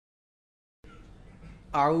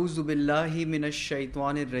اعوذ باللہ من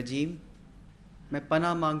الشیطان الرجیم، میں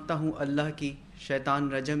پناہ مانگتا ہوں اللہ کی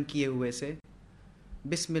شیطان رجم کیے ہوئے سے۔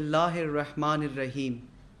 بسم اللہ الرحمن الرحیم،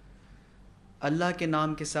 اللہ کے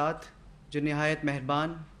نام کے ساتھ جو نہایت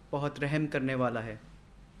مہربان بہت رحم کرنے والا ہے۔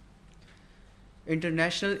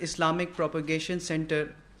 International Islamic propagation centre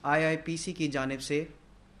IIPC کی جانب سے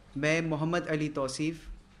میں محمد علی توصیف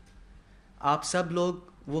آپ سب لوگ،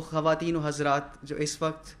 وہ خواتین و حضرات جو اس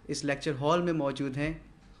وقت اس لیکچر ہال میں موجود ہیں،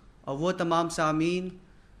 اور وہ تمام سامعین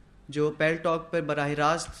جو پیل ٹاک پر براہ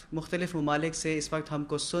راست مختلف ممالک سے اس وقت ہم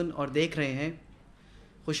کو سن اور دیکھ رہے ہیں،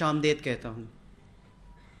 خوش آمدید کہتا ہوں۔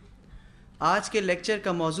 آج کے لیکچر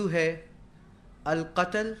کا موضوع ہے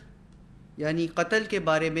القتل، یعنی قتل کے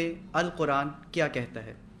بارے میں القرآن کیا کہتا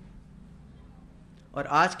ہے، اور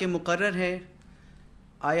آج کے مقرر ہیں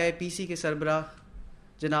IIPC کے سربراہ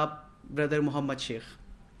جناب بردر محمد شیخ۔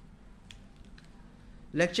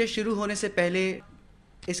 لیکچر شروع ہونے سے پہلے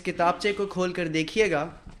اس کتابچے کو کھول کر دیکھیے گا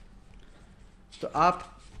تو آپ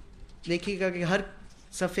دیکھیے گا کہ ہر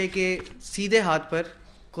صفحے کے سیدھے ہاتھ پر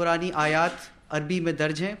قرآنی آیات عربی میں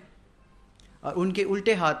درج ہیں، اور ان کے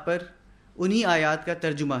الٹے ہاتھ پر انہی آیات کا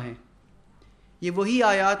ترجمہ ہے۔ یہ وہی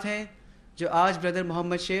آیات ہیں جو آج بردر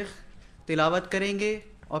محمد شیخ تلاوت کریں گے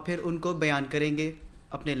اور پھر ان کو بیان کریں گے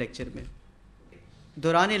اپنے لیکچر میں۔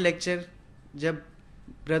 دوران لیکچر جب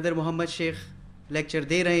بردر محمد شیخ لیکچر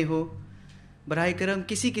دے رہے ہو، براہ کرم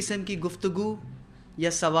کسی قسم کی گفتگو یا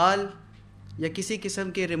سوال یا کسی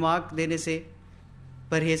قسم کے ریمارک دینے سے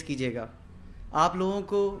پرہیز کیجیے گا۔ آپ لوگوں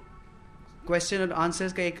کو کویسچن اور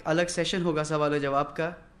آنسرز کا ایک الگ سیشن ہوگا، سوال و جواب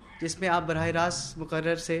کا، جس میں آپ براہ راست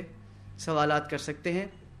مقرر سے سوالات کر سکتے ہیں۔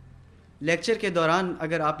 لیکچر کے دوران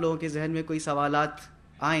اگر آپ لوگوں کے ذہن میں کوئی سوالات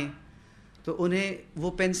آئیں تو انہیں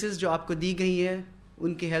وہ پینسلز جو آپ کو دی گئی ہیں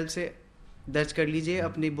ان کی ہیلپ سے درج کر لیجئے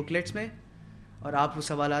اپنی بکلیٹس میں، اور آپ وہ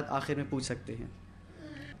سوالات آخر میں پوچھ سکتے ہیں۔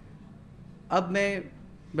 اب میں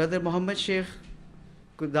بردر محمد شیخ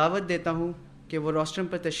کو دعوت دیتا ہوں کہ وہ روسٹرم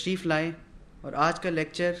پر تشریف لائیں اور آج کا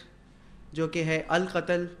لیکچر جو کہ ہے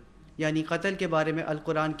القتل، یعنی قتل کے بارے میں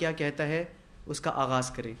القرآن کیا کہتا ہے، اس کا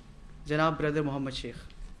آغاز کریں۔ جناب بردر محمد شیخ۔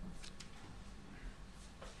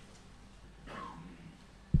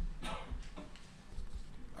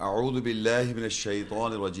 اعوذ باللہ من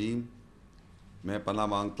الشیطان الرجیم، میں پناہ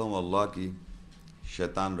مانگتا ہوں اللہ کی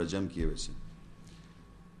شیطان رجم کیے ہوئے سے۔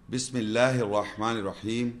 بسم اللہ الرحمن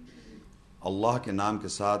الرحیم، اللہ کے نام کے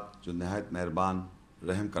ساتھ جو نہایت مہربان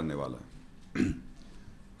رحم کرنے والا ہے۔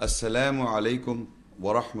 السلام علیکم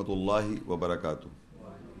ورحمۃ اللہ وبرکاتہ۔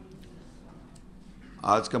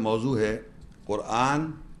 آج کا موضوع ہے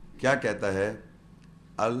قرآن کیا کہتا ہے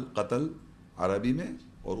القتل، عربی میں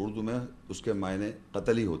اور اردو میں اس کے معنی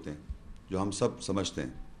قتل ہی ہوتے ہیں جو ہم سب سمجھتے ہیں۔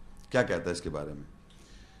 کیا کہتا ہے اس کے بارے میں؟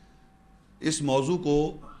 اس موضوع کو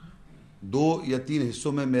 2 یا 3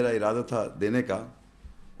 حصوں میں میرا ارادہ تھا دینے کا،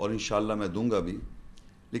 اور انشاءاللہ میں دوں گا بھی،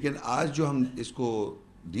 لیکن آج جو ہم اس کو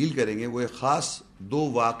ڈیل کریں گے وہ ایک خاص 2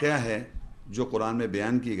 واقعہ ہیں جو قرآن میں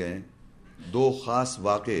بیان کیے گئے ہیں، 2 خاص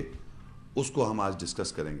واقعے، اس کو ہم آج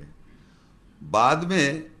ڈسکس کریں گے۔ بعد میں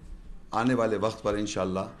آنے والے وقت پر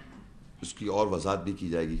انشاءاللہ اس کی اور وضاحت بھی کی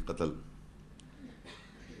جائے گی۔ قتل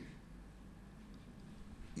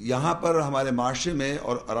یہاں پر ہمارے معاشرے میں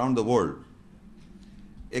اور اراؤنڈ دا ورلڈ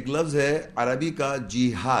ایک لفظ ہے عربی کا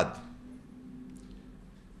جہاد۔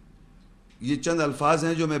 یہ چند الفاظ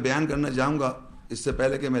ہیں جو میں بیان کرنا چاہوں گا اس سے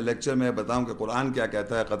پہلے کہ میں لیکچر میں بتاؤں کہ قرآن کیا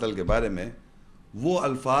کہتا ہے قتل کے بارے میں۔ وہ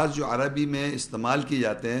الفاظ جو عربی میں استعمال کیے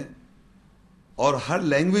جاتے ہیں اور ہر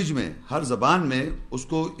لینگویج میں، ہر زبان میں اس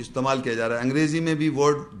کو استعمال کیا جا رہا ہے۔ انگریزی میں بھی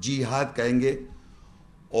ورڈ جہاد کہیں گے،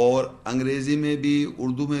 اور انگریزی میں بھی،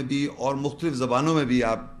 اردو میں بھی، اور مختلف زبانوں میں بھی۔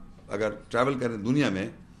 آپ اگر ٹریول کریں دنیا میں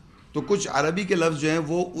تو کچھ عربی کے لفظ جو ہیں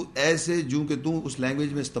وہ ایسے جو کہ تم اس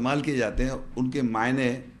لینگویج میں استعمال کیے جاتے ہیں، ان کے معنی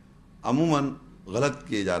عموماً غلط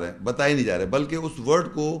کیے جا رہے ہیں، بتائے نہیں جا رہے، بلکہ اس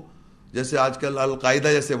ورڈ کو، جیسے آج کل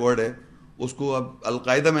القاعدہ جیسے ورڈ ہے، اس کو اب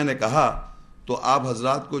القاعدہ میں نے کہا تو آپ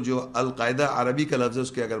حضرات کو جو القاعدہ عربی کا لفظ ہے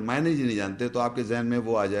اس کے اگر معنی نہیں جانتے تو آپ کے ذہن میں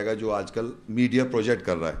وہ آ جائے گا جو آج کل میڈیا پروجیکٹ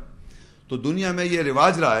کر رہا ہے۔ تو دنیا میں یہ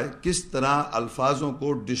رواج رہا ہے کس طرح الفاظوں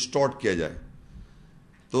کو ڈسٹورٹ کیا جائے۔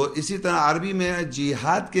 تو اسی طرح عربی میں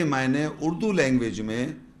جہاد کے معنی اردو لینگویج میں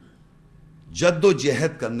جد و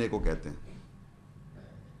جہد کرنے کو کہتے ہیں۔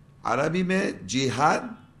 عربی میں جہاد،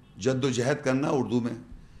 جد و جہد کرنا، اردو میں،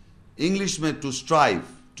 انگلش میں ٹو اسٹرائیو،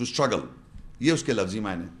 ٹو اسٹرگل، یہ اس کے لفظی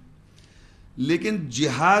معنی۔ لیکن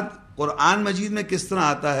جہاد قرآن مجید میں کس طرح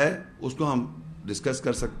آتا ہے اس کو ہم ڈسکس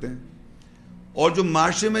کر سکتے ہیں۔ اور جو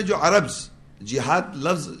معاشرے میں جو عربز، جہاد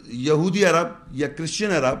لفظ یہودی عرب یا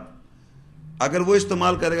کرسچن عرب اگر وہ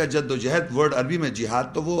استعمال کرے گا جد و جہد ورڈ عربی میں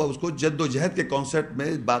جہاد تو وہ اس کو جد و جہد کے کانسیپٹ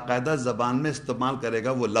میں باقاعدہ زبان میں استعمال کرے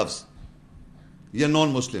گا وہ لفظ یا نان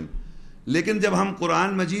مسلم. لیکن جب ہم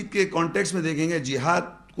قرآن مجید کے کانٹیکس میں دیکھیں گے جہاد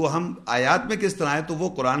کو ہم آیات میں کس طرح ہے تو وہ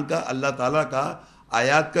قرآن کا اللہ تعالیٰ کا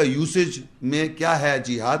آیات کا یوسیج میں کیا ہے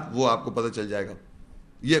جہاد وہ آپ کو پتہ چل جائے گا.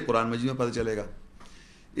 یہ قرآن مجید میں پتہ چلے گا.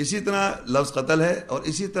 اسی طرح لفظ قتل ہے اور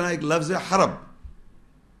اسی طرح ایک لفظ ہے حرب.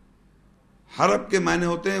 حرب کے معنی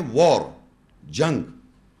ہوتے ہیں وار جنگ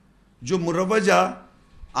جو مروجہ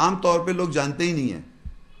عام طور پہ لوگ جانتے ہی نہیں ہیں.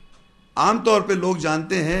 عام طور پہ لوگ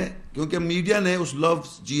جانتے ہیں کیونکہ میڈیا نے اس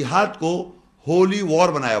لفظ جہاد کو ہولی وار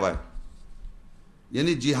بنایا ہوا ہے.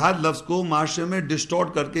 یعنی جہاد لفظ کو معاشرے میں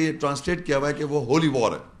ڈسٹورٹ کر کے یہ ٹرانسلیٹ کیا ہوا ہے کہ وہ ہولی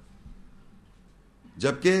وار ہے،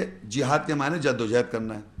 جبکہ جہاد کے معنی جد و جہد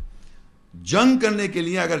کرنا ہے. جنگ کرنے کے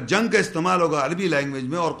لیے اگر جنگ کا استعمال ہوگا عربی لینگویج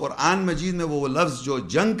میں اور قرآن مجید میں وہ لفظ جو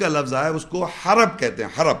جنگ کا لفظ آیا اس کو حرب کہتے ہیں.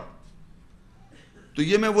 حرب. تو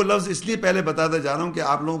یہ میں وہ لفظ اس لیے پہلے بتاتا جا رہا ہوں کہ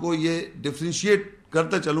آپ لوگوں کو یہ ڈفرینشیٹ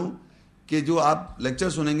کرتا چلوں کہ جو آپ لیکچر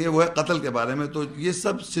سنیں گے وہ ہے قتل کے بارے میں. تو یہ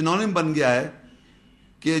سب سینونیم بن گیا ہے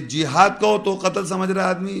کہ جہاد کہو تو قتل سمجھ رہا ہے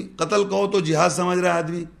آدمی، قتل کہو تو جہاد سمجھ رہا ہے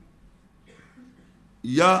آدمی.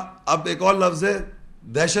 یا اب ایک اور لفظ ہے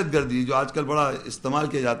دہشت گردی جو آج کل بڑا استعمال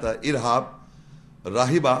کیا جاتا ہے، ارہاب،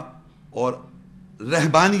 راہبہ اور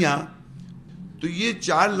رہبانیہ. تو یہ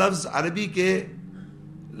چار لفظ عربی کے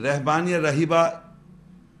رہبانیہ، راہبہ،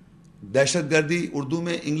 دہشت گردی اردو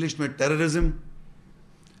میں، انگلش میں ٹیررزم،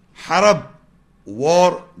 حرب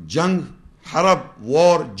وار جنگ، حرب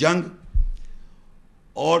وار جنگ،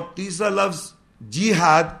 اور تیسرا لفظ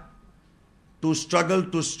جہاد ٹو اسٹرگل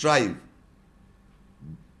ٹو اسٹرائیو،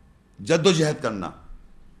 جد و جہد کرنا،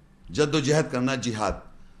 جد و جہد کرنا جہاد.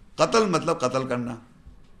 قتل مطلب قتل کرنا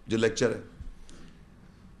جو لیکچر ہے.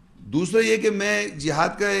 دوسرا یہ کہ میں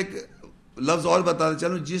جہاد کا ایک لفظ اور بتانا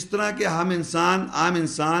چاہوں، جس طرح کہ ہم انسان، عام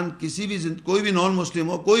انسان، کسی بھی کوئی بھی نان مسلم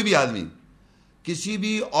ہو، کوئی بھی آدمی کسی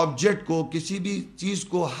بھی آبجیکٹ کو، کسی بھی چیز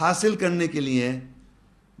کو حاصل کرنے کے لیے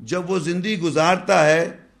جب وہ زندگی گزارتا ہے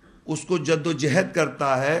اس کو جد و جہد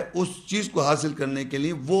کرتا ہے اس چیز کو حاصل کرنے کے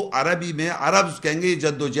لیے. وہ عربی میں عرب کہیں گے یہ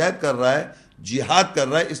جد و جہد کر رہا ہے، جہاد کر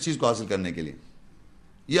رہا ہے اس چیز کو حاصل کرنے کے لیے.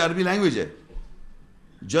 یہ عربی لینگویج ہے.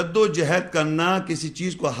 جد و جہد کرنا کسی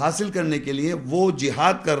چیز کو حاصل کرنے کے لیے، وہ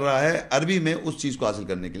جہاد کر رہا ہے عربی میں اس چیز کو حاصل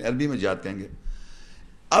کرنے کے لیے، عربی میں جہاد کہیں گے.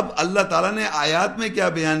 اب اللہ تعالیٰ نے آیات میں کیا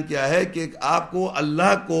بیان کیا ہے کہ آپ کو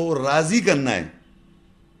اللہ کو راضی کرنا ہے.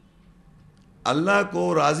 اللہ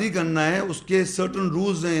کو راضی کرنا ہے، اس کے سرٹن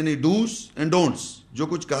رولز ہیں، یعنی ڈوز اینڈ ڈونٹس. جو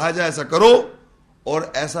کچھ کہا جائے ایسا کرو اور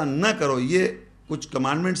ایسا نہ کرو، یہ کچھ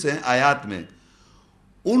کمانڈمنٹس ہیں آیات میں.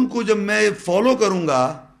 ان کو جب میں فالو کروں گا،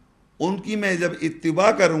 ان کی میں جب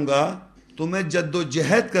اتباع کروں گا تو میں جد و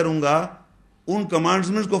جہد کروں گا ان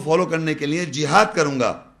کمانڈمنٹس کو فالو کرنے کے لیے، جہاد کروں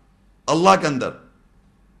گا اللہ کے اندر،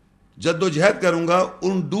 جد و جہد کروں گا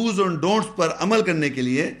ان ڈوز اور ڈونٹس پر عمل کرنے کے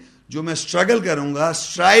لیے. جو میں اسٹرگل کروں گا،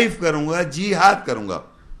 اسٹرائیو کروں گا، جہاد کروں گا.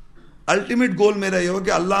 الٹیمیٹ گول میرا یہ ہو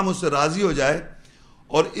کہ اللہ مجھ سے راضی ہو جائے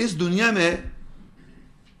اور اس دنیا میں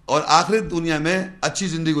اور آخرت دنیا میں اچھی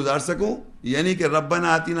زندگی گزار سکوں. یعنی کہ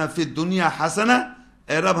ربنا آتینا فی الدنیا حسنہ،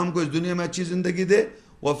 اے رب ہم کو اس دنیا میں اچھی زندگی دے،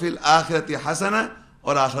 وفی الآخرت حسنہ،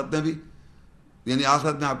 اور آخرت میں بھی، یعنی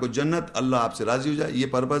آخرت میں آپ کو جنت، اللہ آپ سے راضی ہو جائے. یہ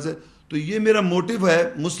پرپز ہے. تو یہ میرا موٹیو ہے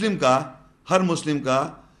مسلم کا، ہر مسلم کا،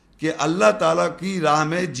 کہ اللہ تعالیٰ کی راہ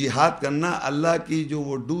میں جہاد کرنا، اللہ کی جو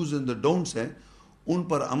وہ ڈوز اینڈ ڈونٹس ہیں ان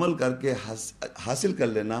پر عمل کر کے حاصل کر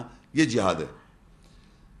لینا، یہ جہاد ہے.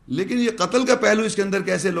 لیکن یہ قتل کا پہلو اس کے اندر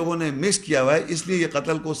کیسے لوگوں نے مکس کیا ہوا ہے، اس لیے یہ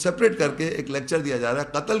قتل کو سپریٹ کر کے ایک لیکچر دیا جا رہا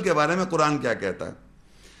ہے. قتل کے بارے میں قرآن کیا کہتا ہے.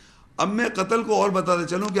 اب میں قتل کو اور بتاتے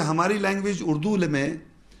چلوں کہ ہماری لینگویج اردو میں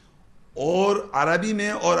اور عربی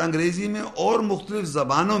میں اور انگریزی میں اور مختلف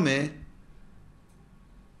زبانوں میں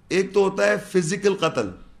ایک تو ہوتا ہے فزیکل قتل،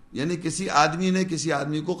 یعنی کسی آدمی نے کسی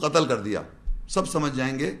آدمی کو قتل کر دیا. سب سمجھ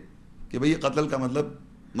جائیں گے کہ بھئی قتل کا مطلب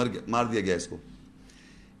مار دیا گیا اس کو.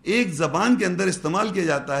 ایک زبان کے اندر استعمال کیا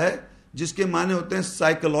جاتا ہے جس کے معنی ہوتے ہیں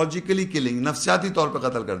سائیکولوجیکلی کلنگ، نفسیاتی طور پہ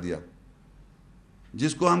قتل کر دیا،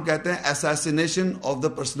 جس کو ہم کہتے ہیں اساسینیشن آف دا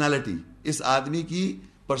پرسنالٹی. اس آدمی کی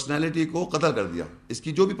پرسنالٹی کو قتل کر دیا. اس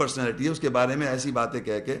کی جو بھی پرسنالٹی ہے اس کے بارے میں ایسی باتیں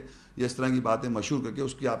کہہ کے یا اس طرح کی باتیں مشہور کر کے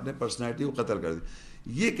اس کی آپ نے پرسنالٹی کو قتل کر دی.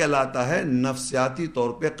 یہ کہلاتا ہے نفسیاتی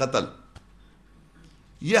طور پہ قتل.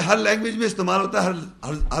 یہ ہر لینگویج میں استعمال ہوتا ہے،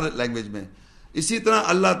 ہر لینگویج میں. اسی طرح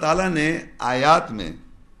اللہ تعالیٰ نے آیات میں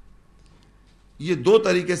یہ دو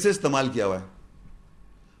طریقے سے استعمال کیا ہوا ہے.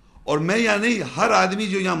 اور میں یا نہیں، ہر آدمی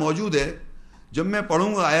جو یہاں موجود ہے، جب میں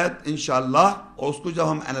پڑھوں گا آیت انشاءاللہ اور اس کو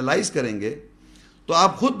جب ہم اینالائز کریں گے تو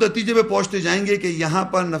آپ خود نتیجے پہ پہنچتے جائیں گے کہ یہاں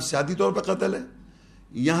پر نفسیاتی طور پہ قتل ہے،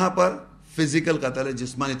 یہاں پر فزیکل قتل ہے،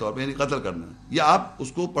 جسمانی طور پہ، یعنی قتل کرنا. یا آپ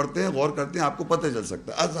اس کو پڑھتے ہیں، غور کرتے ہیں، آپ کو پتہ چل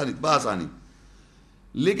سکتا ہے بآسانی.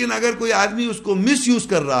 لیکن اگر کوئی آدمی اس کو مس یوز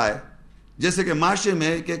کر رہا ہے، جیسے کہ معاشرے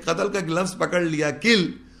میں کہ قتل کا لفظ پکڑ لیا،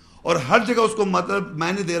 کل، اور ہر جگہ اس کو مطلب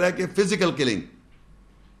معنی دے رہا ہے کہ فزیکل کلنگ،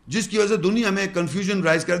 جس کی وجہ سے دنیا میں کنفیوژن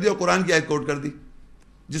رائز کر دی اور قرآن کی آیت کوٹ کر دی،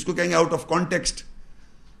 جس کو کہیں گے آؤٹ آف کانٹیکسٹ.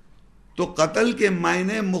 تو قتل کے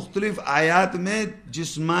معنی مختلف آیات میں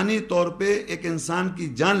جسمانی طور پہ ایک انسان کی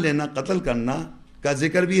جان لینا، قتل کرنا کا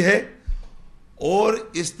ذکر بھی ہے، اور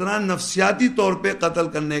اس طرح نفسیاتی طور پہ قتل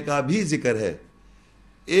کرنے کا بھی ذکر ہے.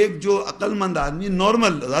 ایک جو عقل مند آدمی،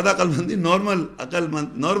 نارمل، زیادہ عقل مندی،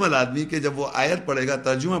 نارمل آدمی کہ جب وہ آیت پڑھے گا،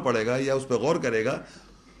 ترجمہ پڑھے گا یا اس پہ غور کرے گا،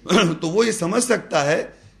 تو وہ یہ سمجھ سکتا ہے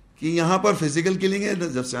کہ یہاں پر فزیکل کلنگ ہے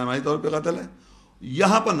جب جسمانی طور پہ قتل ہے،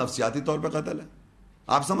 یہاں پر نفسیاتی طور پہ قتل ہے.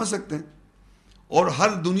 آپ سمجھ سکتے ہیں. اور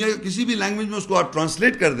ہر دنیا کے کسی بھی لینگویج میں اس کو آپ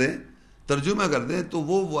ٹرانسلیٹ کر دیں، ترجمہ کر دیں، تو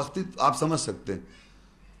وہ وقت آپ سمجھ سکتے ہیں.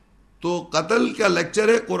 تو قتل کا لیکچر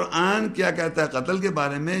ہے، قرآن کیا کہتا ہے قتل کے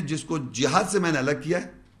بارے میں، جس کو جہاد سے میں نے الگ کیا ہے.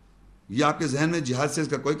 یہ آپ کے ذہن میں جہاد سے اس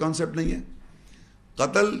کا کوئی کانسیپٹ نہیں ہے.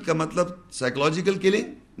 قتل کا مطلب سائیکولوجیکل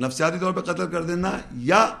کلنگ، نفسیاتی طور پہ قتل کر دینا،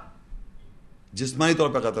 یا جسمانی طور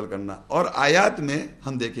پہ قتل کرنا. اور آیات میں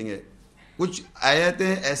ہم دیکھیں گے کچھ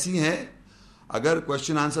آیتیں ایسی ہیں، اگر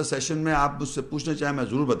کوشچن آنسر سیشن میں آپ مجھ سے پوچھنا چاہیں میں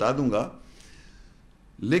ضرور بتا دوں گا،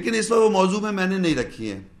 لیکن اس وقت وہ موضوع میں نے نہیں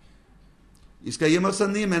رکھی ہیں. اس کا یہ مقصد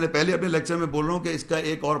نہیں ہے، میں نے پہلے اپنے لیکچر میں بول رہا ہوں کہ اس کا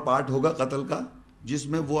ایک اور پارٹ ہوگا قتل کا، جس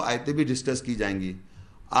میں وہ آیتیں بھی ڈسکس کی جائیں گی.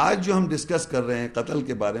 آج جو ہم ڈسکس کر رہے ہیں قتل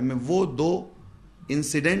کے بارے میں، وہ دو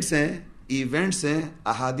انسیڈنٹس ہیں، ایونٹس ہیں،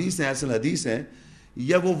 احادیث ہیں، اصل حدیث ہیں،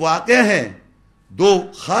 یا وہ واقعہ ہیں، دو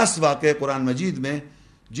خاص واقعے قرآن مجید میں،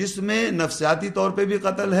 جس میں نفسیاتی طور پہ بھی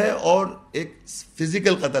قتل ہے اور ایک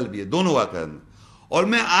فزیکل قتل بھی ہے، دونوں واقعات میں. اور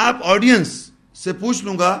میں آپ آڈینس سے پوچھ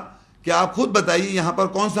لوں گا کہ آپ خود بتائیے یہاں پر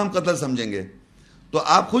کون سا ہم قتل سمجھیں گے، تو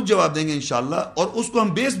آپ خود جواب دیں گے انشاءاللہ. اور اس کو ہم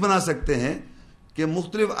بیس بنا سکتے ہیں کہ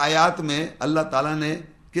مختلف آیات میں اللہ تعالیٰ نے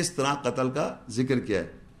کس طرح قتل کا ذکر کیا ہے.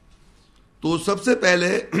 تو سب سے پہلے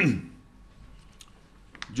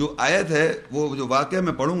جو آیت ہے، وہ جو واقعہ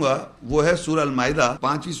میں پڑھوں گا، وہ ہے سورہ المائدہ،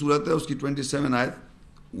 5ویں سورت ہے، اس کی 27 آیت.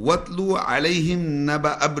 وَاتْلُو عَلَيْهِمْ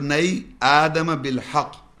نَبَأَ ابْنَيْ آدَمَ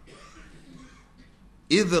بِالْحَقِّ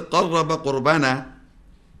إِذْ قَرَّبَ قُرْبَانًا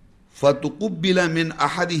فَتُقُبِّلَ مِنْ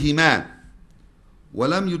أَحَدِهِمَا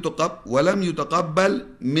وَلَمْ يُتَقَبَّلْ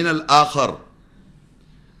مِنَ الْآخَرِ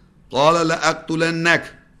قَالَ لَأَقْتُلَنَّكَ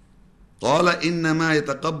قَالَ إِنَّمَا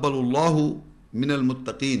يَتَقَبَّلُ اللَّهُ مِنَ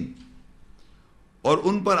الْمُتَّقِينَ. اور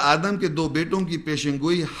ان پر آدم کے دو بیٹوں کی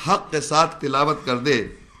پیشنگوئی حق کے ساتھ تلاوت کر دے،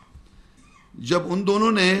 جب ان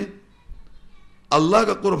دونوں نے اللہ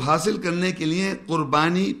کا قرب حاصل کرنے کے لیے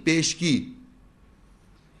قربانی پیش کی،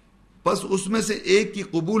 پس اس میں سے ایک کی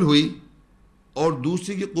قبول ہوئی اور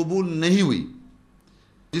دوسری کی قبول نہیں ہوئی.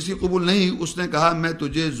 جس کی قبول نہیں، اس نے کہا میں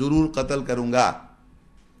تجھے ضرور قتل کروں گا.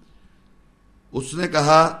 اس نے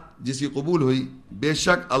کہا جس کی قبول ہوئی، بے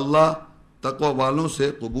شک اللہ تقوی والوں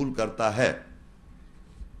سے قبول کرتا ہے.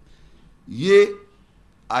 یہ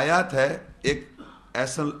آیات ہے ایک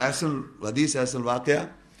ایسا حدیث، ایسا واقعہ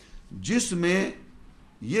جس میں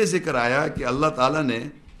یہ ذکر آیا کہ اللہ تعالیٰ نے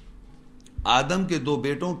آدم کے دو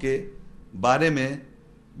بیٹوں کے بارے میں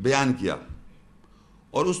بیان کیا،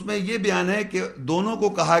 اور اس میں یہ بیان ہے کہ دونوں کو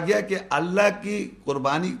کہا گیا کہ اللہ کی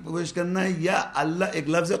قربانی پیش کرنا ہے، یا اللہ، ایک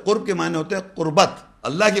لفظ قرب کے معنی ہوتا ہے قربت،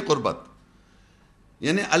 اللہ کی قربت،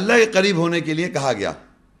 یعنی اللہ کے قریب ہونے کے لیے کہا گیا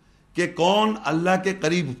کہ کون اللہ کے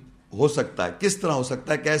قریب ہو سکتا ہے، کس طرح ہو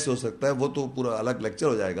سکتا ہے، کیسے ہو سکتا ہے، وہ تو پورا الگ لیکچر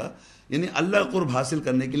ہو جائے گا. یعنی اللہ قرب حاصل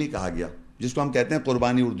کرنے کے لیے کہا گیا، جس کو ہم کہتے ہیں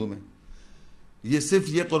قربانی اردو میں. یہ صرف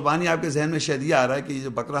یہ قربانی آپ کے ذہن میں شاید یہ آ رہا ہے کہ یہ جو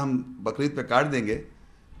بکرا ہم بقرعید پہ کاٹ دیں گے،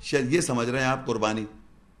 شاید یہ سمجھ رہے ہیں آپ قربانی،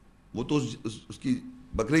 وہ تو اس کی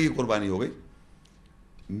بکرے کی قربانی ہو گئی.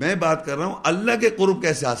 میں بات کر رہا ہوں اللہ کے قرب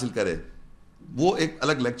کیسے حاصل کرے، وہ ایک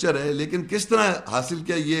الگ لیکچر ہے. لیکن کس طرح حاصل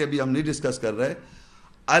کیا یہ ابھی ہم نہیں ڈسکس کر رہے.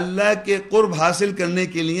 اللہ کے قرب حاصل کرنے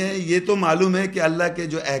کے لیے یہ تو معلوم ہے کہ اللہ کے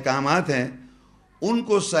جو احکامات ہیں ان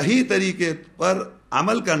کو صحیح طریقے پر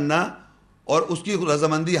عمل کرنا اور اس کی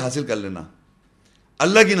رضامندی حاصل کر لینا.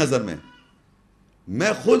 اللہ کی نظر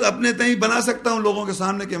میں خود اپنے تئیں بنا سکتا ہوں لوگوں کے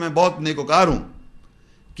سامنے کہ میں بہت نیکوکار ہوں.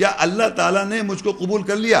 کیا اللہ تعالیٰ نے مجھ کو قبول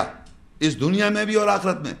کر لیا اس دنیا میں بھی اور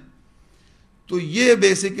آخرت میں؟ تو یہ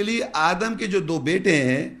بیسیکلی آدم کے جو دو بیٹے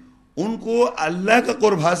ہیں ان کو اللہ کا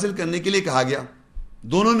قرب حاصل کرنے کے لیے کہا گیا.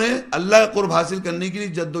 دونوں نے اللہ کا قرب حاصل کرنے کے لیے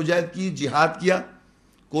جدوجہد کی، جہاد کیا،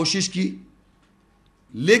 کوشش کی،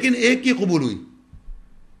 لیکن ایک کی قبول ہوئی.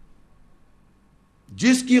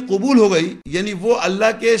 جس کی قبول ہو گئی، یعنی وہ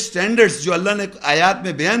اللہ کے سٹینڈرز جو اللہ نے آیات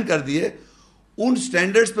میں بیان کر دیے، ان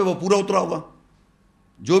سٹینڈرز پہ وہ پورا اترا ہوا.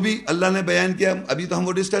 جو بھی اللہ نے بیان کیا ابھی تو ہم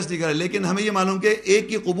وہ ڈسکس نہیں کر رہے، لیکن ہمیں یہ معلوم کہ ایک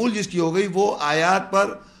کی قبول جس کی ہو گئی وہ آیات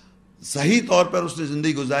پر صحیح طور پر اس نے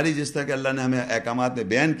زندگی گزاری جس طرح کہ اللہ نے ہمیں احکامات میں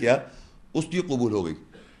بیان کیا، اس کی قبول ہو گئی،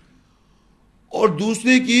 اور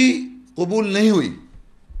دوسرے کی قبول نہیں ہوئی،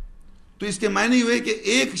 تو اس کے معنی ہوئے کہ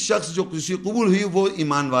ایک شخص جو کسی قبول ہوئی وہ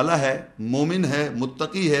ایمان والا ہے، مومن ہے،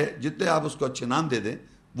 متقی ہے، جتنے آپ اس کو اچھے نام دے دیں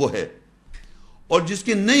وہ ہے، اور جس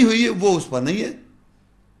کی نہیں ہوئی وہ اس پر نہیں ہے۔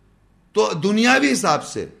 تو دنیاوی حساب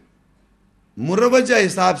سے، مروجہ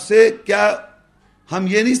حساب سے کیا ہم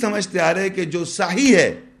یہ نہیں سمجھتے آ رہے کہ جو صحیح ہے،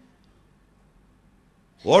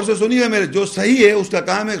 غور سے سنیے میرے، جو صحیح ہے اس کا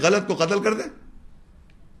کام ہے غلط کو قتل کر دیں،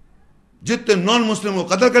 جتنے نان مسلم کو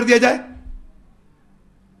قتل کر دیا جائے،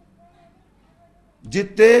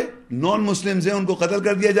 جتنے نان مسلمز ہیں ان کو قتل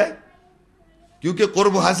کر دیا جائے، کیونکہ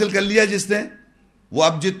قرب حاصل کر لیا جس نے، وہ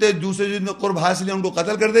اب جتنے دوسرے جن نے قرب حاصل ہے ان کو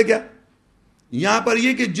قتل کر دے کیا؟ یہاں پر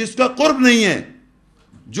یہ کہ جس کا قرب نہیں ہے،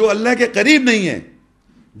 جو اللہ کے قریب نہیں ہے،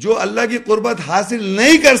 جو اللہ کی قربت حاصل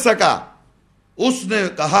نہیں کر سکا، اس نے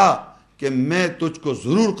کہا کہ میں تجھ کو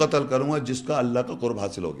ضرور قتل کروں گا جس کا اللہ کا قرب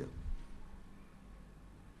حاصل ہو گیا۔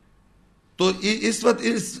 تو اس وقت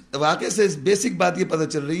اس واقعے سے اس بیسک بات یہ پتہ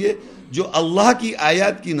چل رہی ہے، جو اللہ کی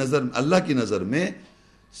آیات کی نظر، اللہ کی نظر میں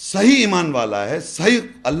صحیح ایمان والا ہے، صحیح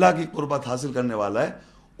اللہ کی قربت حاصل کرنے والا ہے،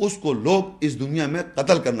 اس کو لوگ اس دنیا میں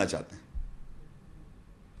قتل کرنا چاہتے ہیں۔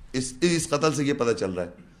 اس قتل سے یہ پتہ چل رہا ہے۔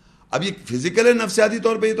 اب یہ فزیکل نفسیاتی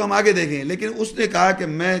طور پہ یہ تو ہم آگے دیکھیں گے، لیکن اس نے کہا کہ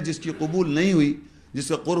میں جس کی قبول نہیں ہوئی، جس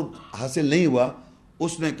کا قرب حاصل نہیں ہوا،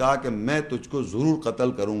 اس نے کہا کہ میں تجھ کو ضرور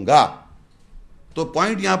قتل کروں گا۔ تو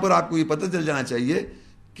پوائنٹ یہاں پر آپ کو یہ پتہ چل جانا چاہیے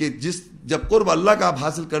کہ جب قرب اللہ کا آپ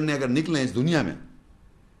حاصل کرنے اگر نکلیں اس دنیا میں،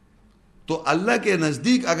 تو اللہ کے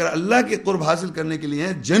نزدیک اگر اللہ کے قرب حاصل کرنے کے لیے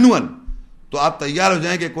جنون، تو آپ تیار ہو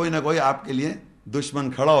جائیں کہ کوئی نہ کوئی آپ کے لیے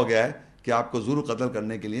دشمن کھڑا ہو گیا ہے کہ آپ کو ضرور قتل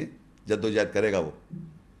کرنے کے لیے جدوجہد کرے گا۔ وہ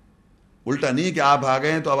الٹا نہیں ہے کہ آپ آ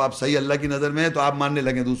گئے ہیں تو اب آپ صحیح اللہ کی نظر میں ہیں تو آپ ماننے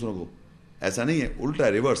لگیں دوسروں کو، ایسا نہیں ہے، الٹا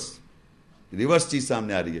ہے، ریورس چیز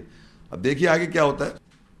سامنے آ رہی ہے۔ اب دیکھیے آگے کیا ہوتا ہے۔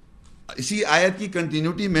 اسی آیت کی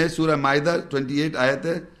کنٹینیوٹی میں سورہ مائدہ 28 آیت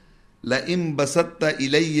ہے، لَئِن بَسَطْتَ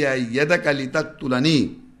إِلَيَّ يَدَكَ لِتَقْتُلَنِي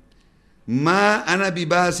مَا أَنَا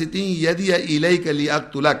بِبَاسِطٍ يَدِيَ إِلَيْكَ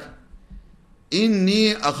لِأَقْتُلَكَ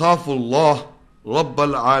إِنِّي أَخَافُ اللَّهَ رَبَّ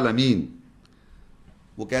الْعَالَمِينَ۔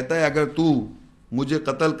 وہ کہتا ہے اگر تو مجھے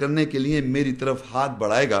قتل کرنے کے لیے میری طرف ہاتھ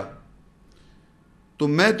بڑھائے گا تو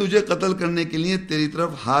میں تجھے قتل کرنے کے لیے تیری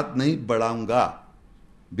طرف ہاتھ نہیں بڑھاؤں گا،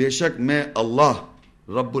 بے شک میں اللہ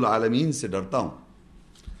رب العالمین سے ڈرتا ہوں۔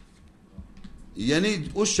 یعنی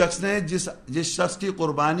اس شخص نے جس شخص کی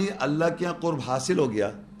قربانی اللہ کے قرب حاصل ہو گیا،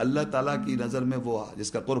 اللہ تعالیٰ کی نظر میں وہ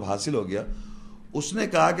جس کا قرب حاصل ہو گیا، اس نے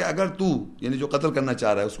کہا کہ اگر تو، یعنی جو قتل کرنا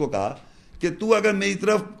چاہ رہا ہے اس کو کہا کہ تو اگر میری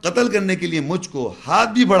طرف قتل کرنے کے لیے مجھ کو ہاتھ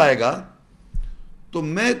بھی بڑھائے گا تو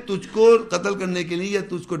میں تجھ کو قتل کرنے کے لیے یا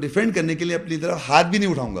تجھ کو ڈیفینڈ کرنے کے لیے اپنی طرف ہاتھ بھی نہیں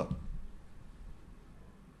اٹھاؤں گا۔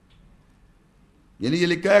 یعنی یہ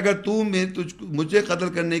لکھا ہے اگر تو مجھے قتل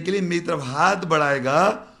کرنے کے لیے میری طرف ہاتھ بڑھائے گا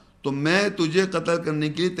تو میں تجھے قتل کرنے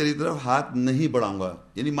کے لیے تیری طرف ہاتھ نہیں بڑھاؤں گا۔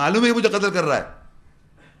 یعنی معلوم ہے مجھے قتل کر رہا ہے۔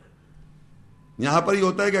 یہاں پر یہ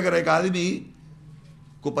ہوتا ہے کہ اگر ایک آدمی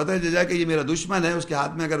کو پتہ چل جائے کہ یہ میرا دشمن ہے، اس کے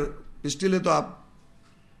ہاتھ میں اگر پسٹل ہے تو آپ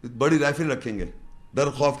بڑی رائفل رکھیں گے ڈر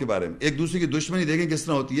خوف کے بارے میں۔ ایک دوسرے کی دشمنی دیکھیں کس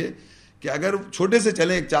طرح ہوتی ہے کہ اگر چھوٹے سے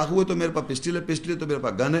چلیں، ایک چاقو ہے تو میرے پاس پسٹل ہے تو میرے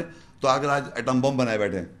پاس گن ہے، تو اگر آج ایٹم بم بنائے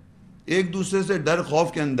بیٹھے ہیں، ایک دوسرے سے ڈر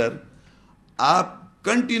خوف کے اندر آپ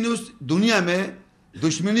کنٹینیوس دنیا میں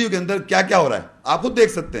دشمنیوں کے اندر کیا کیا ہو رہا ہے آپ خود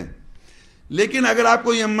دیکھ سکتے ہیں۔ لیکن اگر آپ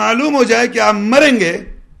کو یہ معلوم ہو جائے کہ آپ مریں گے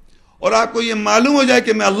اور آپ کو یہ معلوم ہو جائے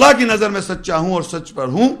کہ میں اللہ کی نظر میں سچا ہوں اور سچ پر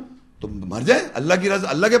ہوں، تو مر جائے، اللہ کی رضا،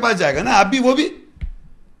 اللہ کے پاس جائے گا نا، آپ بھی وہ بھی۔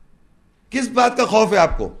 کس بات کا خوف ہے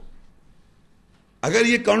آپ کو؟ اگر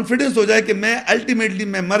یہ کانفیڈنس ہو جائے کہ میں الٹیمیٹلی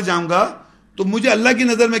میں مر جاؤں گا تو مجھے اللہ کی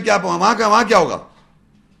نظر میں کیا پاؤں، وہاں کیا ہوگا؟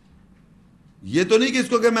 یہ تو نہیں کہ اس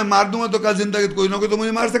کو کہ میں مار دوں گا تو کل زندگی کوئی نہ کوئی تو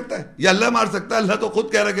مجھے مار سکتا ہے، یا اللہ مار سکتا ہے۔ اللہ تو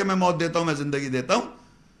خود کہہ رہا ہے کہ میں موت دیتا ہوں، میں زندگی دیتا ہوں۔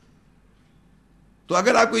 تو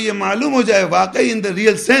اگر آپ کو یہ معلوم ہو جائے واقعی ان دا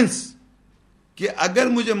ریئل سینس کہ اگر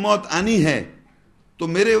مجھے موت آنی ہے تو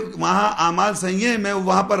میرے وہاں اعمال صحیح ہیں، میں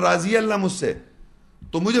وہاں پر راضی ہے اللہ مجھ سے،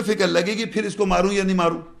 تو مجھے فکر لگے گی پھر اس کو ماروں یا نہیں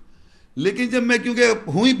ماروں۔ لیکن جب میں کیونکہ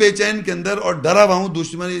ہوں ہی بے چین کے اندر اور ڈرا ہوا ہوں،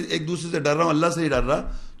 دشمنی ایک دوسرے سے ڈر رہا ہوں، اللہ سے ہی ڈر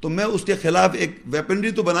رہا، تو میں اس کے خلاف ایک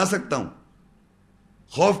ویپنری تو بنا سکتا ہوں،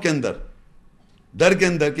 خوف کے اندر، ڈر کے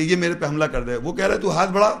اندر کہ یہ میرے پہ حملہ کر دے۔ وہ کہہ رہا ہے تو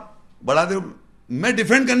ہاتھ بڑھا دے، میں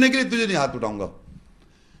ڈیفینڈ کرنے کے لیے تجھے نہیں ہاتھ اٹھاؤں گا،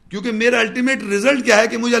 کیونکہ میرا الٹیمیٹ ریزلٹ کیا ہے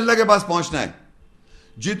کہ مجھے اللہ کے پاس پہنچنا ہے۔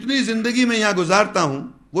 جتنی زندگی میں یہاں گزارتا ہوں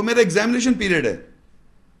وہ میرا ایگزامینیشن پیریڈ ہے،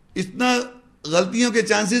 اتنا غلطیوں کے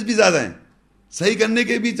چانسز بھی زیادہ ہیں، صحیح کرنے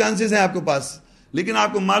کے بھی چانسز ہیں آپ کے پاس، لیکن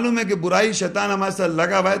آپ کو معلوم ہے کہ برائی شیطان ہمارے ساتھ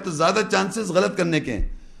لگا ہوا ہے تو زیادہ چانسز غلط کرنے کے ہیں.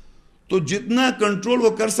 تو جتنا کنٹرول وہ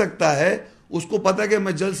کر سکتا ہے اس کو پتا کہ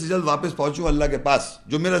میں جلد سے جلد واپس پہنچوں اللہ کے پاس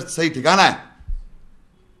جو میرا صحیح ٹھکانہ ہے,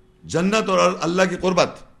 جنت اور اللہ کی قربت.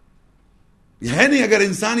 یہ ہے نہیں, اگر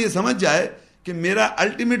انسان یہ سمجھ جائے کہ میرا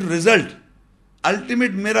الٹیمیٹ رزلٹ,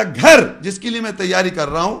 الٹیمیٹ میرا گھر جس کے لیے میں تیاری کر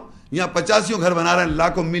رہا ہوں, یہاں 85 گھر بنا رہے ہیں,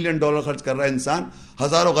 لاکھوں ملین ڈالر خرچ کر رہا ہے انسان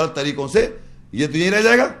ہزاروں غلط طریقوں سے, یہ تو یہیں رہ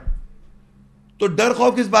جائے گا. تو ڈر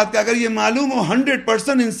خوف کس بات کا؟ اگر یہ معلوم ہو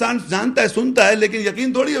 100% انسان جانتا ہے سنتا ہے لیکن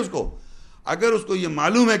یقین تھوڑی ہے اس کو. اگر اس کو یہ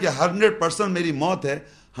معلوم ہے کہ 100% میری موت ہے,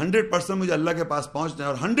 100% مجھے اللہ کے پاس پہنچنا ہے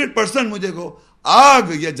اور 100% مجھے کو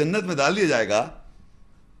آگ یا جنت میں ڈال دیا جائے گا,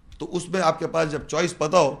 تو اس میں آپ کے پاس جب چوائس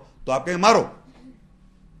پتا ہو تو آپ کہیں مارو.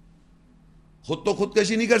 خود تو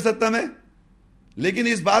خودکشی نہیں کر سکتا میں, لیکن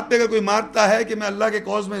اس بات پہ اگر کوئی مارتا ہے کہ میں اللہ کے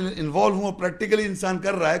کاز میں انوالو ہوں اور پریکٹیکلی انسان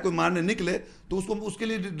کر رہا ہے, کوئی مارنے نکلے تو اس کو اس کے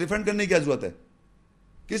لیے ڈیفینڈ کرنے کی کیا ضرورت ہے؟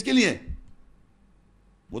 کس کے لیے؟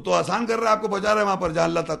 وہ تو آسان کر رہا ہے, آپ کو پہنچا رہا ہے وہاں پر جہاں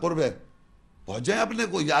اللہ تعالیٰ قرب ہے. پہنچ جائیں اپنے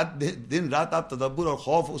کو یاد, دن رات آپ تدبر اور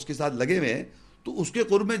خوف اس کے ساتھ لگے ہوئے ہیں, تو اس کے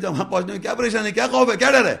قرب میں جب وہاں پہنچنے میں کیا پریشانی ہے, کیا خوف ہے,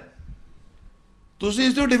 کیا ڈر ہے؟ تو اس نے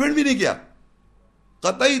اس کو ڈیفینڈ بھی نہیں کیا.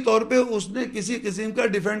 قطعی طور پہ اس نے کسی قسم کا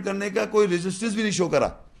ڈیفینڈ کرنے کا کوئی ریزسٹنس بھی نہیں شو کرا.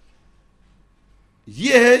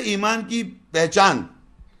 یہ ہے ایمان کی پہچان,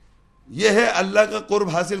 یہ ہے اللہ کا قرب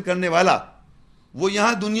حاصل کرنے والا. وہ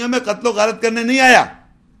یہاں دنیا میں قتل و غارت کرنے نہیں آیا,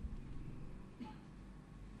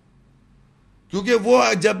 کیونکہ وہ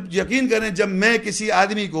جب یقین کریں, جب میں کسی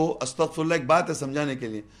آدمی کو, استغفر اللہ ایک بات ہے سمجھانے کے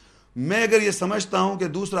لیے, میں اگر یہ سمجھتا ہوں کہ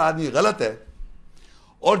دوسرا آدمی غلط ہے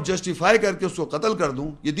اور جسٹیفائی کر کے اس کو قتل کر دوں,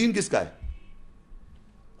 یہ دین کس کا ہے؟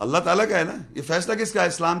 اللہ تعالیٰ کا ہے نا. یہ فیصلہ کس کا ہے؟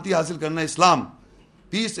 اسلامتی حاصل کرنا, اسلام,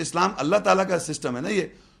 پیس, اسلام اللہ تعالیٰ کا سسٹم ہے نا یہ.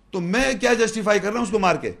 تو میں کیا جسٹیفائی کر رہا ہوں اس کو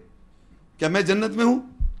مار کے؟ کیا میں جنت میں ہوں؟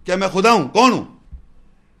 کیا میں خدا ہوں؟ کون ہوں؟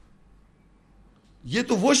 یہ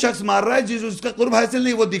تو وہ شخص مار رہا ہے جس کا قرب حاصل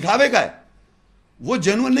نہیں, وہ دکھاوے کا ہے, وہ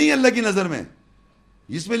جنون نہیں ہے اللہ کی نظر میں.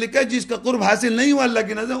 اس میں لکھا ہے جس کا قرب حاصل نہیں ہوا اللہ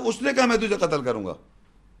کی نظر میں, اس نے کہا میں تجھے قتل کروں گا,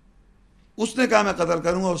 اس نے کہا میں قتل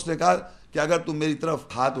کروں گا. اس نے کہا کہ اگر تم میری طرف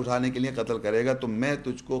ہاتھ اٹھانے کے لیے قتل کرے گا تو میں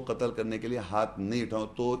تجھ کو قتل کرنے کے لیے ہاتھ نہیں اٹھاؤں.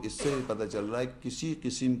 تو اس سے پتہ چل رہا ہے کسی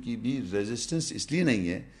قسم کی بھی ریزسٹنس اس لیے نہیں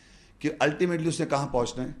ہے کہ الٹیمیٹلی اس نے کہاں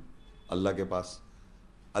پہنچنا ہے, اللہ کے پاس,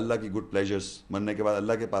 اللہ کی گڈ پلیجرز, مرنے کے بعد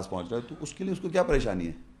اللہ کے پاس پہنچ رہا ہے. تو اس کے لیے اس کو کیا پریشانی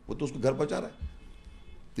ہے, وہ تو اس کو گھر پہنچا رہا ہے.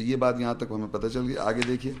 تو یہ بات یہاں تک ہمیں پتہ چل گئی. آگے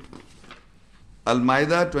دیکھیے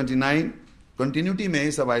المائدہ 29 کنٹینیوٹی میں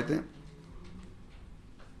یہ سب آیتیں.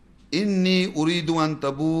 انی اريد ان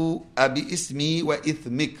تبوء باسمی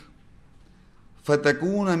واثمک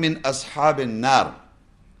فتکون من اصحاب النار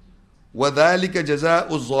وذلک جزاء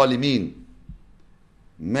الظالمین.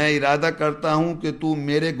 میں ارادہ کرتا ہوں کہ تو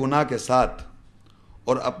میرے گناہ کے ساتھ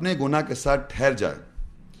اور اپنے گناہ کے ساتھ ٹھہر جائے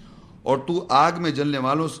اور تو آگ میں جلنے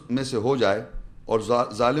والوں میں سے ہو جائے, اور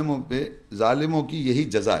ظالموں کی یہی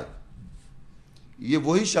جزا ہے. یہ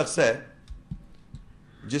وہی شخص ہے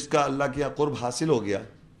جس کا اللہ کے قرب حاصل ہو گیا.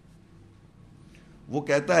 وہ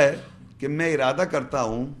کہتا ہے کہ میں ارادہ کرتا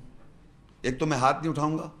ہوں, ایک تو میں ہاتھ نہیں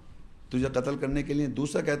اٹھاؤں گا تجھے قتل کرنے کے لیے,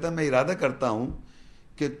 دوسرا کہتا ہے میں ارادہ کرتا ہوں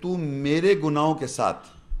کہ تو میرے گناہوں کے ساتھ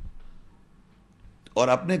اور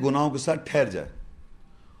اپنے گناہوں کے ساتھ ٹھہر جائے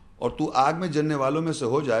اور تو آگ میں جلنے والوں میں سے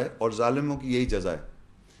ہو جائے اور ظالموں کی یہی جزا ہے.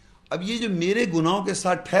 اب یہ جو میرے گناہوں کے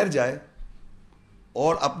ساتھ ٹھہر جائے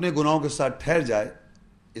اور اپنے گناہوں کے ساتھ ٹھہر جائے,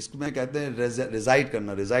 اس کو میں کہتے ہیں ریزائڈ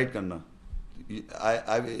کرنا.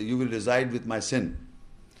 You will reside with my sin.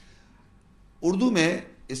 Urdu میں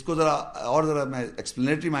اس کو ذرا میں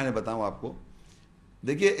ایکسپلینیٹری معنی بتاؤں آپ کو.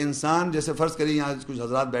 دیکھیے انسان, جیسے فرض کریے یہاں کچھ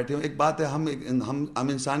حضرات بیٹھے ہوں, ایک بات ہے ہم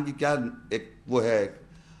انسان کی کیا ایک وہ ہے,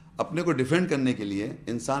 اپنے کو ڈیفینڈ کرنے کے لیے,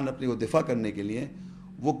 انسان اپنے کو دفاع کرنے کے لیے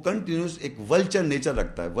وہ کنٹینیوس ایک ولچر نیچر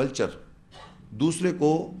رکھتا ہے. ولچر, دوسرے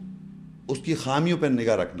کو اس کی خامیوں پہ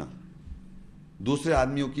نگاہ رکھنا, دوسرے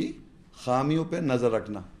آدمیوں کی خامیوں پہ نظر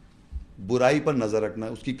رکھنا, برائی پر نظر رکھنا,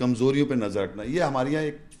 اس کی کمزوریوں پہ نظر رکھنا. یہ ہمارے یہاں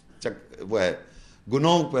ایک وہ ہے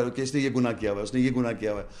گناہوں پر کہ اس نے یہ گناہ کیا ہوا ہے, اس نے یہ گناہ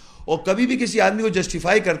کیا ہوا ہے. اور کبھی بھی کسی آدمی کو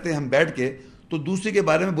جسٹیفائی کرتے ہیں ہم بیٹھ کے تو دوسرے کے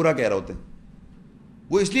بارے میں برا کہہ رہے ہوتے ہیں.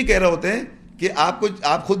 وہ اس لیے کہہ رہے ہوتے ہیں کہ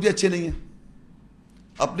آپ خود بھی اچھے نہیں ہیں,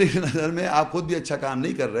 اپنے نظر میں آپ خود بھی اچھا کام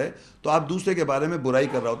نہیں کر رہے, تو آپ دوسرے کے بارے میں برائی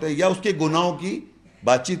کر رہے ہوتے ہیں یا اس کے گناہوں کی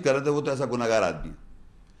بات چیت کر رہے تھے, وہ تو ایسا گناہگار آدمی ہے.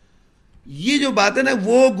 یہ جو بات ہے نا,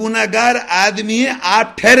 وہ گناہگار آدمی ہے,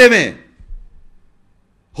 آپ ٹھہرے ہوئے.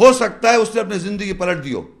 ہو سکتا ہے اس نے اپنی زندگی پلٹ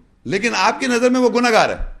دی ہو, لیکن آپ کی نظر میں وہ گناہگار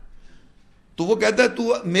ہے. تو وہ کہتا ہے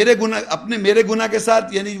تو میرے گناہ کے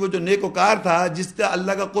ساتھ, یعنی وہ جو نیکوکار تھا جس کا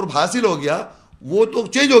اللہ کا قرب حاصل ہو گیا وہ تو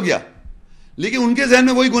چینج ہو گیا, لیکن ان کے ذہن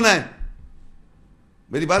میں وہی گناہ ہے,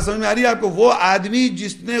 میری بات سمجھ میں آ رہی ہے آپ کو؟ وہ آدمی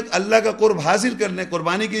جس نے اللہ کا قرب حاصل کرنے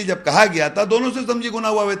قربانی کے لیے جب کہا گیا تھا، دونوں سے سمجھی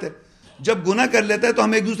گناہ ہوا ہوئے تھے. جب گناہ کر لیتا ہے تو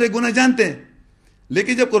ہم ایک دوسرے کے گناہ جانتے ہیں،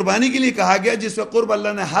 لیکن جب قربانی کے لیے کہا گیا جس کا قرب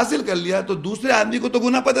اللہ نے حاصل کر لیا تو دوسرے آدمی کو تو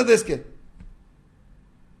گناہ پتہ تھا اس کے،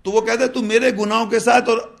 تو وہ کہتا ہے تو میرے گناہوں کے ساتھ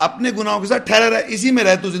اور اپنے گناہوں کے ساتھ ٹھہرا رہا، اسی میں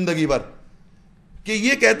رہ تو زندگی بھر. کہ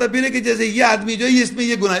یہ کہتا پھر کہ جیسے یہ آدمی جو ہے اس میں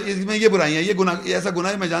یہ گناہ، اس میں یہ برائیاں، یہ گناہ، ایسا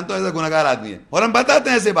گناہ میں جانتا ہوں، ایسا گناہ گار آدمی ہے، اور ہم بتاتے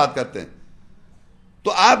ہیں ایسے بات کرتے ہیں.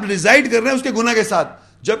 تو آپ ریزائڈ کر رہے ہیں اس کے گناہ کے ساتھ،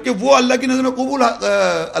 جبکہ وہ اللہ کی نظر میں قبول،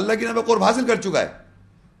 اللہ کی نظر میں قرب حاصل کر چکا ہے.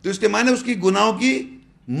 تو اس کے معنی اس کی گناہوں کی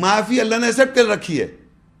معافی اللہ نے ایکسپٹ کر رکھی ہے،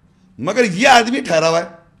 مگر یہ آدمی ٹھہرا ہوا ہے.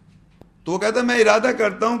 تو وہ کہتا ہے میں ارادہ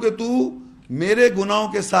کرتا ہوں کہ تو میرے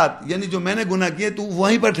گناہوں کے ساتھ، یعنی جو میں نے گناہ کیے تو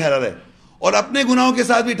وہیں پر ٹھہرا رہے، اور اپنے گناہوں کے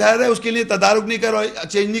ساتھ بھی ٹھہرا رہے. اس کے لیے تدارک نہیں کر اور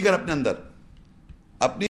چینج نہیں کر اپنے اندر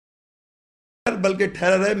اپنی، بلکہ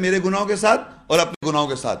ٹھہرا رہے میرے گناہوں کے ساتھ اور اپنے گناہوں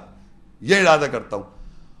کے ساتھ. یہ ارادہ کرتا ہوں.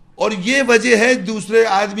 اور یہ وجہ ہے دوسرے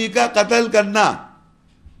آدمی کا قتل کرنا.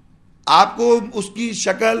 آپ کو اس کی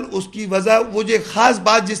شکل، اس کی وجہ، وہ جو خاص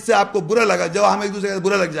بات جس سے آپ کو برا لگا، جب ہم ایک دوسرے کا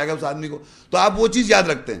برا لگ جائے گا اس آدمی کو، تو آپ وہ چیز یاد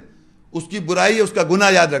رکھتے ہیں، اس کی برائی، اس کا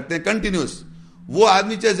گناہ یاد رکھتے ہیں کنٹینیوس. وہ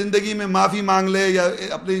آدمی چاہے زندگی میں معافی مانگ لے یا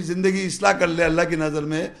اپنی زندگی اصلاح کر لے اللہ کی نظر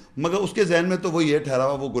میں، مگر اس کے ذہن میں تو وہ یہ ٹھہرا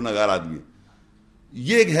ہوا وہ گناہ گار آدمی ہے.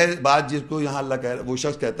 یہ ایک ہے بات جس کو یہاں اللہ کہہ رہا ہے. وہ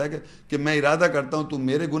شخص کہتا ہے کہ میں ارادہ کرتا ہوں تو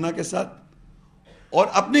میرے گناہ کے ساتھ اور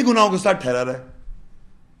اپنے گناہوں کے ساتھ ٹھہرا رہے.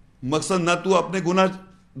 مقصد نہ تو اپنے گناہ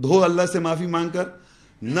دھو اللہ سے معافی مانگ کر،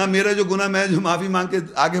 نہ میرا جو گناہ میں جو معافی مانگ کے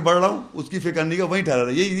آگے بڑھ رہا ہوں اس کی فکر نہیں کر، وہیں ٹھہرا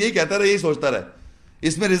رہے. یہی کہتا رہے، یہی سوچتا رہے،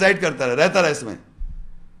 اس میں ریزائڈ کرتا رہے، رہتا رہے اس میں.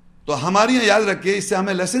 تو ہماری یہاں یاد رکھیے، اس سے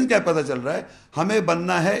ہمیں لیسن کیا پتہ چل رہا ہے؟ ہمیں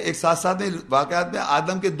بننا ہے ایک ساتھ ساتھ میں واقعات میں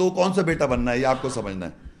آدم کے دو کون سا بیٹا بننا ہے، یہ آپ کو سمجھنا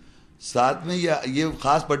ہے. ساتھ میں یہ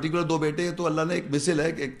خاص پرٹیکولر دو بیٹے ہیں تو اللہ نے ایک مثل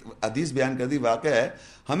ہے، ایک حدیث بیان کر دی، واقعہ ہے.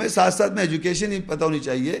 ہمیں ساتھ ساتھ میں ایجوکیشن ہی پتہ ہونی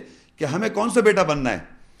چاہیے کہ ہمیں کون سا بیٹا بننا ہے.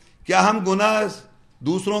 کیا ہم گناہ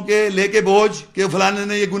دوسروں کے لے کے بوجھ کہ فلانے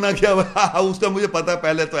نے یہ گناہ کیا ہوا اس کا مجھے پتا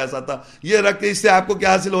پہلے تو ایسا تھا، یہ رکھ کے اس سے آپ کو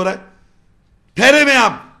کیا حاصل ہو رہا ہے؟ ٹھہرے میں،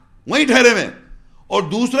 آپ وہیں ٹھہرے میں. اور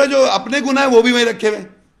دوسرا جو اپنے گناہ ہے وہ بھی وہیں رکھے ہوئے،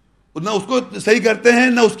 نہ اس کو صحیح کرتے ہیں،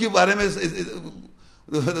 نہ اس کے بارے میں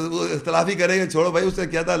اختلافی کرے گا. چھوڑو بھائی، اس سے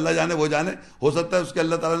کیا تھا اللہ جانے وہ جانے، ہو سکتا ہے اس کے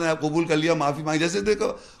اللہ تعالیٰ نے قبول کر لیا، معافی مانگی، جیسے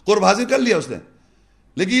دیکھو قرب حاصل کر لیا اس نے،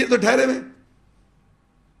 لیکن یہ تو ٹھہرے میں.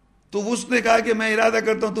 تو اس نے کہا کہ میں ارادہ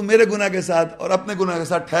کرتا ہوں تو میرے گناہ کے ساتھ اور اپنے گناہ کے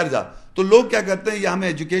ساتھ ٹھہر جا. تو لوگ کیا کرتے ہیں، یہ ہمیں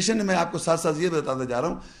ایجوکیشن میں آپ کو ساتھ ساتھ یہ بتاتا جا رہا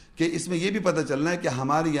ہوں کہ اس میں یہ بھی پتہ چلنا ہے کہ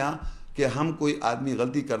ہمارے یہاں کہ ہم کوئی آدمی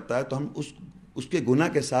غلطی کرتا ہے تو ہم اس کے گناہ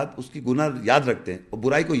کے ساتھ اس کی گناہ یاد رکھتے ہیں اور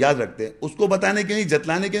برائی کو یاد رکھتے ہیں، اس کو بتانے کے لیے،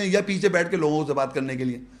 جتلانے کے لیے، یا پیچھے بیٹھ کے لوگوں سے بات کرنے کے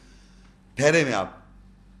لیے. ٹھہرے میں آپ،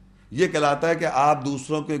 یہ کہلاتا ہے کہ آپ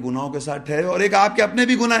دوسروں کے گناہوں کے ساتھ ٹھہرے، اور ایک آپ کے اپنے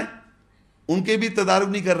بھی گناہ ہیں، ان کے بھی تدارک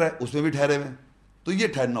نہیں کر رہا ہے، اس میں بھی ٹھہرے میں. تو یہ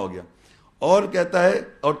ٹھہرنا ہو گیا. اور کہتا ہے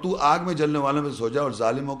اور تو آگ میں جلنے والوں میں سو جا. اور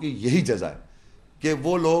ظالموں کی یہی جزا ہے کہ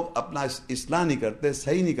وہ لوگ اپنا اصلاح نہیں کرتے،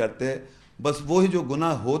 صحیح نہیں کرتے، بس وہی جو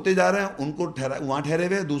گناہ ہوتے جا رہے ہیں ان کو وہاں ٹھہرے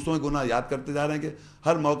ہوئے، دوسروں کے گناہ یاد کرتے جا رہے ہیں کہ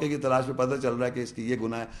ہر موقع کی تلاش میں پتہ چل رہا ہے کہ اس کی یہ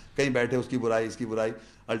گناہ ہے، کہیں بیٹھے اس کی برائی، اس کی برائی،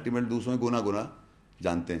 الٹیمیٹ دوسروں کے گناہ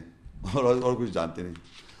جانتے ہیں اور کچھ جانتے نہیں.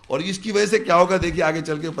 اور اس کی وجہ سے کیا ہوگا دیکھیے آگے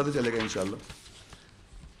چل کے پتہ چلے گا انشاءاللہ.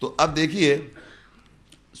 تو اب دیکھیے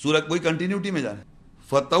سورہ کوئی کنٹینیوٹی میں جائیں.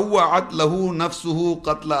 فَطَوَّعَتْ لَهُ نَفْسُهُ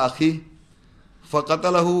قَتْلَ أَخِيهِ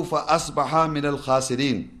فَقَتَلَهُ فَأَصْبَحَ مِنَ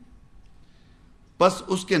الْخَاسِرِينَ. پس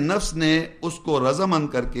اس کے نفس نے اس کو رضامند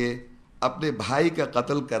کر کے اپنے بھائی کا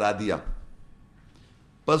قتل کرا دیا،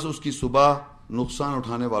 پس اس کی صبح نقصان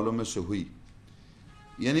اٹھانے والوں میں سے ہوئی.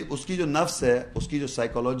 یعنی اس کی جو نفس ہے، اس کی جو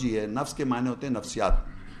سائیکالوجی ہے، نفس کے معنی ہوتے ہیں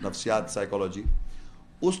نفسیات سائیکالوجی،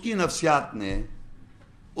 اس کی نفسیات نے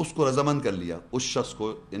اس کو رضامند کر لیا، اس شخص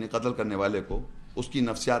کو یعنی قتل کرنے والے کو، اس کی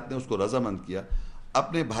نفسیات نے اس کو رضامند کیا،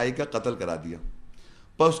 اپنے بھائی کا قتل کرا دیا،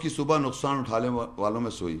 پس اس کی صبح نقصان اٹھانے والوں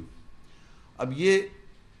میں سے ہوئی. اب یہ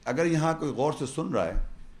اگر یہاں کوئی غور سے سن رہا ہے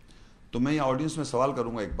تو میں یہاں آڈینس میں سوال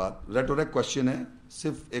کروں گا. ایک بات ریٹورک کوشچن ہے،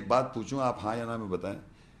 صرف ایک بات پوچھوں، آپ ہاں یا نہ میں بتائیں.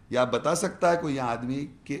 یا آپ بتا سکتا ہے کوئی یہاں آدمی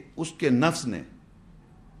کہ اس کے نفس نے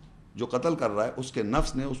جو قتل کر رہا ہے، اس کے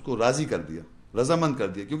نفس نے اس کو راضی کر دیا، رضامند کر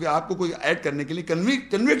دیا؟ کیونکہ آپ کو کوئی ایڈ کرنے کے لیے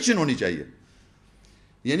کنوکشن ہونی چاہیے،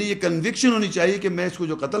 یعنی یہ کنوکشن ہونی چاہیے کہ میں اس کو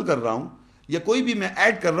جو قتل کر رہا ہوں یا کوئی بھی میں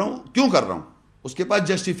ایڈ کر رہا ہوں کیوں کر رہا ہوں، اس کے پاس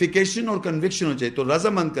جسٹیفیکیشن اور کنوکشن ہونی چاہیے. تو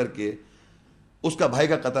رضامند کر کے اس کا بھائی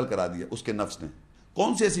کا قتل کرا دیا اس کے نفس نے.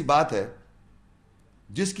 کون سی ایسی بات ہے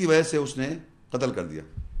جس کی وجہ سے اس نے قتل کر دیا؟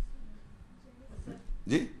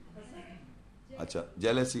 جی اچھا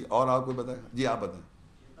جیلسی. اور آپ کو بتائیں؟ جی آپ بتائیں.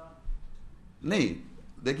 نہیں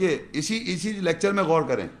دیکھیے اسی لیکچر میں غور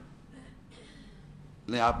کریں.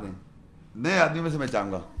 نہیں آپ نہیں، نئے آدمی میں سے میں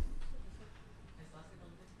چاہوں گا.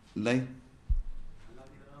 نہیں.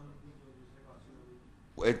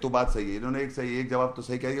 ایک تو بات صحیح ہے, انہوں نے ایک جواب تو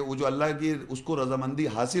صحیح کہا کہ وہ جو اللہ کی اس کو رضامندی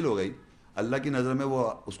حاصل ہو گئی, اللہ کی نظر میں وہ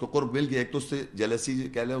اس کو قرب مل گیا, ایک تو اس سے جیلسی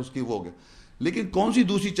کہہ لیں اس کی وہ ہو گیا, لیکن کون سی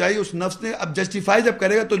دوسری چاہیے اس نفس نے. اب جسٹیفائی جب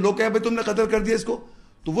کرے گا تو لوگ کہے بھائی تم نے قتل کر دیا اس کو,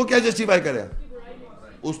 تو وہ کیا جسٹیفائی کرے گا؟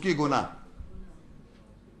 اس کی گناہ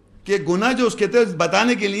کہ گناہ جو اس کے تھے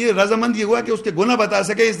بتانے کے لیے رضامند یہ ہوا کہ اس کے گناہ بتا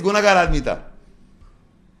سکے, اس گناہ گار آدمی تھا.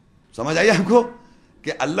 سمجھ آئی آپ کو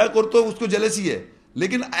کہ اللہ کو تو اس کو جیلسی ہے,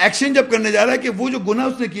 لیکن ایکشن جب کرنے جا رہا ہے کہ وہ جو گناہ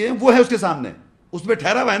اس نے کیے ہیں وہ ہے اس کے سامنے, اس پہ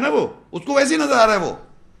ٹھہرا ہوا ہے نا, وہ اس کو ویسے ہی نظر آ رہا ہے, وہ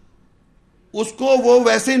اس کو وہ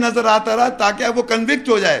ویسے ہی نظر آتا رہا تاکہ وہ کنوکٹ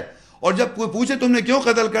ہو جائے, اور جب کوئی پوچھے تم نے کیوں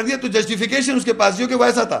قتل کر دیا تو جسٹیفیکیشن اس کے پاس یہ کہ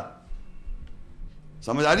ویسا تھا.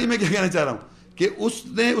 سمجھ آ رہی میں کیا کہنا چاہ رہا ہوں کہ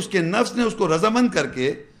اس کے نفس نے اس کو رضامند کر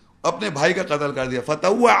کے اپنے بھائی کا قتل کر دیا.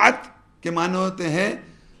 فتوعت کے معنی ہوتے ہیں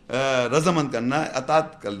رضامند کرنا,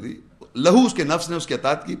 اطاعت کر دی. لہو اس کے نفس نے اس کی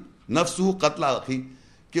اطاعت کی, نفسہ قتل اخی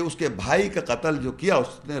کہ اس کے بھائی کا قتل جو کیا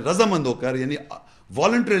اس نے رضامند ہو کر یعنی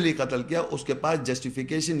والنٹریلی قتل کیا. اس کے پاس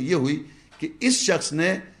جسٹیفیکیشن یہ ہوئی کہ اس شخص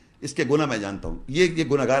نے اس کے گناہ میں جانتا ہوں, یہ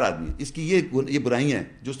گناہ گار آدمی ہے, اس کی یہ برائیاں ہیں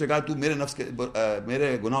جو اس نے کہا تو میرے نفس کے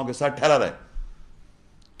میرے گناہوں کے ساتھ ٹھہرا رہے.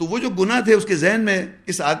 تو وہ جو گناہ تھے اس کے ذہن میں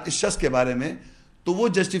اس شخص کے بارے میں, تو وہ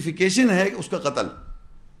جسٹیفیکیشن ہے اس کا قتل.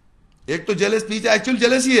 ایک تو جیلس پیچھے ایکچوئل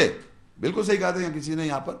جیلس ہی ہے, بالکل صحیح کہا تھا کسی نے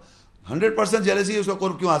یہاں پر 100% جیلسی ہے, اس کا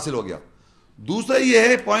قرب کیوں حاصل ہو گیا. دوسرا یہ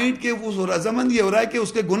ہے پوائنٹ کہ وہ رضامند یہ ہو رہا ہے کہ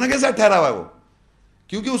اس کے گناہ کے ساتھ ٹھہرا ہوا ہے وہ,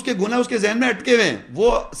 کیونکہ اس کے گناہ اس کے ذہن میں اٹکے ہوئے ہیں.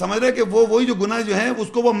 وہ سمجھ رہے کہ وہ وہی جو گناہ جو ہیں اس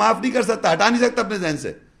کو وہ معاف نہیں کر سکتا, ہٹا نہیں سکتا اپنے ذہن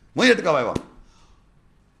سے, وہی اٹکا ہوا ہے وہاں.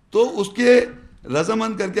 تو اس کے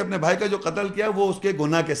رضامند کر کے اپنے بھائی کا جو قتل کیا وہ اس کے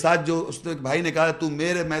گناہ کے ساتھ, جو اس نے بھائی نے کہا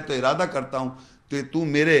میں تو ارادہ کرتا ہوں تو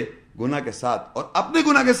میرے گناہ کے ساتھ اور اپنے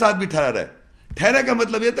گناہ کے ساتھ بھی ٹھہرا رہے. ٹھہرا کا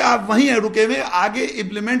مطلب یہ تھا آپ وہیں ہیں رکے ہوئے, آگے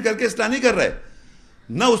امپلیمنٹ کر کے اصلاح نہیں کر رہے,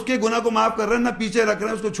 نہ اس کے گناہ کو معاف کر رہے ہیں نہ پیچھے رکھ رہے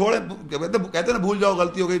ہیں اس کو. چھوڑے کہتے ہیں نا بھول جاؤ,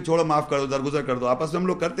 غلطی ہو گئی چھوڑو, معاف کر دو, درگزر کر دو, آپس میں ہم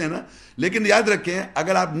لوگ کرتے ہیں نا. لیکن یاد رکھیں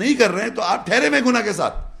اگر آپ نہیں کر رہے ہیں تو آپ ٹھہرے ہوئے گناہ کے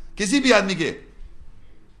ساتھ. کسی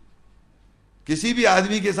بھی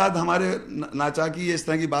آدمی کے ساتھ ہمارے ناچاکی اس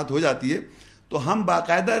طرح کی بات ہو جاتی ہے تو ہم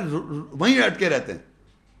باقاعدہ وہیں اٹکے رہتے ہیں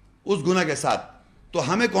اس گناہ کے ساتھ. تو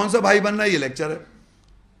ہمیں کون سا بھائی بننا ہے, یہ لیکچر ہے.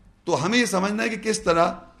 تو ہمیں یہ سمجھنا ہے کہ کس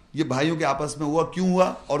طرح یہ بھائیوں کے آپس میں ہوا, کیوں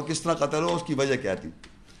ہوا اور کس طرح قتل ہوا, اس کی وجہ کیا تھی.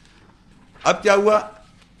 اب کیا ہوا,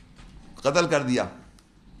 قتل کر دیا.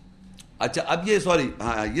 اچھا اب یہ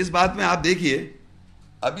ہاں اس بات میں آپ دیکھیے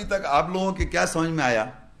ابھی تک آپ لوگوں کے کیا سمجھ میں آیا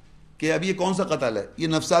کہ اب یہ کون سا قتل ہے, یہ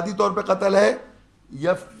نفسیاتی طور پہ قتل ہے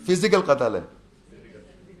یا فزیکل قتل ہے.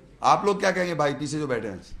 آپ لوگ کیا کہیں گے بھائی پیچھے جو بیٹھے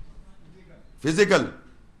ہیں؟ فزیکل.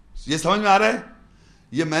 یہ سمجھ میں آ رہا ہے,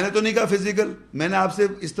 یہ میں نے تو نہیں کہا فزیکل, میں نے آپ سے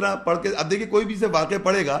اس طرح پڑھ کے, اب دیکھیے کوئی بھی سے واقع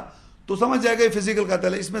پڑھے گا تو سمجھ جائے گا یہ فزیکل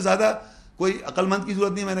قتل ہے, اس میں زیادہ کوئی عقل مند کی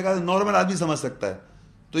ضرورت نہیں. میں نے کہا نارمل آدمی سمجھ سکتا ہے.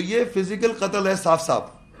 تو یہ فزیکل قتل ہے, صاف صاف.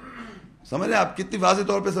 سمجھ رہے ہیں آپ کتنی واضح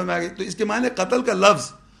طور پہ سمجھ آ گئی. تو اس کے معنی قتل کا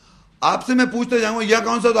لفظ آپ سے میں پوچھتے جاؤں گا یہ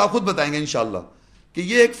کون سا, تو آپ خود بتائیں گے انشاءاللہ کہ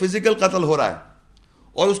یہ ایک فزیکل قتل ہو رہا ہے.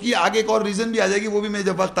 اور اس کی آگے ایک اور ریزن بھی آ جائے گی, وہ بھی میں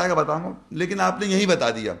جب وقت آئے گا بتاؤں گا, لیکن آپ نے یہی بتا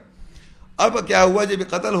دیا. اب کیا ہوا جب یہ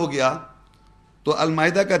قتل ہو گیا تو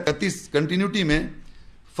المائدہ کا 33 کنٹینیوٹی میں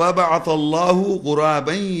فَبَعَثَ اللَّهُ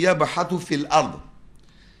غُرَابًا يَبْحَثُ فِي الْأَرْضِ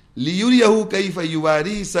لِيُرِيَهُ كَيْفَ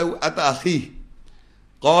يُوَارِي سَوْءَةَ أَخِيهِ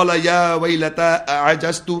قَالَ يَا وَيْلَتَا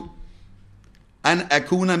أَعَجَزْتُ أَنْ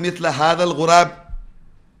أَكُونَ مِثْلَ هَذَا الْغُرَابِ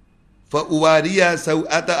فَأُوَارِيَ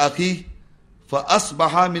سَوْءَةَ أَخِيهِ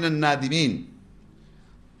فَأَصْبَحَ مِنَ النَّادِمِينَ.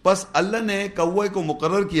 پس اللہ نے کوے کو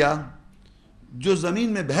مقرر کیا جو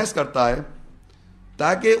زمین میں بحث کرتا ہے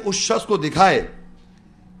تاکہ اس شخص کو دکھائے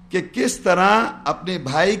کہ کس طرح اپنے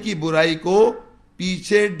بھائی کی برائی کو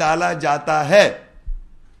پیچھے ڈالا جاتا ہے.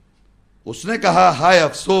 اس نے کہا ہائے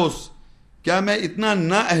افسوس, کیا میں اتنا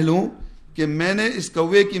نااہل ہوں کہ میں نے اس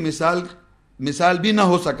کوے کی مثال بھی نہ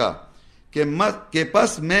ہو سکا کہ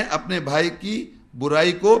پس میں اپنے بھائی کی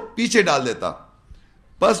برائی کو پیچھے ڈال دیتا.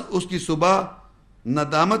 پس اس کی صبح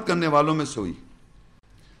ندامت کرنے والوں میں سوئی.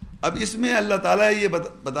 اب اس میں اللہ تعالیٰ یہ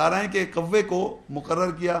بتا رہے ہیں کہ کوے کو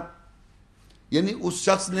مقرر کیا, یعنی اس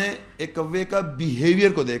شخص نے ایک کوے کا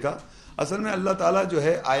بیہیویئر کو دیکھا. اصل میں اللہ تعالیٰ جو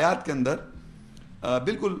ہے آیات کے اندر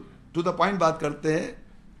بالکل ٹو دا پوائنٹ بات کرتے ہیں.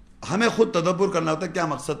 ہمیں خود تدبر کرنا ہوتا ہے کیا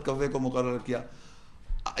مقصد کوے کو مقرر کیا.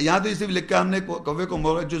 یہاں تو اسے بھی لکھا ہم نے کوے کو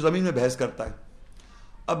مقرر جو زمین میں بحث کرتا ہے.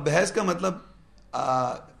 اب بحث کا مطلب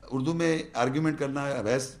اردو میں آرگیومنٹ کرنا ہے,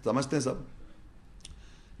 بحث سمجھتے ہیں سب,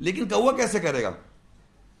 لیکن کوا کیسے کرے گا.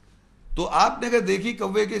 تو آپ نے اگر دیکھی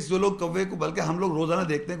کوے کے جو لوگ کوے کو, بلکہ ہم لوگ روزانہ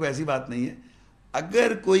دیکھتے ہیں, کوئی ایسی بات نہیں ہے,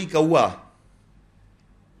 اگر کوئی کوا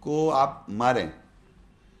کو آپ ماریں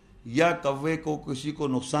یا کوے کو کسی کو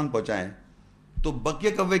نقصان پہنچائیں تو بقیہ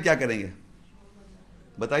کوے کیا کریں گے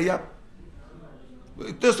بتائیے آپ؟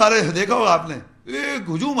 اتنے سارے دیکھا ہوگا آپ نے, ایک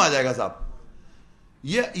ہجوم آ جائے گا صاحب.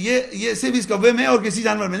 یہ صرف اس کوے میں اور کسی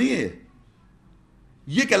جانور میں نہیں ہے.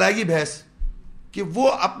 یہ کہلائے گی بھینس کہ وہ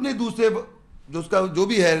اپنے دوسرے جو اس کا جو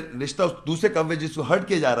بھی ہے رشتہ اس دوسرے کوے جس کو ہرٹ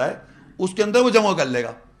کیا جا رہا ہے اس کے اندر وہ جمع کر لے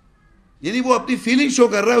گا. یعنی وہ اپنی فیلنگ شو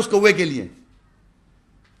کر رہا ہے اس کوے کے لیے.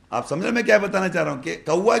 آپ سمجھ رہے میں کیا بتانا چاہ رہا ہوں کہ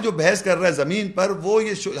کوا جو بحث کر رہا ہے زمین پر وہ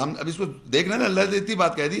یہ ہم اب اس کو دیکھ رہے ہیں نا, اللہ نے اتنی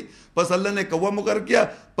بات کہہ دی بس اللہ نے کوا مقرر کیا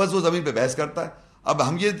بس وہ زمین پہ بحث کرتا ہے. اب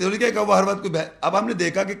ہم یہ تھوڑی کہ کوا ہر بات کو اب ہم نے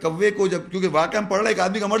دیکھا کہ کوے کو جب کیونکہ واقعہ ہم پڑھ رہے ہیں ایک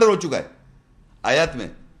آدمی کا مرڈر ہو چکا ہے آیات میں,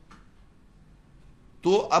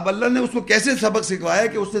 تو اب اللہ نے اس کو کیسے سبق سکھوایا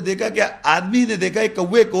کہ اس نے دیکھا کہ آدمی نے دیکھا ایک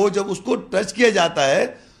کوے کو جب اس کو ٹچ کیا جاتا ہے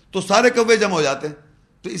تو سارے کوے جمع ہو جاتے ہیں.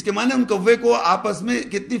 تو اس کے معنی ان کوے کو آپس میں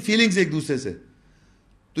کتنی فیلنگز ایک دوسرے سے.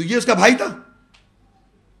 تو یہ اس کا بھائی تھا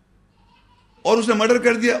اور اس نے مرڈر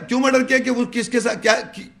کر دیا. کیوں مرڈر کیا کہ وہ کس کے ساتھ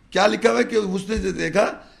کیا لکھا ہوا ہے کہ اس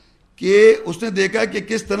نے دیکھا کہ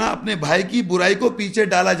کس طرح اپنے بھائی کی برائی کو پیچھے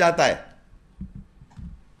ڈالا جاتا ہے.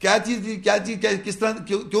 کیا چیز کس طرح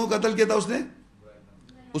کیوں قتل کیا تھا اس نے؟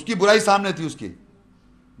 اس کی برائی سامنے تھی, اس کی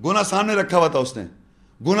گناہ سامنے رکھا ہوا تھا, اس نے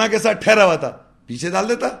گناہ کے ساتھ ٹھہرا ہوا تھا, پیچھے ڈال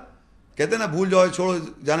دیتا. کہتے نا بھول جاؤ چھوڑو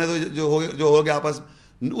جانے دو جو ہو گیا آپس,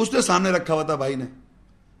 اس نے سامنے رکھا ہوا تھا بھائی نے.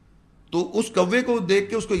 تو اس کوے کو دیکھ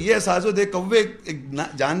کے اس کو یہ احساس ہو دیکھ کوے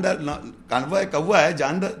کوا ہے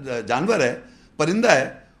جانور ہے پرندہ ہے,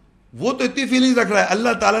 وہ تو اتنی فیلنگ رکھ رہا ہے.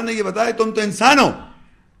 اللہ تعالیٰ نے یہ بتایا تم تو انسان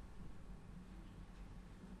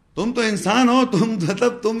ہو, تم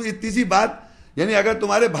مطلب تم اتنی سی بات, یعنی اگر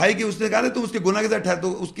تمہارے بھائی کی اس نے کہا نا تم اس کے گناہ کے ساتھ ٹھہر,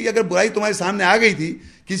 تو اس کی اگر برائی تمہارے سامنے آ گئی تھی,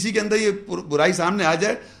 کسی کے اندر یہ برائی سامنے آ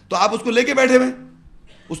جائے تو آپ اس کو لے کے بیٹھے ہوئے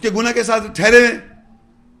اس کے گناہ کے ساتھ ٹھہرے ہوئے.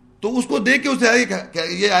 تو اس کو دیکھ کے اسے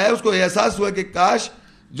یہ آیا, اس کو احساس ہوا کہ کاش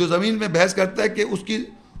جو زمین میں بحث کرتا ہے کہ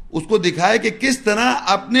اس کو دکھائے کہ کس طرح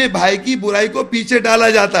اپنے بھائی کی برائی کو پیچھے ڈالا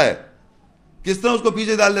جاتا ہے, کس طرح اس کو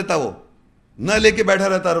پیچھے ڈال دیتا, وہ نہ لے کے بیٹھا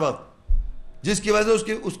رہتا ہر وقت, جس کی وجہ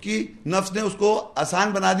سے اس کی نفس نے اس کو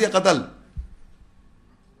آسان بنا دیا قتل.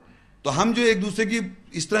 تو ہم جو ایک دوسرے کی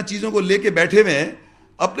اس طرح چیزوں کو لے کے بیٹھے ہوئے ہیں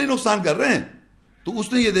اپنے نقصان کر رہے ہیں. تو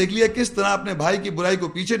اس نے یہ دیکھ لیا کس طرح اپنے بھائی کی برائی کو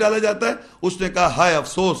پیچھے ڈالا جاتا ہے. اس نے کہا ہائے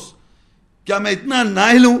افسوس, کیا میں اتنا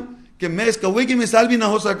نااہل ہوں کہ میں اس کوے کی مثال بھی نہ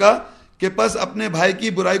ہو سکا کہ بس اپنے بھائی کی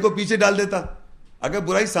برائی کو پیچھے ڈال دیتا. اگر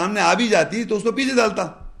برائی سامنے آ بھی جاتی تو اس کو پیچھے ڈالتا,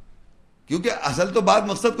 کیونکہ اصل تو بات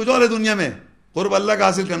مقصد کچھ اور ہے دنیا میں, قرب اللہ کا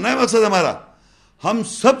حاصل کرنا ہے مقصد ہمارا. ہم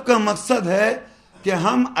سب کا مقصد ہے کہ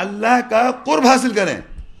ہم اللہ کا قرب حاصل کریں.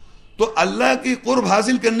 تو اللہ کی قرب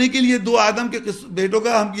حاصل کرنے کے لیے دو آدم کے بیٹوں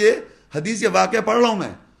کا ہم یہ حدیث یہ واقعہ پڑھ رہا ہوں میں,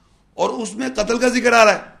 اور اس میں قتل کا ذکر آ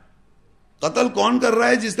رہا ہے. قتل کون کر رہا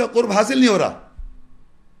ہے؟ جس کا قرب حاصل نہیں ہو رہا.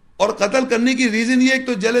 اور قتل کرنے کی ریزن یہ ایک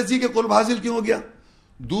تو جیلسی کے قرب حاصل کیوں ہو گیا,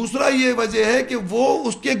 دوسرا یہ وجہ ہے کہ وہ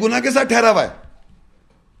اس کے گناہ کے ساتھ ٹھہرا ہوا ہے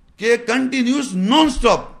کہ کنٹینیوس نان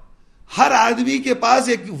سٹاپ ہر آدمی کے پاس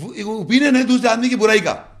ایک اوپینین ہے دوسرے آدمی کی برائی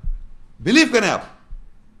کا. بلیو کریں آپ,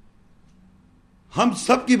 ہم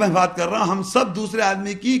سب کی میں بات کر رہا ہوں, ہم سب دوسرے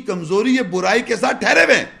آدمی کی کمزوری یا برائی کے ساتھ ٹھہرے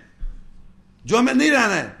ہوئے ہیں جو ہمیں نہیں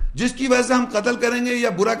رہنا ہے, جس کی وجہ سے ہم قتل کریں گے یا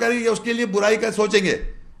برا کریں گے یا اس کے لیے برائی کا سوچیں گے,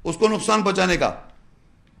 اس کو نقصان پہنچانے کا.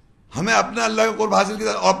 ہمیں اپنا اللہ کا قرب حاصل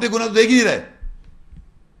کیا اور اپنے گناہ تو دیکھ ہی نہیں رہے.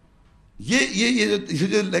 یہ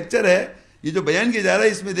جو لیکچر ہے, یہ جو بیان کیا جا رہا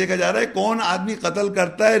ہے, اس میں دیکھا جا رہا ہے کون آدمی قتل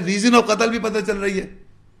کرتا ہے, ریزن آف قتل بھی پتہ چل رہی ہے,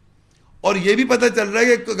 اور یہ بھی پتہ چل رہا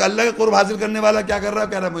ہے کہ اللہ کا قرب حاصل کرنے والا کیا کر رہا ہے,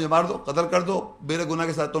 کہہ رہا ہے مجھے مار دو, قتل کر دو, میرے گناہ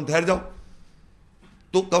کے ساتھ تم ٹھہر جاؤ.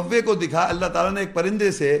 تو کوے کو دکھا اللہ تعالیٰ نے ایک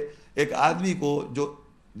پرندے سے ایک آدمی کو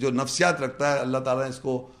جو نفسیات رکھتا ہے, اللہ تعالیٰ نے اس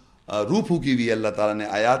کو روح پھونکی ہوئی ہے, اللہ تعالیٰ نے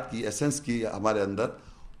آیات کی ایسنس کی ہمارے اندر,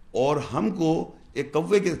 اور ہم کو ایک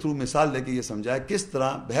کوے کے تھرو مثال دے کے یہ سمجھایا کس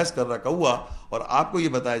طرح بحث کر رہا کوا, اور آپ کو یہ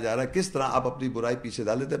بتایا جا رہا ہے کس طرح آپ اپنی برائی پیچھے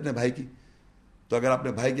ڈال دیتے اپنے بھائی کی. تو اگر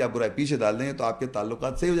اپنے بھائی کی آپ برائی پیچھے ڈال دیں گے تو آپ کے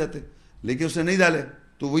تعلقات صحیح ہو جاتے, لیکن اس نے نہیں ڈالے.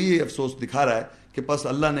 تو وہی افسوس دکھا رہا ہے کہ بس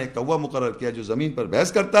اللہ نے ایک کوا مقرر کیا جو زمین پر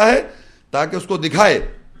بحث کرتا ہے تاکہ اس کو دکھائے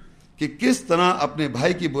کہ کس طرح اپنے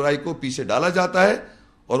بھائی کی برائی کو پیچھے ڈالا جاتا ہے.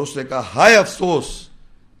 اور اس نے کہا ہائے افسوس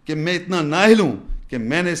کہ میں اتنا نااہل ہوں کہ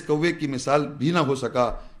میں نے اس کوے کی مثال بھی نہ ہو سکا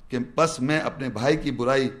کہ بس میں اپنے بھائی کی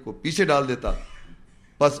برائی کو پیچھے ڈال دیتا.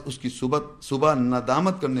 بس اس کی صبح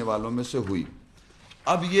ندامت کرنے والوں میں سے ہوئی.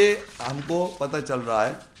 اب یہ ہم کو پتہ چل رہا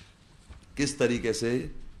ہے کس طریقے سے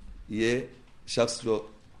یہ شخص جو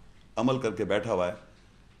عمل کر کے بیٹھا ہوا ہے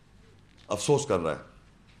افسوس کر رہا ہے.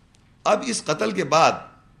 اب اس قتل کے بعد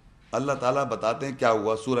اللہ تعالیٰ بتاتے ہیں کیا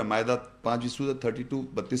ہوا. سورہ مائدہ 5 سورہ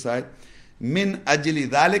 32 آیت, من اجل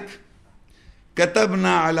ذالک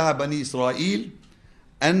کتبنا علی بنی اسرائیل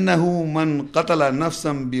انہ من قتل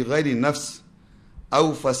نفسا بغیر نفس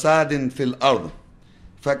او فساد فی الارض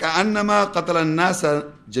فکأنما قتل الناس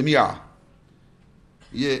جميعا.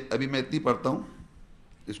 یہ ابھی میں اتنی پڑھتا ہوں،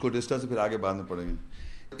 اس کو ڈسٹر سے پھر آگے بعد میں پڑھیں گے.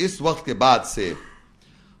 اس وقت کے بعد سے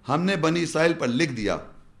ہم نے بنی اسرائیل پر لکھ دیا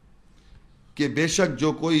کہ بے شک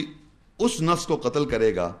جو کوئی اس نفس کو قتل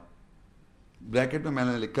کرے گا، بریکٹ میں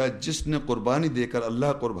نے لکھا ہے جس نے قربانی دے کر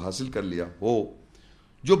اللہ قرب حاصل کر لیا ہو،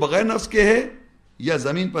 جو بغیر نفس کے ہے یا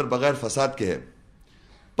زمین پر بغیر فساد کے ہے،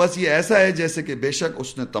 پس یہ ایسا ہے جیسے کہ بے شک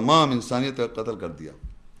اس نے تمام انسانیت کا قتل کر دیا.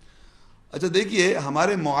 اچھا دیکھیے،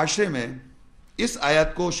 ہمارے معاشرے میں اس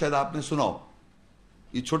آیت کو شاید آپ نے سنا ہو،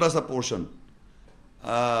 یہ چھوٹا سا پورشن،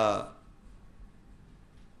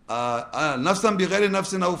 نفسا بغیر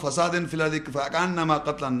نفس او فساد فی الارض فکأنما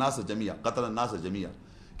قتل الناس جميعا،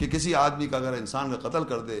 کہ کسی آدمی کا اگر انسان کا قتل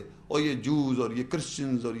کر دے، اور یہ جوز اور یہ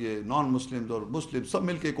کرسچنز اور یہ نان مسلمز اور مسلم سب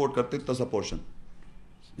مل کے کوٹ کرتے تو سا پورشن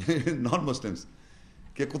نان مسلمز،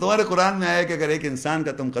 کہ تمہارے قرآن میں آیا کہ اگر ایک انسان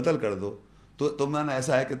کا تم قتل کر دو تو تم نے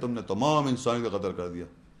ایسا ہے کہ تم نے تمام انسانوں کا قتل کر دیا.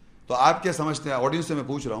 تو آپ کیا سمجھتے ہیں؟ آڈینس سے میں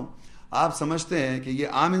پوچھ رہا ہوں، آپ سمجھتے ہیں کہ یہ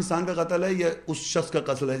عام انسان کا قتل ہے یا اس شخص کا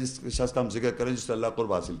قتل ہے جس شخص کا ہم ذکر کریں جس سے اللہ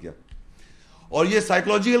قرب حاصل کیا؟ اور یہ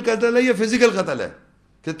سائیکولوجیکل قتل ہے یا فزیکل قتل ہے؟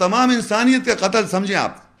 کہ تمام انسانیت کا قتل سمجھیں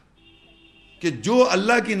آپ، کہ جو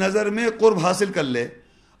اللہ کی نظر میں قرب حاصل کر لے،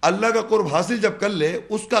 اللہ کا قرب حاصل جب کر لے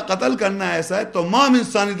اس کا قتل کرنا ایسا ہے تمام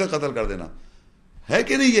انسانیت کا قتل کر دینا ہے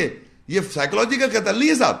کہ نہیں؟ یہ سائیکولوجیکل قتل نہیں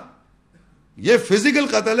ہے صاحب، یہ فزیکل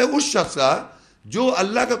قتل ہے اس شخص کا جو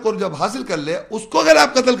اللہ کا قرب جب حاصل کر لے اس کو اگر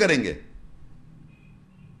آپ قتل کریں گے،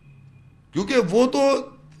 کیونکہ وہ تو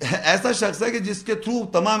ایسا شخص ہے کہ جس کے تھرو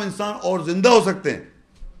تمام انسان اور زندہ ہو سکتے ہیں،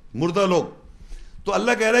 مردہ لوگ. تو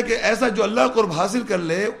اللہ کہہ رہا ہے کہ ایسا جو اللہ قرب حاصل کر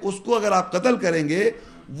لے اس کو اگر آپ قتل کریں گے،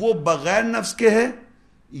 وہ بغیر نفس کے ہے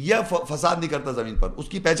یا فساد نہیں کرتا زمین پر، اس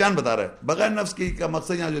کی پہچان بتا رہا ہے. بغیر نفس کی کا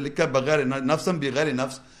مقصد یہاں جو لکھا ہے بغیر نفسم بغیر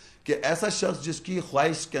نفس، کہ ایسا شخص جس کی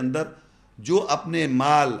خواہش کے اندر جو اپنے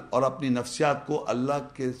مال اور اپنی نفسیات کو اللہ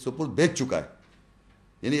کے سپرد بیچ چکا ہے.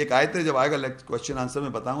 یعنی ایک آیت ہے، جب آئے گا کوشچن آنسر میں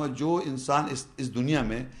بتاؤں گا، جو انسان اس دنیا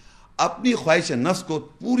میں اپنی خواہش نفس کو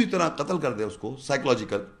پوری طرح قتل کر دے، اس کو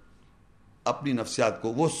سائیکولوجیکل اپنی نفسیات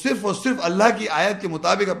کو، وہ صرف اور صرف اللہ کی آیت کے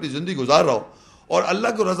مطابق اپنی زندگی گزار رہا ہو اور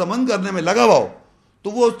اللہ کو رضامند کرنے میں لگا ہوا ہو،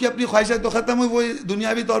 تو وہ اس کی اپنی خواہشات تو ختم ہوئی، وہ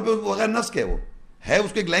دنیاوی طور پہ بغیر نفس کے وہ ہے.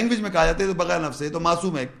 اس کو ایک لینگویج میں کہا جاتا ہے تو بغیر نفس ہے، تو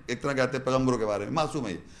معصوم ہے، ایک طرح کہتے ہیں پیغمبروں کے بارے میں معصوم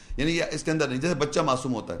ہے، یعنی یہ اس کے اندر نہیں، جیسے بچہ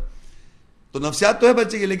معصوم ہوتا ہے. تو نفسیات تو ہے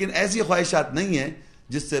بچے کی، لیکن ایسی خواہشات نہیں ہیں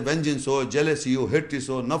جس سے وینجنس ہو، جیلسی ہو، ہیٹریس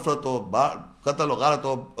ہو، نفرت ہو، قتل و غارت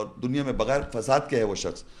ہو، اور دنیا میں بغیر فساد کے ہے وہ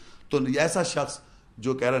شخص. تو ایسا شخص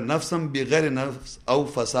جو کہہ رہا ہے نفسم بغیر نفس او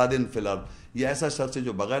فساد فی الارض، یہ ایسا شخص ہے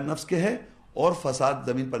جو بغیر نفس کے ہے اور فساد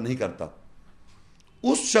زمین پر نہیں کرتا.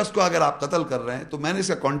 اس شخص کو اگر آپ قتل کر رہے ہیں، تو میں نے اس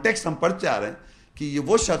کا کانٹیکسٹ ہم پڑھتے آ رہے ہیں کہ یہ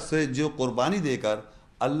وہ شخص ہے جو قربانی دے کر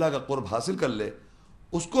اللہ کا قرب حاصل کر لے،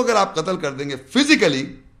 اس کو اگر آپ قتل کر دیں گے فزیکلی،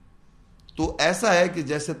 تو ایسا ہے کہ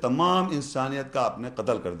جیسے تمام انسانیت کا آپ نے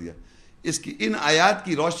قتل کر دیا. اس کی ان آیات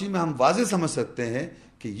کی روشنی میں ہم واضح سمجھ سکتے ہیں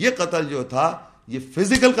کہ یہ قتل جو تھا یہ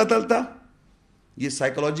فزیکل قتل تھا، یہ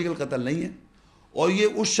سائیکولوجیکل قتل نہیں ہے، اور یہ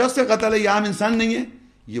اس شخص کا قتل ہے، یہ عام انسان نہیں ہے،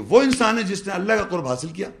 یہ وہ انسان ہے جس نے اللہ کا قرب حاصل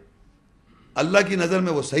کیا، اللہ کی نظر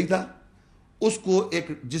میں وہ صحیح تھا. اس کو ایک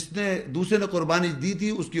جس نے دوسرے نے قربانی دی تھی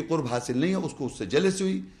اس کی قرب حاصل نہیں ہے، اس کو اس سے جیلسی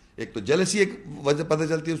ہوئی. ایک تو جیلسی ایک وجہ پتہ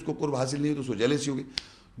چلتی ہے، اس کو قرب حاصل نہیں ہے تو اس کو جیلسی ہوگی.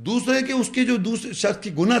 دوسرے کہ اس کے جو دوسرے شخص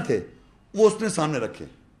کی گناہ تھے وہ اس نے سامنے رکھے،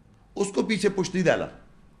 اس کو پیچھے پش نہیں ڈالا،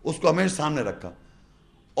 اس کو ہمیشہ سامنے رکھا،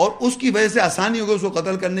 اور اس کی وجہ سے آسانی ہو گئی، اس کو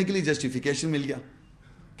قتل کرنے کے لیے جسٹیفیکیشن مل گیا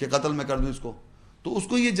کہ قتل میں کر دوں اس کو. تو اس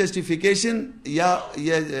کو یہ جسٹیفیکیشن یا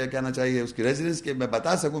یہ کہنا چاہیے اس کی ریزیڈنس کہ میں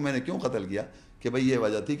بتا سکوں میں نے کیوں قتل کیا، کہ بھئی یہ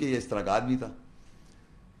وجہ تھی کہ یہ اس طرح کا آدمی تھا.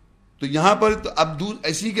 تو یہاں پر تو اب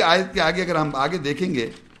اسی کے آیت کے آگے اگر ہم آگے دیکھیں گے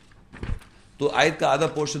تو آیت کا آدھا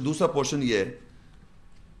پورشن، دوسرا پورشن یہ ہے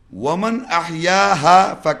وَمَنْ أَحْيَاهَا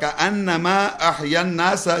فَكَأَنَّمَا أَحْيَا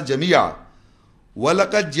النَّاسَ جَمِيعًا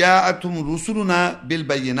وَلَقَدْ جَاءَتْهُمْ رُسُلُنَا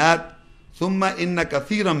بِالْبَيِّنَاتِ ثُمَّ إِنَّ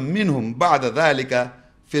كَثِيرًا مِّنْهُمْ بَعْدَ ذَلِكَ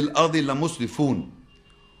فِي الْأَرْضِ لَمُسْرِفُونَ.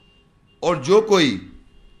 اور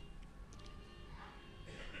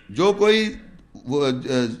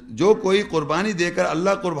جو کوئی قربانی دے کر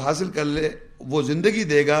اللہ قرب حاصل کر لے وہ زندگی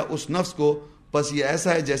دے گا اس نفس کو، پس یہ ایسا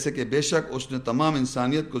ہے جیسے کہ بے شک اس نے تمام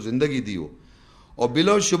انسانیت کو زندگی دی ہو. اور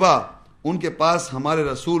بلا شبہ ان کے پاس ہمارے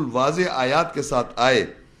رسول واضح آیات کے ساتھ آئے،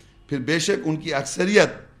 پھر بے شک ان کی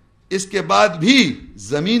اکثریت اس کے بعد بھی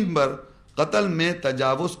زمین پر قتل میں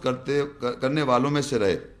تجاوز کرنے والوں میں سے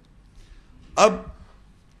رہے. اب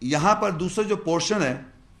یہاں پر دوسرا جو پورشن ہے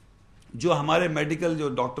جو ہمارے میڈیکل جو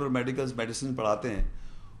ڈاکٹر میڈیسن پڑھاتے ہیں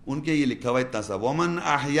ان کے یہ لکھا ہوا اتنا سا وَمَنْ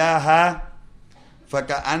أَحْيَاهَا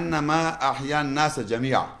فَكَأَنَّمَا أَحْيَا النَّاسَ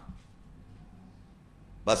جَمِيعًا.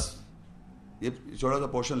 بس یہ چھوٹا سا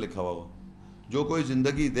پورشن لکھا ہوا ہو. جو کوئی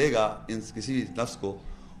زندگی دے گا کسی نفس کو,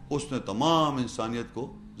 اس نے تمام انسانیت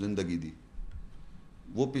کو زندگی دی.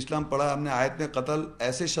 وہ پچھلا ہم پڑھا ہم نے آیت میں, قتل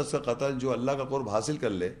ایسے شخص کا قتل جو اللہ کا قرب حاصل کر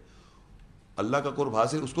لے, اللہ کا قرب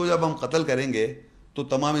حاصل, اس کو جب ہم قتل کریں گے تو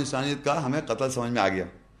تمام انسانیت کا ہمیں قتل سمجھ میں آ گیا.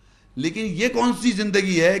 لیکن یہ کون سی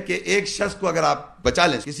زندگی ہے کہ ایک شخص کو اگر آپ بچا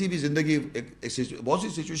لیں, کسی بھی زندگی, بہت سی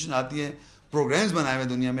سچویشن آتی ہیں, پروگرامز بنائے ہوئے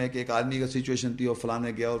دنیا میں کہ ایک آدمی کا سچویشن تھی اور فلاں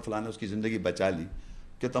نے گیا اور فلاں نے اس کی زندگی بچا لی.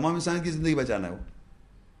 کہ تمام انسانیت کی زندگی بچانا ہے, وہ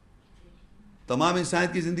تمام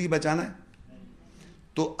انسانیت کی زندگی بچانا ہے.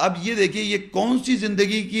 تو اب یہ دیکھیے یہ کون سی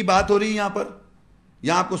زندگی کی بات ہو رہی ہے یہاں پر.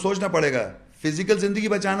 یہاں آپ کو سوچنا پڑے گا, فزیکل زندگی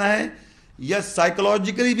بچانا ہے یا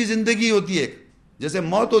سائیکولوجیکلی بھی زندگی ہوتی ہے. جیسے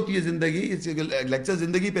موت ہوتی ہے زندگی, لیکچر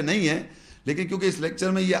زندگی پہ نہیں ہے, لیکن کیونکہ اس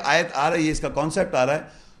لیکچر میں یہ آیت آ رہی ہے, اس کا کانسیپٹ آ رہا ہے,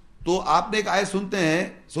 تو آپ نے ایک آیت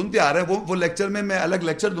سنتے آ رہے ہیں. وہ لیکچر میں الگ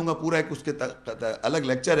لیکچر دوں گا, پورا ایک اس کے الگ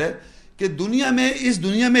لیکچر ہے کہ دنیا میں, اس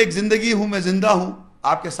دنیا میں ایک زندگی ہوں, میں زندہ ہوں,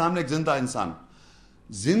 آپ کے سامنے ایک زندہ انسان.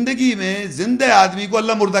 زندگی میں زندہ آدمی کو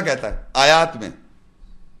اللہ مردہ کہتا ہے آیات میں.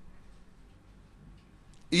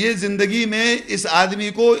 یہ زندگی میں اس آدمی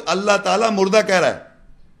کو اللہ تعالیٰ مردہ کہہ رہا ہے.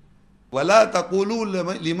 وَلَا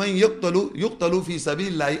تَقُولُوا لِمَنْ يُقْتَلُوا فِي سَبِيلِ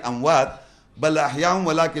اللَّهِ أَمْوَاتٌ بَلْ أَحْيَاءٌ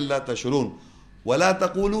وَلَٰكِن لَا تَشْعُرُونَ. وَلَا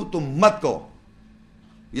تَقُولُوا, تم مت کہو,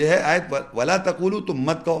 یہ ہے آیت, وَلَا تَقُولُوا, تم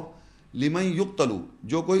مت کہو, لِمَنْ يُقْتَلُوا,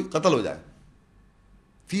 جو کوئی قتل ہو جائے,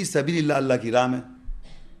 فی سبیل اللہ, اللہ کی راہ میں,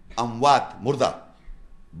 اموات, مردہ,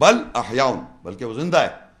 بل احیاء, بلکہ وہ زندہ ہے,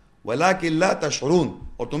 وَلَٰكِن لَا تَشْعُرُونَ,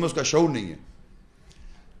 اور تمہیں اس کا شعور نہیں ہے.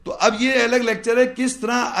 تو اب یہ الگ لیکچر ہے کس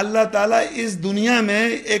طرح اللہ تعالیٰ اس دنیا میں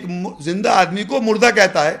ایک زندہ آدمی کو مردہ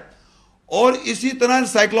کہتا ہے, اور اسی طرح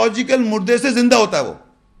سائیکولوجیکل مردے سے زندہ ہوتا ہے. وہ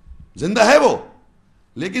زندہ ہے وہ,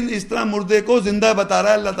 لیکن اس طرح مردے کو زندہ بتا رہا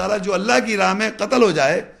ہے اللہ تعالیٰ. جو اللہ کی راہ میں قتل ہو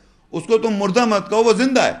جائے اس کو تم مردہ مت کہو, وہ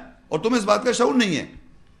زندہ ہے اور تمہیں اس بات کا شعور نہیں ہے.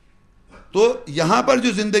 تو یہاں پر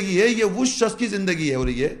جو زندگی ہے یہ وہ شخص کی زندگی ہو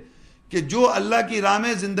رہی ہے کہ جو اللہ کی راہ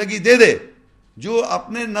میں زندگی دے دے, جو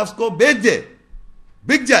اپنے نفس کو بیچ دے,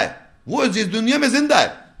 بک جائے, وہ جس دنیا میں زندہ ہے.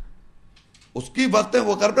 اس کی وقت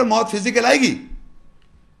وہ کر پہ موت فزیکل آئے گی,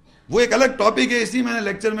 وہ ایک الگ ٹاپک ہے. اسی میں نے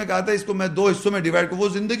لیکچر میں کہا تھا اس کو میں 2 حصوں میں ڈیوائڈ کروں. وہ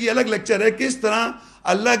زندگی الگ لیکچر ہے, کس طرح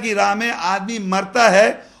اللہ کی راہ میں آدمی مرتا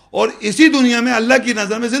ہے اور اسی دنیا میں اللہ کی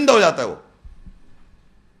نظر میں زندہ ہو جاتا ہے وہ.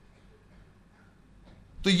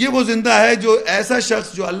 تو یہ وہ زندہ ہے جو ایسا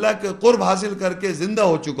شخص جو اللہ کے قرب حاصل کر کے زندہ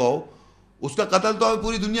ہو چکا ہو. اس کا قتل تو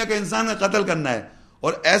پوری دنیا کا انسان کا قتل کرنا ہے,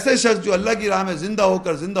 اور ایسے شخص جو اللہ کی راہ میں زندہ ہو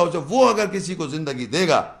کر زندہ ہو جائے, وہ اگر کسی کو زندگی دے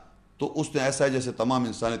گا تو اس نے ایسا ہے جیسے تمام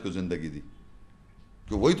انسانیت کو زندگی دی.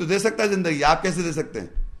 کہ وہی تو دے سکتا ہے زندگی, آپ کیسے دے سکتے ہیں؟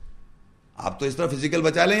 آپ تو اس طرح فزیکل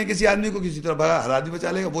بچا لیں گے کسی آدمی کو, کسی طرح ہر آدمی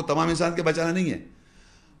بچا لے گا, وہ تمام انسان کے بچانا نہیں ہے.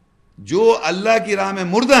 جو اللہ کی راہ میں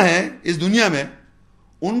مردہ ہیں اس دنیا میں,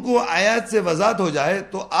 ان کو آیات سے وضاحت ہو جائے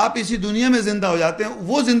تو آپ اسی دنیا میں زندہ ہو جاتے ہیں.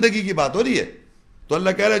 وہ زندگی کی بات ہو رہی ہے. تو اللہ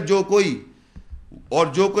کہہ رہا ہے جو کوئی, اور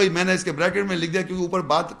جو کوئی, میں نے اس کے بریکٹ میں لکھ دیا کیونکہ اوپر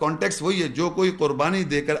بات کانٹیکس وہی ہے, جو کوئی قربانی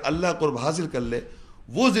دے کر اللہ قرب حاصل کر لے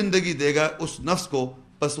وہ زندگی دے گا اس نفس کو,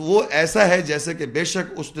 بس وہ ایسا ہے جیسے کہ بے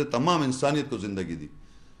شک اس نے تمام انسانیت کو زندگی دی.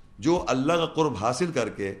 جو اللہ کا قرب حاصل کر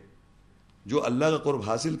کے, جو اللہ کا قرب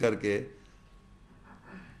حاصل کر کے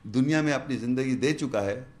دنیا میں اپنی زندگی دے چکا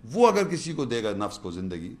ہے, وہ اگر کسی کو دے گا نفس کو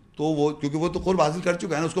زندگی, تو وہ, کیونکہ وہ تو قرب حاصل کر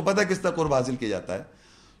چکا ہے نا, اس کو پتہ ہے کس طرح قرب حاصل کیا جاتا ہے.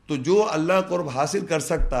 تو جو اللہ قرب حاصل کر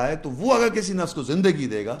سکتا ہے, تو وہ اگر کسی نفس کو زندگی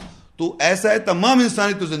دے گا تو ایسا ہے تمام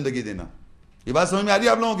انسانیت کو زندگی دینا. یہ بات سمجھ میں آ رہی ہے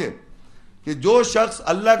آپ لوگوں کے, کہ جو شخص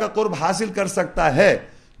اللہ کا قرب حاصل کر سکتا ہے,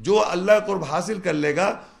 جو اللہ کا قرب حاصل کر لے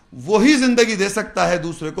گا, وہی زندگی دے سکتا ہے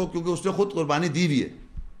دوسرے کو, کیونکہ اس نے خود قربانی دی بھی ہے.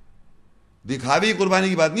 دکھاوی قربانی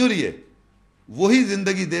کی بات نہیں ہو رہی ہے, وہی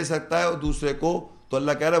زندگی دے سکتا ہے اور دوسرے کو. تو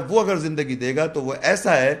اللہ کہہ رہا ہے وہ اگر زندگی دے گا تو وہ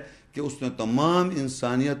ایسا ہے کہ اس نے تمام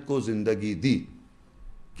انسانیت کو زندگی دی.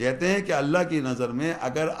 کہتے ہیں کہ اللہ کی نظر میں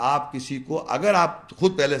اگر آپ کسی کو, اگر آپ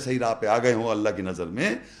خود پہلے صحیح راہ پہ آ گئے ہوں اللہ کی نظر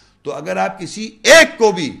میں, تو اگر آپ کسی ایک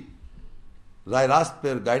کو بھی راہ راست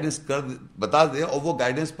پر گائیڈنس کر بتا دیں اور وہ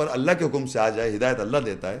گائیڈنس پر اللہ کے حکم سے آ جائے, ہدایت اللہ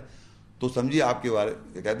دیتا ہے, تو سمجھیے آپ کے بارے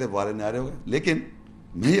کہتے ہیں بارے نعرے ہو گئے. لیکن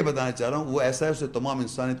میں یہ بتانا چاہ رہا ہوں وہ ایسا ہے اسے تمام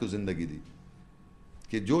انسانیت کو زندگی دی.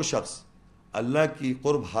 کہ جو شخص اللہ کی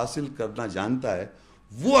قرب حاصل کرنا جانتا ہے,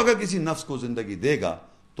 وہ اگر کسی نفس کو زندگی دے گا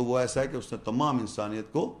تو وہ ایسا ہے کہ اس نے تمام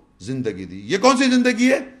انسانیت کو زندگی دی. یہ کون سی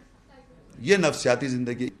زندگی ہے؟ یہ نفسیاتی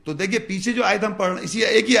زندگی. تو دیکھیے پیچھے جو آیت ہم پڑھ رہے ہیں, اسی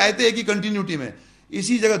ایک ہی آیت ہے, ایک ہی کنٹینیوٹی میں,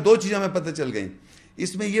 اسی جگہ 2 چیزیں ہمیں پتہ چل گئیں.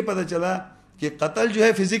 اس میں یہ پتہ چلا کہ قتل جو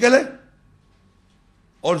ہے فزیکل ہے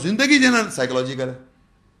اور زندگی دینا سائیکولوجیکل ہے.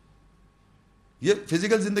 یہ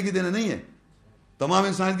فزیکل زندگی دینا نہیں ہے تمام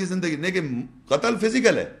انسان کی زندگی, لیکن قتل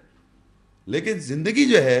فزیکل ہے, لیکن زندگی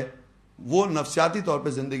جو ہے وہ نفسیاتی طور پہ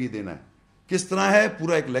زندگی دینا ہے. کس طرح ہے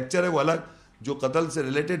پورا ایک لیکچر ہے وہ الگ, جو قتل سے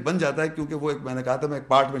ریلیٹڈ بن جاتا ہے, کیونکہ وہ ایک میں نے کہا تھا میں ایک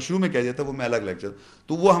پارٹ میں شروع میں کہہ دیتا وہ میں الگ لیکچر,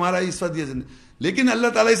 تو وہ ہمارا اس وقت یہ زندگی. لیکن اللہ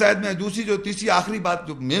تعالیٰ اس آیت میں دوسری جو تیسری آخری بات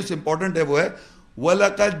جو موسٹ امپورٹنٹ ہے وہ ہے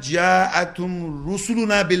وَلَقَدْ جَاءَتْهُمْ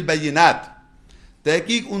رُسُلُنَا بِالْبَيِّنَاتِ,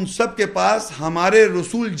 تحقیق ان سب کے پاس ہمارے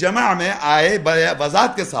رسول جمع میں آئے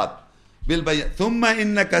وضاحت کے ساتھ, بالبیّنات ثم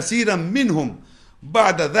ان کثیرا منہم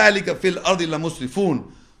بعد ذلك فی الارض لمسرفون,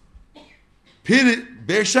 پھر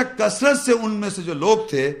بے شک کثرت سے ان میں سے جو لوگ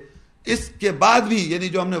تھے اس کے بعد بھی, یعنی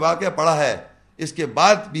جو ہم نے واقعہ پڑھا ہے اس کے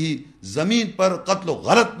بعد بھی زمین پر قتل و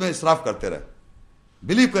غارت میں اسراف کرتے رہے.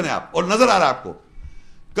 بلیو کریں آپ, اور نظر آ رہا ہے آپ کو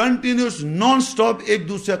کنٹینیوس نان سٹاپ ایک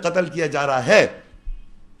دوسرے قتل کیا جا رہا ہے,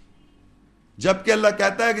 جبکہ اللہ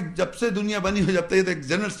کہتا ہے کہ جب سے دنیا بنی ہو, جب تک ایک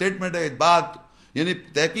جنرل سٹیٹمنٹ ہے بات, یعنی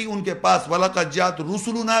تحقیق ان کے پاس وَلَقَدْ جَاءَتْ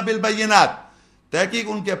رُسُلُنَا بِالْبَيِّنَاتِ, تحقیق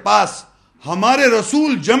ان کے پاس ہمارے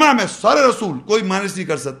رسول جمع میں, سارے رسول کوئی مانس نہیں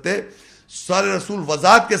کر سکتے, سارے رسول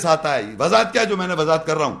وضاحت کے ساتھ آئے. وضاحت کیا جو میں نے وضاحت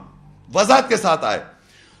کر رہا ہوں, وضاحت کے ساتھ آئے.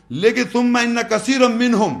 لیکن ثم ان کثیرا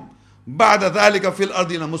منہم بعد ذلك فی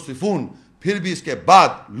الارض لمسرفون, پھر بھی اس کے بعد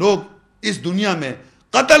لوگ اس دنیا میں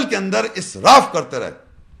قتل کے اندر اسراف کرتے رہے,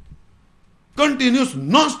 کنٹینیوس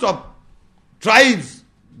نان سٹاپ ٹرائبز.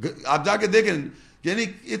 آپ جا کے دیکھیں, یعنی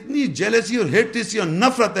اتنی جیلسی اور ہیٹریسی اور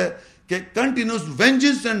نفرت ہے کہ کنٹینیوس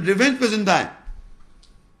وینجنس اینڈ ریونج پہ زندہ ہیں,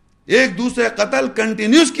 ایک دوسرے قتل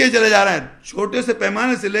کنٹینیوس کیے چلے جا رہے ہیں, چھوٹے سے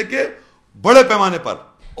پیمانے سے لے کے بڑے پیمانے پر,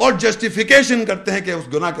 اور جسٹیفیکیشن کرتے ہیں کہ اس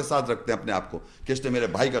گناہ کے ساتھ رکھتے ہیں اپنے آپ کو کہ اس نے میرے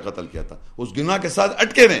بھائی کا قتل کیا تھا, اس گناہ کے ساتھ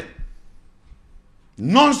اٹکے میں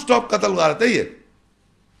نان سٹاپ قتل غارت ہے یہ,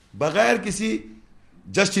 بغیر کسی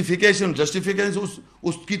جسٹیفیکیشن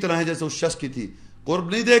اس کی طرح ہے جیسے اس شخص کی تھی. قرب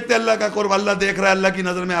نہیں دیکھتے اللہ کا, قرب اللہ دیکھ رہا ہے, اللہ کی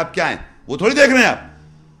نظر میں آپ کیا ہیں وہ تھوڑی دیکھ رہے ہیں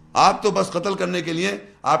آپ تو بس قتل کرنے کے لیے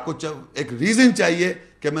آپ کو ایک ریزن چاہیے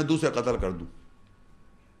کہ میں دوسرے قتل کر دوں.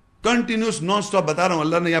 کنٹینیوس نان سٹاپ بتا رہا ہوں,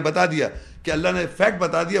 اللہ نے یہاں بتا دیا کہ اللہ نے فیکٹ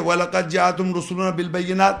بتا دیا وَلَقَدْ جَاءَتْهُمْ رُسُلُنَا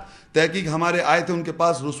بِالْبَيِّنَاتِ, تحقیق ہمارے آئے تھے ان کے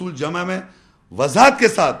پاس رسول جمع میں وضاحت کے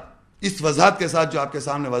ساتھ, اس وضاحت کے ساتھ جو آپ کے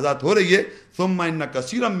سامنے وضاحت ہو رہی ہے. ثُمَّ إِنَّ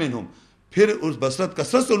كَثِيرًا مِّنْهُمْ, پھر اس بسرت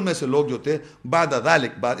کثرت سے ان میں سے لوگ جو تھے بعد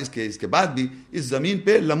ذلك, بعد اس کے بعد بھی اس زمین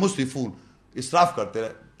پہ لمسرفون, اسراف کرتے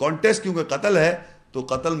رہے. کانٹیسٹ کیونکہ قتل ہے تو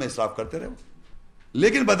قتل میں اسراف کرتے رہے.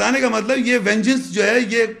 لیکن بتانے کا مطلب یہ وینجنس جو ہے,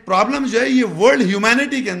 یہ پرابلم جو ہے, یہ ورلڈ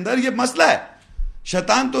ہیومینٹی کے اندر یہ مسئلہ ہے.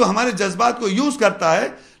 شیطان تو ہمارے جذبات کو یوز کرتا ہے,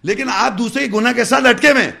 لیکن آپ دوسرے کے گناہ کے ساتھ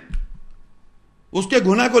اٹکے میں, اس کے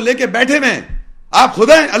گناہ کو لے کے بیٹھے میں, آپ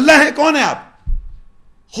خدا ہیں, اللہ ہے, کون ہے آپ؟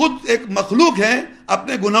 خود ایک مخلوق ہے,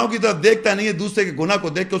 اپنے گناہوں کی طرف دیکھتا نہیں ہے, دوسرے کے گناہ کو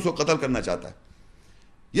دیکھ کے اس کو قتل کرنا چاہتا ہے.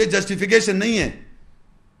 یہ جسٹیفیکیشن نہیں ہے,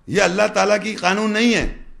 یہ اللہ تعالیٰ کی قانون نہیں ہے,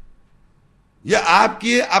 یہ آپ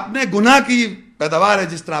کی اپنے گناہ کی پیداوار ہے.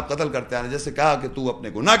 جس طرح آپ قتل کرتے ہیں, جیسے کہا کہ تو اپنے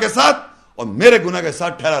گناہ کے ساتھ اور میرے گناہ کے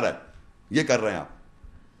ساتھ ٹھہرا رہے, یہ کر رہے ہیں آپ.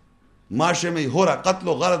 معاشرے میں ہو رہا قتل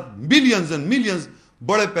و غارت, ملینز اینڈ ملینز,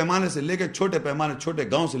 بڑے پیمانے سے لے کے چھوٹے پیمانے, چھوٹے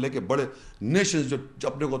گاؤں سے لے کے بڑے نیشنز جو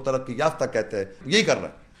اپنے کو ترقی یافتہ کہتے ہیں, یہی کر رہے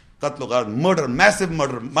ہیں. قتل و غارت, مرڈر, میسو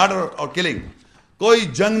مرڈر اور کلنگ. کوئی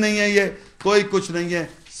جنگ نہیں ہے, یہ کوئی کچھ نہیں ہے,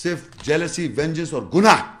 صرف جیلسی, وینجنس اور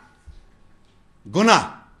گناہ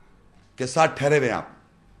کے ساتھ ٹھہرے ہوئے آپ,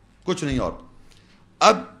 کچھ نہیں اور.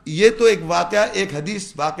 اب یہ تو ایک واقعہ, ایک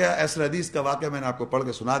حدیث واقعہ, ایسر حدیث کا واقعہ میں نے آپ کو پڑھ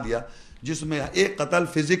کے سنا دیا, جس میں ایک قتل,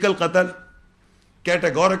 فزیکل قتل,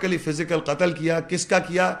 کیٹیگوریکلی فزیکل قتل کیا. کس کا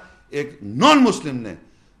کیا؟ ایک نان مسلم نے,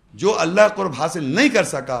 جو اللہ قرب حاصل نہیں کر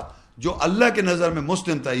سکا, جو اللہ کے نظر میں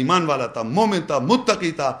مسلم تھا, ایمان والا تھا, مومن تھا,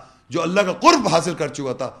 متقی تھا, جو اللہ کا قرب حاصل کر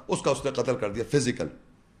چکا تھا, اس کا اس نے قتل کر دیا فزیکل.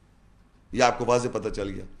 یہ آپ کو واضح پتہ چل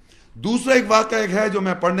گیا. دوسرا ایک واقعہ ایک ہے جو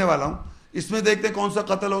میں پڑھنے والا ہوں, اس میں دیکھتے ہیں کون سا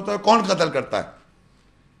قتل ہوتا ہے, کون قتل کرتا ہے.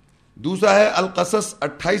 دوسرا ہے القصص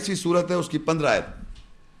 28ویں سورت ہے, اس کی 15 آیت.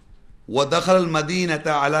 وَدَخَلَ الْمَدِينَةَ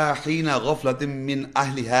عَلَى حِينَ غَفْلَةٍ مِّنْ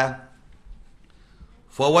أَهْلِهَا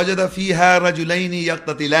فَوَجَدَ فِيهَا رَجُلَيْنِ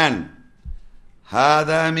يَقْتَتِلَانِ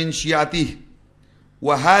هَذَا مِنْ شِيعَتِهِ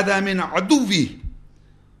وَهَذَا مِنْ عَدُوِّهِ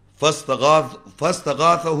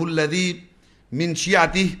فَاسْتَغَاثَهُ الَّذِي مِنْ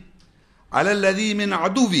شِيعَتِهِ عَلَى الَّذِي مِنْ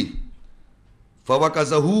عَدُوِّهِ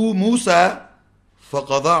فَوَكَزَهُ مُوسَى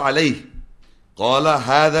فَقَضَى عَلَيْهِ قال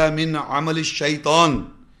هذا من عمل الشیطان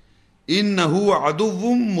انه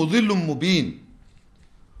عدو مضل مبین.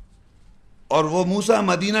 اور وہ موسیٰ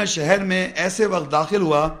مدینہ شہر میں ایسے وقت داخل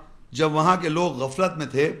ہوا جب وہاں کے لوگ غفلت میں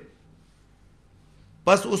تھے.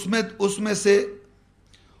 پس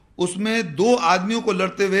اس میں دو آدمیوں کو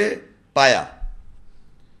لڑتے ہوئے پایا,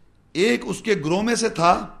 ایک اس کے گروہ میں سے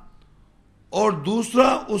تھا اور دوسرا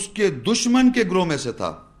اس کے دشمن کے گروہ میں سے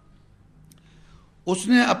تھا. اس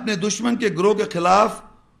نے اپنے دشمن کے گروہ کے خلاف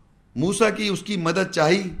موسیٰ کی اس کی مدد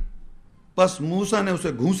چاہی, بس موسیٰ نے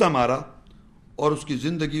اسے گھونسا مارا اور اس کی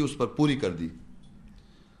زندگی اس پر پوری کر دی.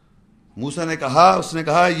 موسیٰ نے کہا، اس نے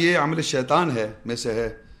کہا یہ عمل شیطان ہے میں سے ہے،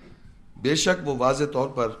 بے شک وہ واضح طور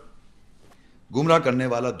پر گمراہ کرنے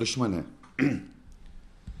والا دشمن ہے.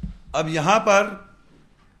 اب یہاں پر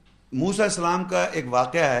موسیٰ السلام کا ایک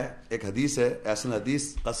واقعہ ہے، ایک حدیث ہے، احسن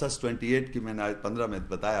حدیث قصص 28 کی میں نے آیت 15 میں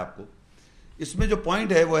بتایا آپ کو. اس میں جو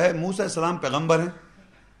پوائنٹ ہے وہ ہے موسیٰ السلام پیغمبر ہیں،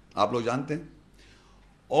 آپ لوگ جانتے ہیں،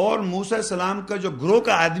 اور موسیٰ السلام کا جو گروہ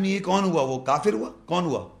کا آدمی کون ہوا؟ وہ کافر ہوا. کون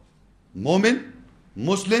ہوا؟ مومن،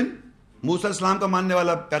 مسلم. موسیٰ السلام کا ماننے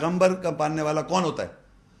والا، پیغمبر کا ماننے والا کون ہوتا ہے؟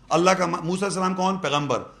 اللہ کا. موسیٰ السلام کون؟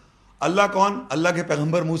 پیغمبر. اللہ کون؟ اللہ کے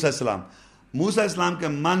پیغمبر موسیٰ السلام. موسیٰ السلام کے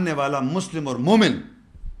ماننے والا مسلم اور مومن،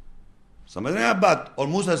 سمجھ رہے ہیں آپ بات؟ اور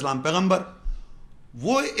موسیٰ السلام پیغمبر.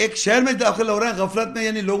 وہ ایک شہر میں داخل ہو رہے ہیں غفلت میں،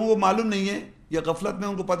 یعنی لوگوں کو معلوم نہیں ہے، یا غفلت میں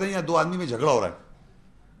ان کو پتہ نہیں ہے، دو آدمی میں جھگڑا ہو رہا ہے.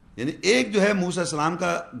 یعنی ایک جو ہے موسیٰ السلام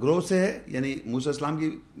کا گروہ سے ہے، یعنی موسیٰ السلام کی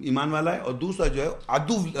ایمان والا ہے، اور دوسرا جو ہے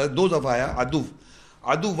عدو، دو دفعہ آیا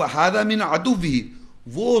عدو وحادہ من عدو بھی،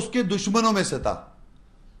 وہ اس کے دشمنوں میں سے تھا.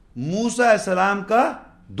 موسیٰ السلام کا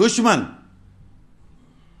دشمن.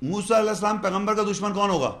 موسیٰ علیہ السلام پیغمبر کا دشمن کون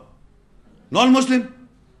ہوگا؟ نان مسلم،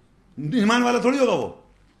 ایمان والا تھوڑی ہوگا وہ.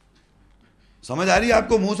 سمجھ آ رہی ہے آپ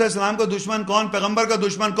کو؟ موسیٰ السلام کا دشمن کون؟ پیغمبر کا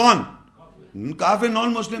دشمن کون؟ کافر،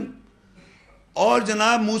 نان مسلم. اور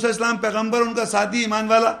جناب موسیٰ السلام پیغمبر، ان کا ساتھی ایمان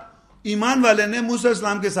والا. ایمان والے نے موسیٰ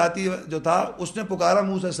السلام کے ساتھی جو تھا اس نے پکارا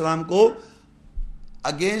موسیٰ السلام کو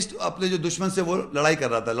اگینسٹ اپنے جو دشمن سے وہ لڑائی کر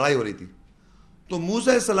رہا تھا، لڑائی ہو رہی تھی. تو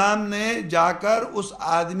موسیٰ السلام نے جا کر اس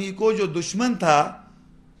آدمی کو جو دشمن تھا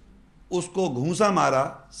اس کو گھونسا مارا،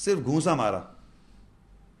 صرف گھونسا مارا.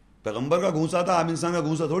 پیغمبر کا گھونسا تھا، عام انسان کا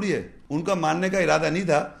گھونسا تھوڑی ہے. ان کا مارنے کا ارادہ نہیں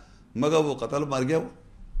تھا مگر وہ قتل مر گیا. وہ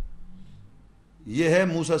یہ ہے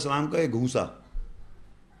موسیٰ السلام کا ایک گھونسا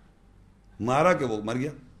مارا کہ وہ مر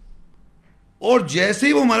گیا. اور جیسے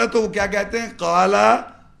ہی وہ مرا تو وہ کیا کہتے ہیں؟ قال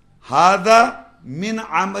ھذا من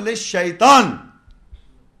عمل الشیطان.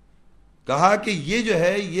 کہا کہ یہ جو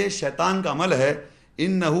ہے یہ شیطان کا عمل ہے.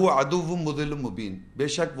 انہ عدو مضل مبین، بے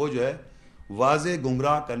شک وہ جو ہے واضح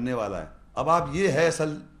گمراہ کرنے والا ہے. اب آپ یہ ہے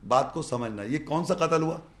اصل بات کو سمجھنا. یہ کون سا قتل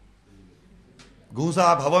ہوا؟ گھونسا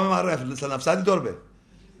آپ ہوا میں مار رہے ہیں نفسیاتی طور پہ.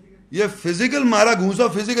 یہ فزیکل مارا گھونسا،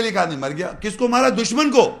 فزیکل ایک آدمی مر گیا. کس کو مارا؟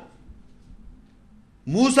 دشمن کو.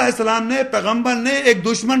 موسیٰ السلام نے، پیغمبر نے ایک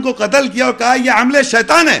دشمن کو قتل کیا اور کہا یہ عمل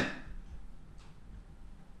شیطان ہے.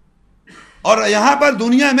 اور یہاں پر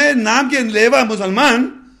دنیا میں نام کے لیوا مسلمان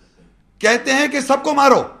کہتے ہیں کہ سب کو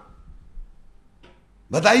مارو.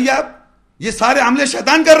 بتائیے آپ، یہ سارے عمل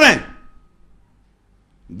شیطان کر رہے ہیں.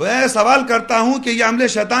 میں سوال کرتا ہوں کہ یہ عمل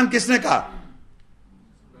شیطان کس نے کہا؟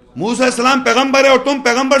 موسیٰ السلام پیغمبر ہے اور تم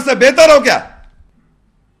پیغمبر سے بہتر ہو کیا؟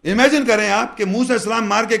 امیجن کریں آپ کہ موسیٰ السلام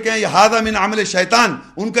مار کے کہیں یہ ھذا من عمل شیطان.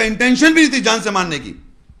 ان کا انٹینشن بھی نہیں تھی جان سے مارنے کی.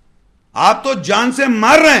 آپ تو جان سے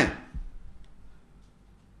مار رہے ہیں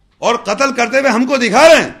اور قتل کرتے ہوئے ہم کو دکھا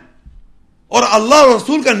رہے ہیں اور اللہ اور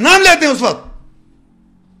رسول کا نام لیتے ہیں. اس وقت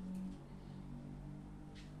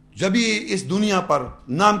جب ہی اس دنیا پر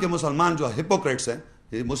نام کے مسلمان جو ہپوکریٹس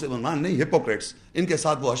ہیں، مسلمان نہیں ہپوکریٹس، ان کے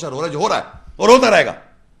ساتھ وہ حشر ہو رہا ہے جو ہو رہا ہے اور ہوتا رہے گا.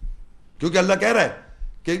 کیونکہ اللہ کہہ رہا ہے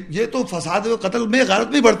کہ یہ تو فساد و قتل میں غارت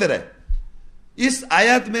میں بڑھتے رہے. اس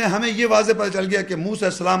آیت میں ہمیں یہ واضح پتہ چل گیا کہ موسیٰ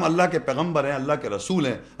السلام اللہ کے پیغمبر ہیں، اللہ کے رسول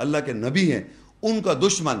ہیں، اللہ کے نبی ہیں. ان کا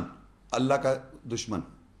دشمن اللہ کا دشمن.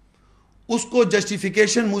 اس کو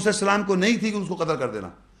جسٹیفیکیشن موسیٰ السلام کو نہیں تھی کہ اس کو قتل کر دینا.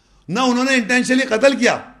 نہ انہوں نے انٹینشنلی قتل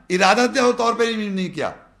کیا، ارادت طور پہ نہیں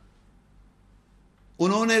کیا.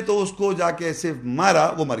 انہوں نے تو اس کو جا کے صرف مارا،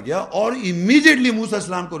 وہ مر گیا. اور امیڈیٹلی موسیٰ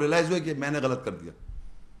السلام کو ریلائز ہوا کہ میں نے غلط کر دیا.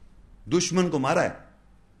 دشمن کو مارا ہے،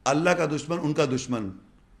 اللہ کا دشمن، ان کا دشمن.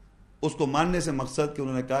 اس کو ماننے سے مقصد کہ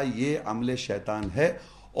انہوں نے کہا یہ عمل شیطان ہے.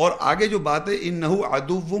 اور آگے جو بات ہے انہ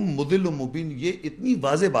عدو مضل مبین، یہ اتنی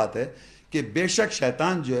واضح بات ہے کہ بے شک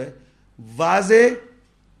شیطان جو ہے واضح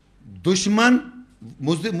دشمن،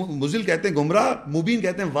 مضل کہتے ہیں گمراہ، مبین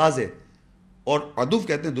کہتے ہیں واضح، اور عدو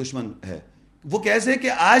کہتے ہیں دشمن ہے. وہ کیسے کہ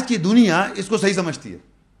آج کی دنیا اس کو صحیح سمجھتی ہے.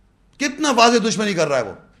 کتنا واضح دشمنی کر رہا ہے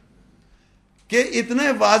وہ، کہ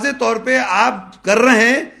اتنے واضح طور پہ آپ کر رہے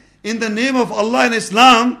ہیں ان دا نیم آف اللہ اینڈ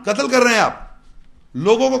اسلام، قتل کر رہے ہیں آپ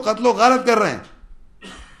لوگوں کو، قتل و غارت کر رہے ہیں.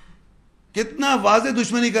 کتنا واضح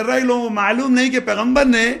دشمنی کر رہا ہے. لوگوں کو معلوم نہیں کہ پیغمبر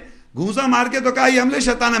نے گھونسا مار کے تو کہا یہ عمل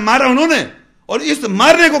شیطان ہے، مارا انہوں نے، اور اس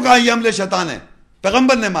مارنے کو کہا یہ عمل شیطان ہے.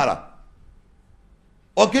 پیغمبر نے مارا،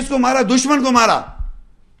 اور کس کو مارا؟ دشمن کو مارا،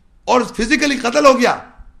 اور فزیکلی قتل ہو گیا.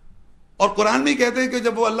 اور قرآن میں کہتے ہیں کہ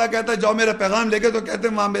جب وہ اللہ کہتا ہے جاؤ میرا پیغام لے کے، تو کہتے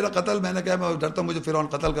ہیں وہاں میرا قتل، میں نے کہا میں ڈرتا ہوں مجھے فرعون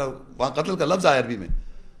قتل کا، وہاں قتل کا لفظ آیا عربی میں،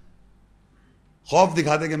 خوف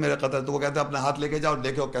دکھاتے کہ میرا قتل. تو وہ کہتے ہیں اپنا ہاتھ لے کے جاؤ اور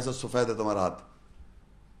دیکھو کیسا سفید ہے تمہارا ہاتھ.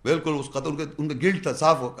 بالکل اس قتل ان کا گلٹ تھا،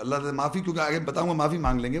 صاف ہو اللہ تعالیٰ معافی، کیونکہ آگے بتاؤں گا معافی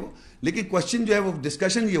مانگ لیں گے وہ. لیکن کوشچن جو ہے وہ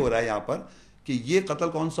ڈسکشن یہ ہو رہا ہے یہاں پر کہ یہ قتل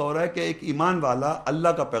کون سا ہو رہا ہے کہ ایک ایمان والا اللہ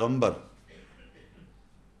کا پیغمبر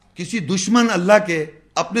کسی دشمن اللہ کے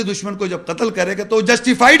اپنے دشمن کو جب قتل کرے گا تو وہ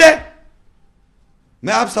جسٹیفائڈ ہے.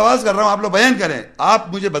 میں آپ سوال کر رہا ہوں، آپ لوگ بیان کریں،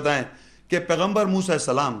 آپ مجھے بتائیں کہ پیغمبر موسیٰ علیہ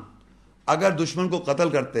السلام اگر دشمن کو قتل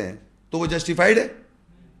کرتے ہیں تو وہ جسٹیفائڈ ہے؟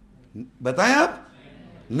 بتائیں آپ.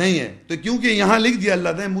 نہیں ہے. تو کیونکہ یہاں لکھ دیا اللہ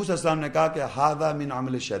نے، موسیٰ علیہ السلام نے کہا کہ ھذا من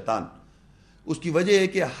عمل الشیطان. اس کی وجہ ہے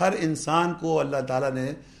کہ ہر انسان کو اللہ تعالیٰ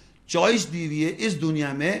نے چوائس دی ہوئی ہے اس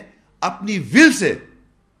دنیا میں اپنی ول سے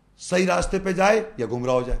صحیح راستے پہ جائے یا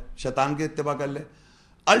گمراہ ہو جائے، شیطان کے اتباع کر لے.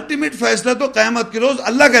 الٹیمیٹ فیصلہ تو قیامت کے روز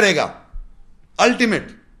اللہ کرے گا.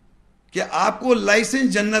 الٹیمیٹ کہ آپ کو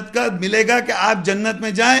لائسنس جنت کا ملے گا کہ آپ جنت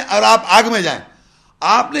میں جائیں اور آپ آگ میں جائیں.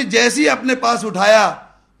 آپ نے جیسی اپنے پاس اٹھایا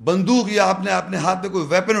بندوق یا آپ نے اپنے ہاتھ میں کوئی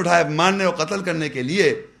ویپن اٹھایا مارنے اور قتل کرنے کے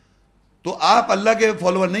لیے، تو آپ اللہ کے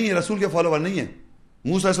فالوور نہیں ہیں، رسول کے فالوور نہیں ہیں،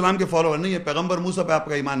 موسیٰ علیہ السلام کے فالوور نہیں ہیں. پیغمبر موسیٰ پہ آپ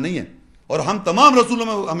کا ایمان نہیں ہے. اور ہم تمام رسولوں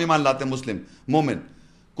میں ہم ایمان لاتے ہیں، مسلم مومن.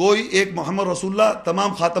 کوئی ایک محمد رسول اللہ،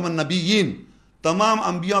 تمام خاتم النبیین، تمام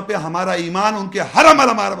انبیاء پہ ہمارا ایمان، ان کے ہر عمل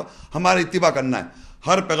ہمارا اتباع کرنا ہے.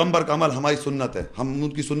 ہر پیغمبر کا عمل ہماری سنت ہے، ہم ان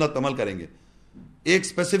کی سنت پہ عمل کریں گے. ایک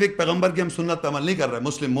اسپیسیفک پیغمبر کی ہم سنت پہ عمل نہیں کر رہے.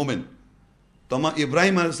 مسلم مومن تمام،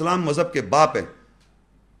 ابراہیم علیہ السلام مذہب کے باپ ہیں،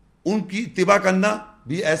 ان کی اتباع کرنا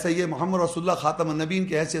بھی ایسا ہی ہے. محمد رسول اللہ خاتم النبیین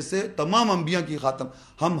کی حیثیت سے تمام انبیاء کی خاتم،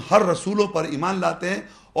 ہم ہر رسولوں پر ایمان لاتے ہیں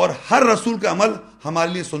اور ہر رسول کا عمل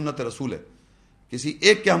ہمارے لیے سنت رسول ہے. کسی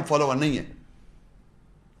ایک کے ہم فالوور نہیں ہیں.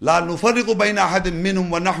 لا نفرق بین احد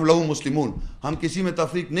منہم ونحن له مسلمون. ہم کسی میں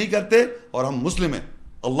تفریق نہیں کرتے اور ہم مسلم ہیں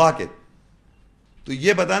اللہ کے. تو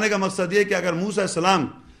یہ بتانے کا مقصد یہ کہ اگر موسیٰ علیہ السلام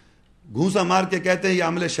گھونسا مار کے کہتے ہیں یہ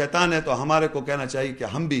عمل شیطان ہے، تو ہمارے کو کہنا چاہیے کہ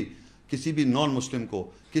ہم بھی کسی بھی نان مسلم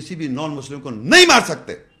کو نہیں مار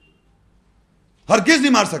سکتے، ہرگز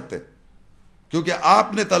نہیں مار سکتے. کیونکہ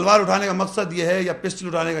آپ نے تلوار اٹھانے کا مقصد یہ ہے یا پسٹل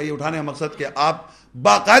اٹھانے کا مقصد کہ آپ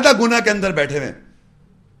باقاعدہ گناہ کے اندر بیٹھے ہوئے،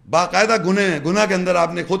 باقاعدہ گناہ کے اندر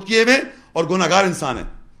آپ نے خود کیے ہوئے اور گناہ گار انسان ہیں.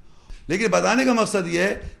 لیکن بتانے کا مقصد یہ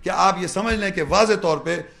ہے کہ آپ یہ سمجھ لیں کہ واضح طور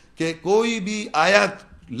پہ کہ کوئی بھی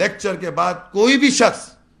آیت لیکچر کے بعد کوئی بھی شخص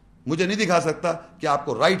مجھے نہیں دکھا سکتا کہ آپ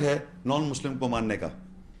کو رائٹ ہے نان مسلم کو ماننے کا.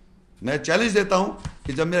 میں چیلنج دیتا ہوں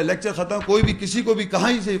کہ جب میرا لیکچر ختم، کوئی بھی کسی کو بھی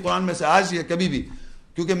کہیں سے قرآن میں سے آج یا کبھی بھی،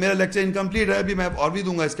 کیونکہ میرا لیکچر انکمپلیٹ ہے، ابھی میں اور بھی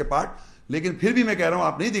دوں گا اس کے پارٹ، لیکن پھر بھی میں کہہ رہا ہوں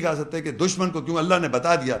آپ نہیں دکھا سکتے کہ دشمن کو، کیوں اللہ نے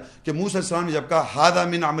بتا دیا کہ موسیٰ علیہ السلام نے جب کہا ھذا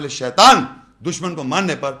من عمل الشیطان دشمن کو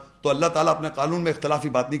ماننے پر، تو اللہ تعالیٰ اپنے قانون میں اختلافی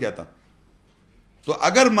بات نہیں کہتا. تو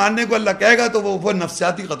اگر ماننے کو اللہ کہے گا تو وہ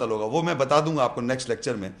نفسیاتی قتل ہوگا. وہ میں بتا دوں گا آپ کو نیکسٹ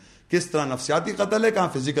لیکچر میں کس طرح نفسیاتی قتل ہے، کہاں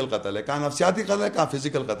فزیکل قتل ہے، کہاں نفسیاتی قتل ہے، کہاں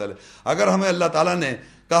فزیکل قتل ہے. اگر ہمیں اللہ تعالیٰ نے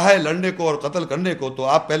کہا ہے لڑنے کو اور قتل کرنے کو، تو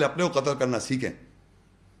آپ پہلے اپنے کو قتل کرنا سیکھیں.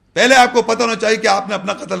 پہلے آپ کو پتہ ہونا چاہیے کہ آپ نے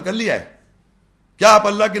اپنا قتل کر لیا ہے. کیا آپ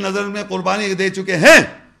اللہ کی نظر میں قربانی دے چکے ہیں؟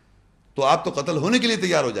 تو آپ تو قتل ہونے کے لیے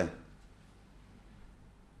تیار ہو جائیں.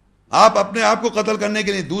 آپ اپنے آپ کو قتل کرنے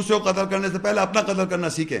کے لیے، دوسروں کو قتل کرنے سے پہلے اپنا قتل کرنا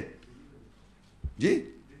سیکھیں. جی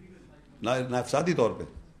نفسیاتی طور پہ،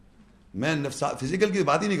 میں فزیکل کی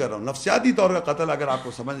بات ہی نہیں کر رہا ہوں، نفسیاتی طور کا قتل اگر آپ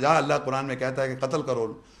کو سمجھ جائے، اللہ قرآن میں کہتا ہے کہ قتل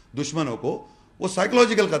کرو دشمنوں کو، وہ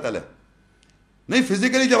سائیکولوجیکل قتل ہے. نہیں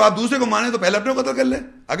فزیکلی جب آپ دوسرے کو مانے تو پہلے اپنے کو قتل کر لیں.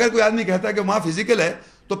 اگر کوئی آدمی کہتا ہے کہ وہاں فزیکل ہے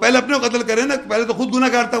تو پہلے اپنے کو قتل کرے نا، پہلے تو خود گناہ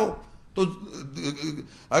گار تھا وہ. تو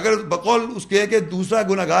اگر بقول اس کے کہ دوسرا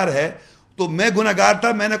گناہ گار ہے تو میں گناہ گار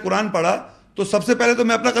تھا، میں نے قرآن پڑھا، تو سب سے پہلے تو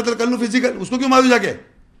میں اپنا قتل کر لوں فزیکل. اس کو کیوں ماروں جا کے؟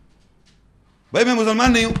 بھائی میں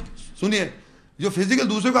مسلمان نہیں ہوں. سنیے، جو فزیکل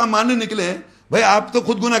دوسرے کو آپ ماننے نکلے ہیں، بھائی آپ تو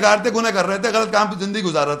خود گناہ گار تھے، گناہ کر رہے تھے، غلط کام پہ زندگی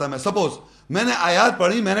گزار رہا تھا. میں سپوز میں نے آیات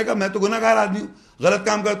پڑھی، میں نے کہا میں تو گناہ گار آدمی ہوں، غلط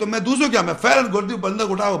کام کرتا ہوں، میں دوسروں کیا، میں فیرن گھڑتی ہوں، بندہ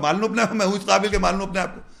اٹھا مان لوں اپنے آپ، میں ہوں اس قابل کے مان لوں اپنے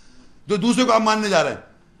آپ کو، جو دوسرے کو آپ ماننے جا رہے ہیں.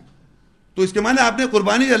 تو اس کے معنی آپ نے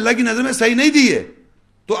قربانی اللہ کی نظر میں صحیح نہیں دی ہے.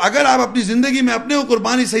 تو اگر آپ اپنی زندگی میں اپنے کو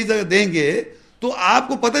قربانی صحیح جگہ دیں گے تو آپ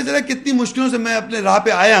کو پتہ چلے کتنی مشکلوں سے میں اپنے راہ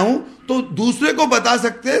پہ آیا ہوں، تو دوسرے کو بتا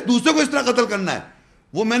سکتے، دوسرے کو اس طرح قتل کرنا ہے.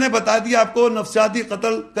 وہ میں نے بتا دیا آپ کو. نفسیاتی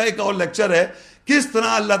قتل کا ایک اور لیکچر ہے، کس طرح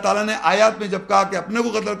اللہ تعالیٰ نے آیات میں جب کہا کہ اپنے کو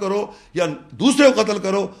قتل کرو یا دوسرے کو قتل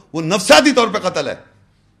کرو، وہ نفسیاتی طور پہ قتل ہے،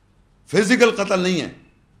 فزیکل قتل نہیں ہے.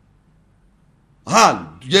 ہاں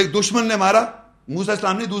یہ دشمن نے مارا، موسیٰ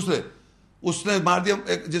السلام نہیں، دوسرے اس نے مار دیا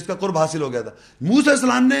جس کا قرب حاصل ہو گیا تھا. موسیٰ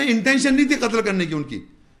السلام نے انٹینشن نہیں تھی قتل کرنے کی ان کی،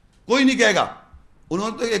 کوئی نہیں کہے گا. انہوں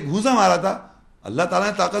نے تو ایک گھونسا مارا تھا، اللہ تعالیٰ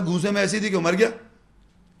نے طاقت گھونسے میں ایسی تھی کہ وہ مر گیا.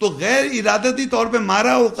 تو غیر ارادتی طور پہ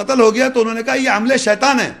مارا، وہ قتل ہو گیا. تو انہوں نے کہا یہ عمل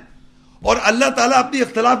شیطان ہے. اور اللہ تعالیٰ اپنی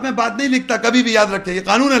اختلاف میں بات نہیں لکھتا، کبھی بھی یاد رکھے، یہ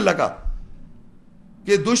قانون ہے اللہ کا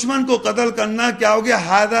کہ دشمن کو قتل کرنا کیا ہو گیا،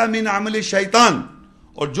 ھذا من عمل شیطان.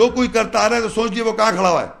 اور جو کوئی کرتا آ رہا ہے تو سوچ لیے وہ کہاں کھڑا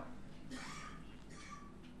ہوا ہے.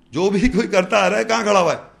 جو بھی کوئی کرتا آ رہا ہے کہاں کھڑا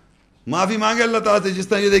ہوا ہے. معافی مانگے اللہ تعالیٰ سے. جس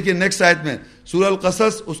طرح یہ دیکھیے نیکسٹ آیت میں سورہ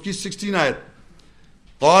القصص اس کی 16 آیت,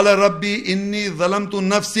 قال ربی انی ظلمت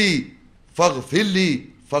نفسی فاغفر لی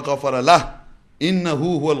فغفر لہ انہ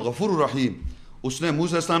هو الغفور الرحیم. اس نے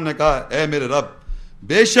موسیٰ السلام نے کہا اے میرے رب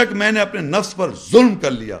بے شک میں نے اپنے نفس پر ظلم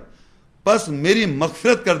کر لیا, پس میری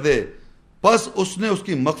مغفرت کر دے. پس اس نے اس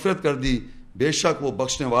کی مغفرت کر دی, بے شک وہ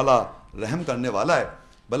بخشنے والا رحم کرنے والا ہے.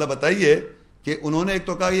 بھلا بتائیے کہ انہوں نے ایک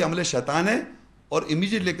تو کہا یہ عمل شیطان ہے, اور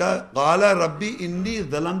امیجیٹلی کہا قال ربی انی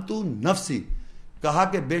ظلمت نفسی, کہا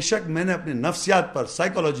کہ بے شک میں نے اپنے نفسیات پر,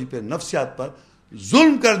 سائیکالوجی پہ, نفسیات پر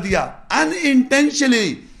ظلم کر دیا. ان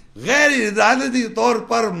انٹینشنلی, غیر ارادتی طور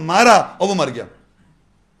پر مارا اور وہ مر گیا.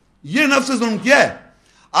 یہ نفس سے ظلم کیا ہے.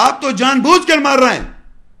 آپ تو جان بوجھ کر مار رہے ہیں,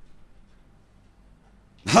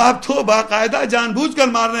 آپ تو باقاعدہ جان بوجھ کر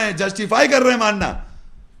مار رہے ہیں, جسٹیفائی کر رہے ہیں مارنا.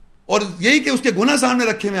 اور یہی کہ اس کے گناہ سامنے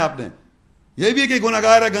رکھے ہوئے آپ نے, یہ بھی کہ گناہ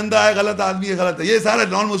گار ہے, گندا ہے, غلط آدمی ہے, غلط ہے, یہ سارا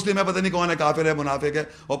نان مسلم ہے, پتہ نہیں کون ہے, کافر ہے, منافق ہے,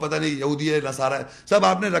 اور پتہ نہیں یہودی ہے, نصارہ ہے, سب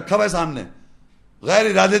آپ نے رکھا ہوا ہے سامنے. غیر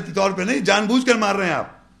ارادتی طور پہ نہیں, جان بوجھ کر مار رہے ہیں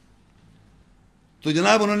آپ. تو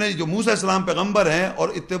جناب انہوں نے جو موسیٰ السلام پیغمبر ہیں, اور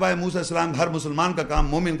اتباع موسیٰ السلام ہر مسلمان کا کام,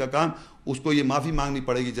 مومن کا کام, اس کو یہ معافی مانگنی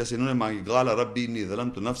پڑے گی جیسے انہوں نے مانگی. قال ربی انی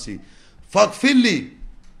ظلمت نفسی فاغفر لی,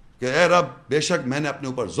 کہ اے رب بے شک میں نے اپنے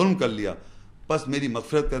اوپر ظلم کر لیا, بس میری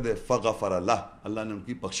مغفرت کر دے. فغفر لہ, اللہ نے ان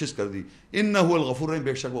کی بخشش کر دی. انہ هو الغفور الرحیم,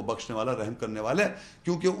 بے شک وہ بخشنے والا رحم کرنے والا ہے.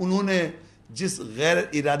 کیونکہ انہوں نے جس غیر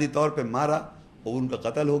ارادی طور پہ مارا اور ان کا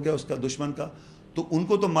قتل ہو گیا اس کا دشمن کا, تو ان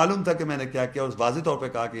کو تو معلوم تھا کہ میں نے کیا کیا, اور واضح طور پہ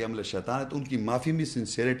کہا کہ یہ عمل شیطان ہے. تو ان کی معافی بھی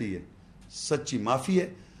سنسیریٹی ہے, سچی معافی ہے,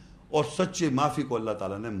 اور سچی معافی کو اللہ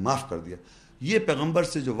تعالیٰ نے معاف کر دیا. یہ پیغمبر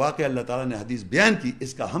سے جو واقعہ اللہ تعالیٰ نے حدیث بیان کی,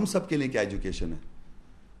 اس کا ہم سب کے لیے کیا ایجوکیشن ہے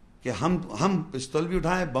کہ ہم پستول بھی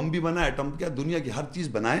اٹھائیں, بم بھی بنائیں, ایٹم کیا دنیا کی ہر چیز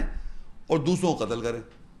بنائیں اور دوسروں کو قتل کریں.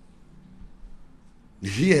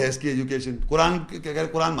 یہ ہے اس کی ایجوکیشن.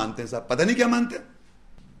 قرآن مانتے ہیں صاحب, پتہ نہیں کیا مانتے ہیں.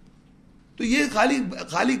 تو یہ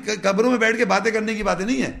خالی قبروں میں بیٹھ کے باتیں کرنے کی باتیں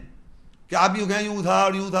نہیں ہیں کہ آپ یوں کہیں یوں تھا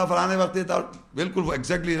اور یوں تھا, فلانے وقت تھا. بالکل وہ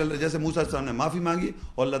ایگزیکٹلی جیسے موسیٰ السلام نے معافی مانگی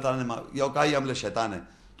اور اللہ تعالیٰ نے یا کہا یہ عمل شیطان ہے,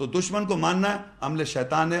 تو دشمن کو ماننا ہے عمل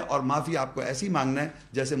شیطان ہے, اور معافی آپ کو ایسی مانگنا ہے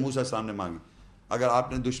جیسے موسیٰ السلام نے مانگی. اگر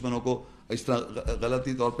آپ نے دشمنوں کو اس طرح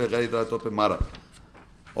غلطی طور پہ, غیر ارادی طور پہ مارا.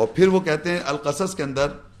 اور پھر وہ کہتے ہیں القصص کے اندر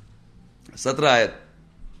 17 آیت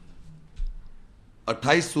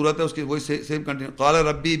 28 صورت ہے اس کی, وہی سیم کنٹینیو. قال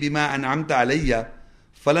ربی بما انعمت علی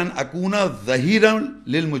فلن اکون ظہیرا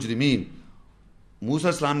للمجرمین.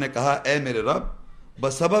 موسیٰ السلام نے کہا اے میرے رب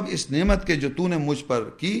بسبب اس نعمت کے جو تو نے مجھ پر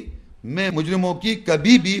کی, میں مجرموں کی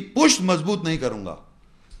کبھی بھی پشت مضبوط نہیں کروں گا.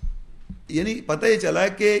 یعنی پتہ یہ چلا ہے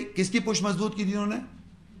کہ کس کی پشت مضبوط کی تھی انہوں نے,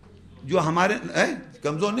 جو ہمارے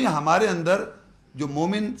کمزور نہیں, ہمارے اندر جو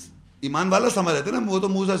مومن ایمان والا سمجھ رہے تھے نا, وہ تو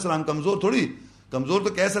موسیٰ السلام کمزور تھوڑی, کمزور تو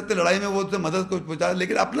کہہ سکتے لڑائی میں وہ مدد کو پہنچا,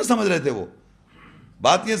 لیکن اپنا سمجھ رہے تھے. وہ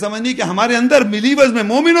بات یہ سمجھنی کہ ہمارے اندر بلیورز میں,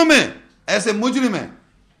 مومنوں میں ایسے مجرم ہیں.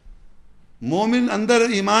 مومن اندر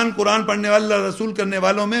ایمان قرآن پڑھنے والے رسول کرنے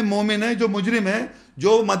والوں میں مومن ہیں جو مجرم ہیں,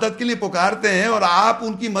 جو مدد کے لیے پکارتے ہیں, اور آپ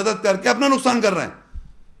ان کی مدد کر کے اپنا نقصان کر رہے ہیں.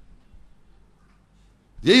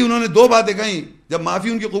 یہی انہوں نے 2 باتیں کہیں. جب معافی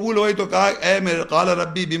ان کی قبول ہوئی تو کہا اے میرے قال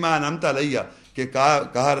ربی بما انعمت علی, کہ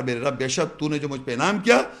کہا میرے رب بے شک تو نے جو مجھ پہ انعام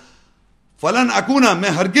کیا, فلن اکونا, میں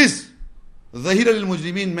ہرگز ظہیر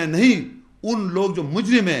للمجرمین, میں نہیں ان لوگ جو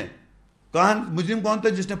مجرم ہیں. مجرم کون تھا؟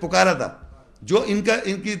 جس نے پکارا تھا, جو ان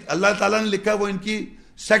کی اللہ تعالیٰ نے لکھا وہ ان کی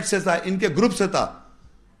سیکٹ سے تھا, ان کے گروپ سے تھا.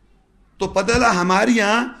 تو پتہ چلا ہمارے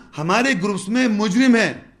یہاں ہمارے گروپس میں مجرم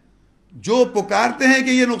ہیں جو پکارتے ہیں کہ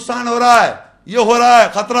یہ نقصان ہو رہا ہے, یہ ہو رہا ہے,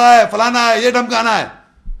 خطرہ ہے, فلانا ہے, یہ دھمکانا ہے.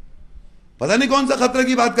 پتہ نہیں کون سا خطرے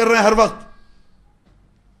کی بات کر رہے ہیں ہر وقت.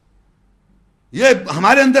 یہ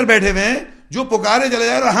ہمارے اندر بیٹھے ہوئے ہیں جو پکارے چلے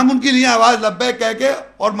جا رہے ہیں, ہم ان کے لیے آواز لبیک کہہ کے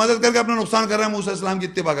اور مدد کر کے اپنا نقصان کر رہے ہیں موسیٰ السلام کی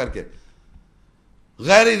اتباع کر کے.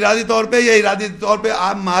 غیر ارادی طور پہ یا ارادی طور پہ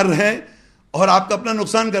آپ مار رہے ہیں اور آپ کا اپنا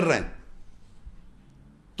نقصان کر رہے ہیں.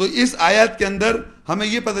 تو اس آیت کے اندر ہمیں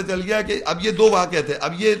یہ پتہ چل گیا کہ اب یہ 2 واقعے تھے.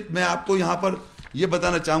 اب یہ میں آپ کو یہاں پر یہ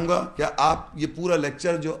بتانا چاہوں گا کہ آپ یہ پورا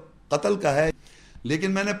لیکچر جو قتل کا ہے,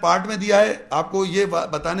 لیکن میں نے پارٹ میں دیا ہے آپ کو یہ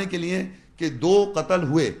بتانے کے لیے کہ 2 قتل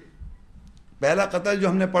ہوئے. پہلا قتل جو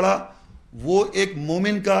ہم نے پڑھا وہ ایک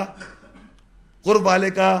مومن کا, قرب والے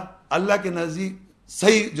کا, اللہ کے نزدیک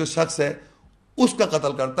صحیح جو شخص ہے اس کا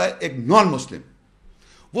قتل کرتا ہے ایک نان مسلم,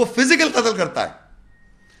 وہ فزیکل قتل کرتا ہے.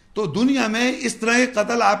 تو دنیا میں اس طرح کے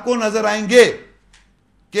قتل آپ کو نظر آئیں گے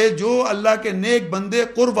کہ جو اللہ کے نیک بندے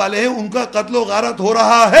قرب والے ہیں ان کا قتل و غارت ہو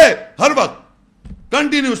رہا ہے ہر وقت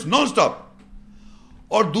کنٹینیوس نان سٹاپ.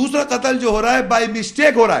 اور دوسرا قتل جو ہو رہا ہے بائی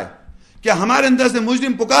مسٹیک ہو رہا ہے, کہ ہمارے اندر سے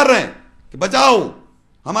مجرم پکار رہے ہیں کہ بچاؤ،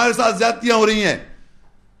 ہمارے ساتھ زیادتیاں ہو رہی ہیں،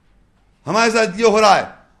 ہمارے ساتھ یہ ہو رہا ہے،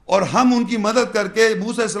 اور ہم ان کی مدد کر کے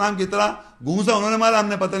موسیٰ علیہ السلام کی طرح گھونسا انہوں نے مارا، ہم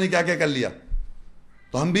نے پتہ نہیں کیا کیا کر لیا،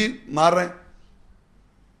 تو ہم بھی مار رہے ہیں.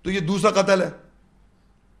 تو یہ دوسرا قتل ہے،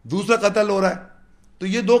 دوسرا قتل ہو رہا ہے. تو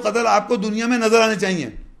یہ دو قتل آپ کو دنیا میں نظر آنے چاہیے.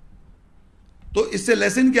 تو اس سے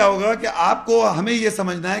لیسن کیا ہوگا کہ آپ کو ہمیں یہ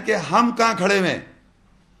سمجھنا ہے کہ ہم کہاں کھڑے ہوئے ہیں.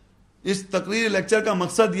 اس تقریر لیکچر کا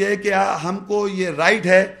مقصد یہ ہے کہ ہم کو یہ رائٹ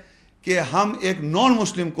ہے کہ ہم ایک نان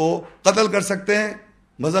مسلم کو قتل کر سکتے ہیں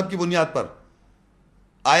مذہب کی بنیاد پر،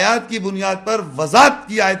 آیات کی بنیاد پر، وضاحت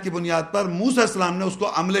کی آیت کی بنیاد پر. موسیٰ علیہ السلام نے اس کو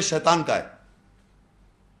عمل شیطان کہا ہے،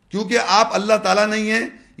 کیونکہ آپ اللہ تعالیٰ نہیں ہیں،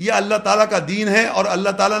 یہ اللہ تعالیٰ کا دین ہے، اور اللہ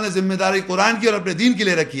تعالیٰ نے ذمہ داری قرآن کی اور اپنے دین کی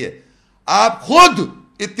لے رکھی ہے. آپ خود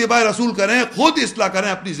اتباع رسول کریں، خود اصلاح کریں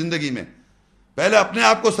اپنی زندگی میں، پہلے اپنے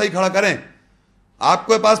آپ کو صحیح کھڑا کریں. آپ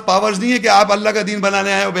کے پاس پاورز نہیں ہے کہ آپ اللہ کا دین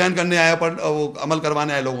بنانے آئے ہو، بیان کرنے آئے ہو، وہ عمل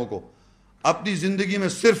کروانے آئے لوگوں کو. اپنی زندگی میں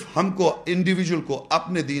صرف ہم کو، انڈیویجول کو،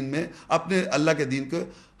 اپنے دین میں، اپنے اللہ کے دین کو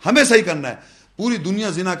ہمیں صحیح کرنا ہے. پوری دنیا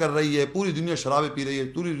زنا کر رہی ہے، پوری دنیا شرابیں پی رہی ہے،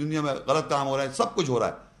 پوری دنیا میں غلط کام ہو رہا ہے، سب کچھ ہو رہا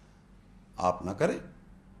ہے. آپ نہ کریں.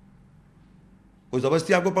 کوئی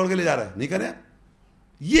زبردستی آپ کو پڑھ کے لے جا رہا ہے، نہیں کریں.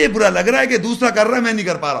 یہ برا لگ رہا ہے کہ دوسرا کر رہا ہے، میں نہیں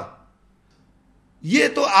کر پا رہا. یہ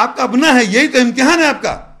تو آپ کا اپنا ہے، یہی تو امتحان ہے آپ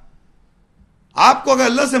کا. آپ کو اگر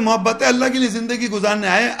اللہ سے محبت ہے، اللہ کے لیے زندگی گزارنے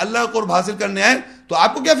آئے، اللہ کو قرب حاصل کرنے آئے، تو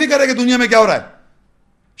آپ کو کیا فکر ہے کہ دنیا میں کیا ہو رہا ہے.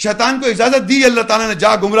 شیطان کو اجازت دی اللہ تعالیٰ نے،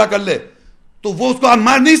 جا گمراہ کر لے، تو وہ اس کو آپ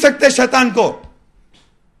مار نہیں سکتے. شیطان کو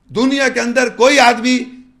دنیا کے اندر کوئی آدمی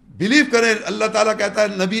بلیو کرے، اللہ تعالیٰ کہتا ہے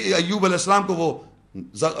نبی ایوب علیہ السلام کو وہ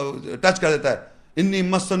ٹچ کر دیتا ہے، انی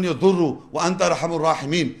مسنی الضر وانت ارحم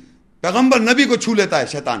الراحمین. پیغمبر نبی کو چھو لیتا ہے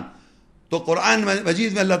شیطان. تو قرآن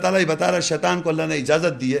مجید میں اللہ تعالیٰ یہ بتا رہا ہے شیطان کو اللہ نے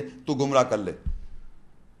اجازت دی ہے تو گمراہ کر لے.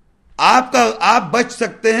 آپ بچ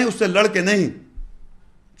سکتے ہیں اس سے لڑ کے نہیں،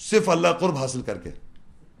 صرف اللہ قرب حاصل کر کے.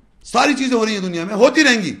 ساری چیزیں ہو رہی ہیں دنیا میں، ہوتی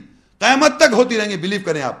رہیں گی، قیامت تک ہوتی رہیں گی، بلیو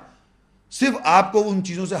کریں آپ. صرف آپ کو ان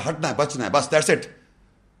چیزوں سے ہٹنا ہے، بچنا ہے، بس دیٹس اٹ.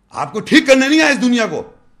 آپ کو ٹھیک کرنے نہیں آئے اس دنیا کو.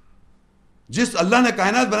 جس اللہ نے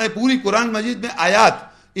کائنات بنائی، پوری قرآن مجید میں آیات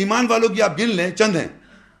ایمان والوں کی آپ گن لیں، چند ہیں،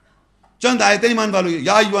 چند آیتیں ایمان والوں کی.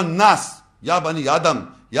 یا ایھا الناس، یا بنی آدم،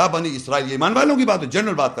 یا بنی اسرائیل. یہ ایمان والوں کی بات ہے،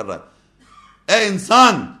 جنرل بات کر رہا ہے. اے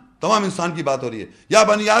انسان، تمام انسان کی بات ہو رہی ہے. یا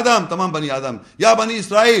بنی آدم، تمام بنی آدم. یا بنی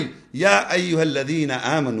اسرائیل، یا ایھا الذین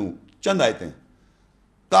آمنوا. چند آیتیں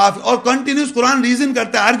کافر. اور کنٹینیوس قرآن ریزن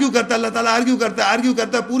کرتا ہے، آرگیو کرتا ہے، اللہ تعالیٰ آرگیو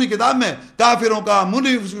کرتا ہے پوری کتاب میں. کافروں کا،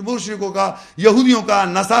 مشرکوں کا، یہودیوں کا،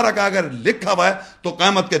 نصارہ کا اگر لکھا ہوا ہے تو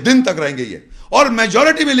قیامت کے دن تک رہیں گے یہ. اور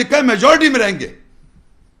میجورٹی میں لکھا ہے، میجورٹی میں رہیں گے.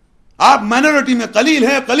 آپ مائنورٹی میں قلیل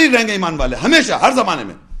ہیں، قلیل رہیں گے ایمان والے ہمیشہ، ہر زمانے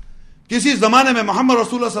میں. کسی زمانے میں محمد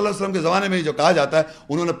رسول اللہ صلی اللہ علیہ وسلم کے زمانے میں جو کہا جاتا ہے،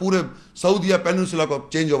 انہوں نے پورے سعودیہ پیننسولا کو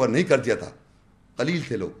چینج اوور نہیں کر دیا تھا. قلیل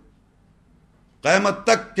تھے لوگ. قیامت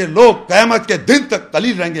تک کے لوگ، قیامت کے دن تک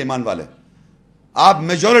قلیل رہیں گے ایمان والے. آپ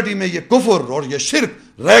میجورٹی میں یہ کفر اور یہ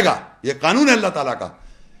شرک رہے گا. یہ قانون ہے اللہ تعالیٰ کا.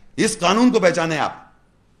 اس قانون کو پہچانے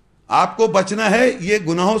آپ کو بچنا ہے یہ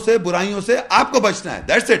گناہوں سے، برائیوں سے آپ کو بچنا ہے.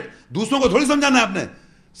 That's it. دوسروں کو تھوڑی سمجھانا ہے. آپ نے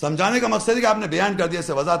سمجھانے کا مقصد ہے کہ آپ نے بیان کر دیا،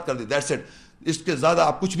 اسے وضاحت کر دی، دیٹس اٹ. اس کے زیادہ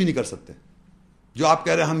آپ کچھ بھی نہیں کر سکتے. جو آپ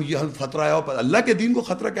کہہ رہے ہیں ہم یہ خطرہ ہے، اور اللہ کے دین کو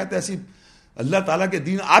خطرہ کہتے ہیں. ایسی اللہ تعالیٰ کے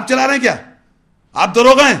دین آپ چلا رہے ہیں کیا؟ آپ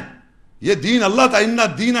دروغہ ہیں. یہ دین اللہ تعالیٰ، ان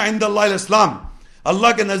الدین عند اللہ الاسلام، اللہ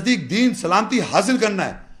کے نزدیک دین سلامتی حاصل کرنا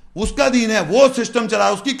ہے، اس کا دین ہے. وہ سسٹم چلا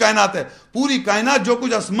ہے، اس کی کائنات ہے. پوری کائنات جو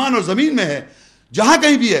کچھ آسمان اور زمین میں ہے، جہاں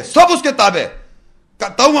کہیں بھی ہے، سب اس کے تابع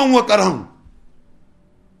طوعا و کرہا.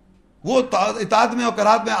 وہ اطاعت میں اور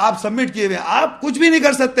کراہت میں آپ سبمٹ کیے ہوئے ہیں. آپ کچھ بھی نہیں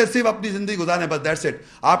کر سکتے، صرف اپنی زندگی گزارنے، بس دیٹس اٹ.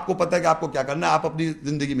 آپ کو پتہ ہے کہ آپ کو کیا کرنا ہے. آپ اپنی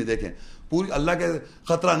زندگی میں دیکھیں. پوری اللہ کے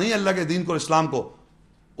خطرہ نہیں، اللہ کے دین کو، اسلام کو.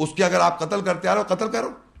 اس کے اگر آپ قتل کرتے آ رہے ہو، قتل کرو.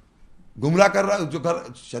 گمراہ کر رہا ہے جو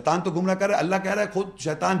شیطان تو گمراہ کر رہا ہے. اللہ کہہ رہا ہے خود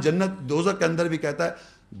شیطان جنت دوزخ کے اندر بھی کہتا ہے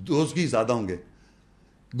دوزخی زیادہ ہوں گے.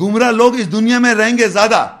 گمراہ لوگ اس دنیا میں رہیں گے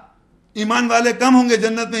زیادہ، ایمان والے کم ہوں گے.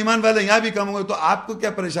 جنت میں ایمان والے یہاں بھی کم ہوں گے. تو آپ کو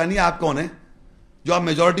کیا پریشانی ہے؟ آپ کون ہیں جو آپ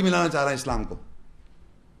میجورٹی میں لانا چاہ رہے ہیں اسلام کو؟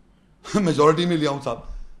 میجورٹی میں لیا ہوں صاحب،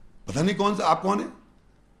 پتہ نہیں کون سا. آپ کون ہیں؟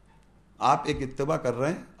 آپ ایک اتباع کر رہے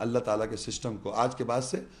ہیں اللہ تعالیٰ کے سسٹم کو آج کے بعد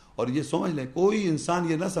سے. اور یہ سمجھ لیں، کوئی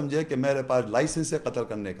انسان یہ نہ سمجھے کہ میرے پاس لائسنس ہے قتل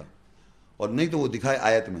کرنے کا، اور نہیں تو وہ دکھائے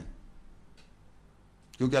آیت میں.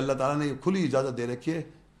 کیونکہ اللہ تعالیٰ نے یہ کھلی اجازت دے رکھی ہے.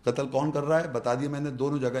 قتل کون کر رہا ہے بتا دیا میں نے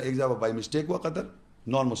دونوں جگہ. ایک جگہ بائی مسٹیک ہوا قتل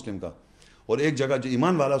نان مسلم کا، اور ایک جگہ جو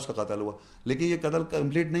ایمان والا اس کا قتل ہوا. لیکن یہ قتل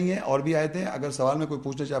کمپلیٹ نہیں ہے، اور بھی آیتیں ہیں. اگر سوال میں کوئی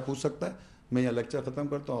پوچھنا چاہے پوچھ سکتا ہے. میں یہ لیکچر ختم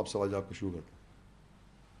کرتا ہوں، آپ سوال جواب کو شروع کرتا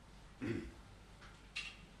ہوں.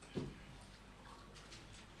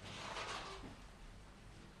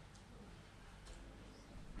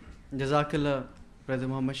 جزاک اللہ برادر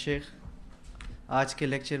محمد شیخ، آج کے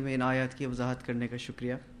لیکچر میں ان آیات کی وضاحت کرنے کا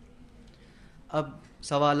شکریہ۔ اب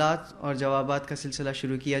سوالات اور جوابات کا سلسلہ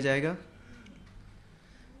شروع کیا جائے گا۔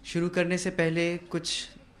 شروع کرنے سے پہلے کچھ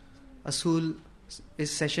اصول اس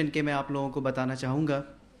سیشن کے میں آپ لوگوں کو بتانا چاہوں گا۔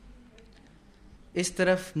 اس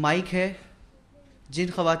طرف مائک ہے،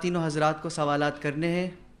 جن خواتین و حضرات کو سوالات کرنے ہیں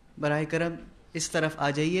براہ کرم اس طرف آ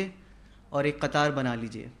جائیے اور ایک قطار بنا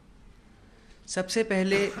لیجئے۔ سب سے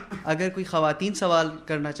پہلے اگر کوئی خواتین سوال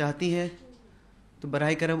کرنا چاہتی ہیں تو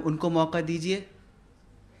براہ کرم ان کو موقع دیجئے،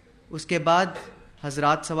 اس کے بعد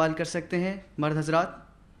حضرات سوال کر سکتے ہیں، مرد حضرات۔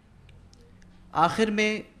 آخر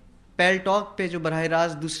میں پیل ٹاک پہ جو براہ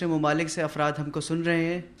راست دوسرے ممالک سے افراد ہم کو سن رہے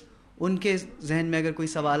ہیں، ان کے ذہن میں اگر کوئی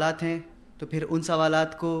سوالات ہیں تو پھر ان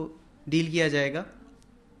سوالات کو ڈیل کیا جائے گا۔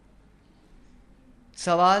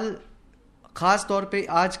 سوال خاص طور پہ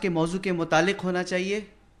آج کے موضوع کے متعلق ہونا چاہیے،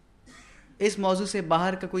 اس موضوع سے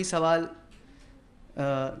باہر کا کوئی سوال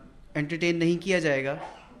انٹرٹین نہیں کیا جائے گا۔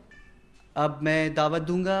 اب میں دعوت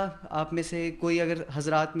دوں گا آپ میں سے کوئی اگر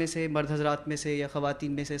حضرات میں سے، مرد حضرات میں سے یا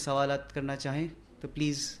خواتین میں سے سوالات کرنا چاہیں تو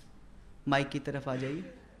پلیز مائک کی طرف آ جائیے۔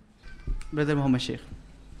 برادر محمد شیخ۔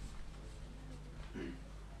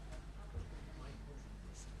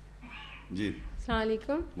 جی السلام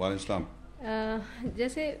علیکم۔ وعلیکم السلام۔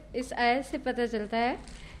 جیسے اس آیت سے پتہ چلتا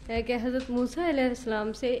ہے کہ حضرت موسیٰ علیہ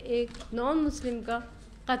السلام سے ایک نان مسلم کا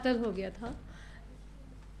قتل ہو گیا تھا،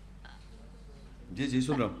 جی جی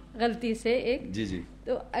سن رہا ہوں، غلطی سے ایک۔ جی جی۔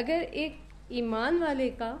 تو اگر ایک ایمان والے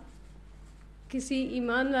کا کسی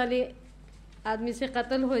ایمان والے آدمی سے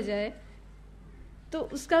قتل ہو جائے تو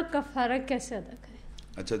اس کا کفارہ کیسے ادا کرے؟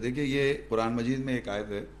 اچھا دیکھیے، یہ قرآن مجید میں ایک آیت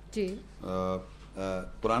ہے۔ جی۔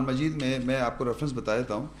 قرآن مجید میں آپ کو ریفرنس بتا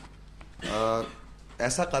دیتا ہوں۔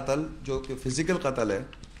 ایسا قتل جو کہ فزیکل قتل ہے،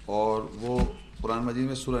 اور وہ قرآن مجید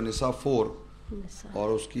میں سورہ نساء 4 اور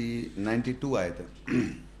اس کی 92 آیت ہے،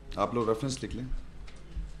 آپ لوگ ریفرنس لکھ لیں۔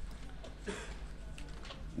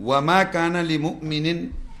 وَمَا كَانَ لِمُؤْمِنٍ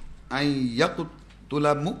أَن يَقْتُلَ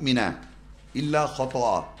مُؤْمِنًا إِلَّا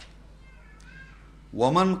خَطَأً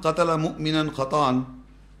وَمَنْ قَتَلَ مُؤْمِنًا خَطَأً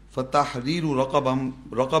فَتَحْرِيرُ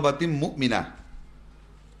رَقَبَةٍ مُؤْمِنَةٍ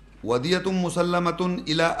وَدِيَةٌ مُسَلَّمَةٌ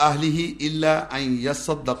إِلَىٰ أَهْلِهِ إِلَّا أَن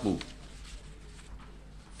يَصَّدَّقُوا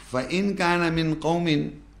فَإِن كَانَ مِن قَوْمٍ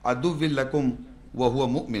عَدُوٍّ لَكُمْ وَهُوَ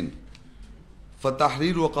مُؤْمِنٌ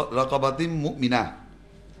فَتَحْرِيرُ رَقَبَةٍ مُؤْمِنَةٍ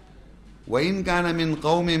وَإِن كَانَ مِن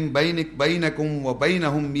قَوْمٍ بَيْنَكُمْ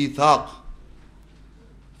وَبَيْنَهُم مِيثَاقٌ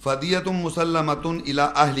فَدِيَةٌ مُسَلَّمَةٌ إِلَىٰ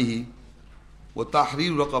أَهْلِهِ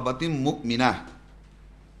وَتَحْرِيرُ رَقَبَةٍ مُؤْمِنَةٍ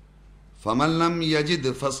فَمَن لَّمْ يَجِدْ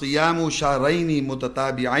فَصِيَامُ شَهْرَيْنِ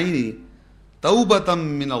مُتَتَابِعَيْنِ تَوْبَةً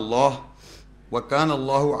مِّنَ اللَّهِ وَكَانَ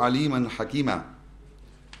اللَّهُ عَلِيمًا حَكِيمًا۔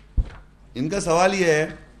 ان کا سوال یہ ہے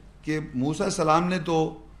کہ موسیٰ علیہ السلام نے تو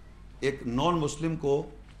ایک نان مسلم کو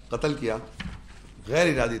قتل کیا غیر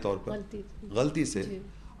ارادی طور پر، غلطی سے۔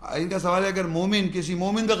 ان کا سوال ہے اگر مومن کسی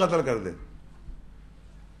مومن کا قتل کر دے،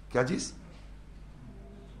 کیا چیز؟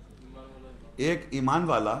 ایک ایمان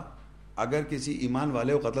والا اگر کسی ایمان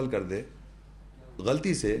والے کو قتل کر دے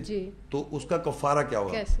غلطی سے، تو اس کا کفارہ کیا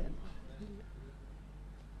ہوگا؟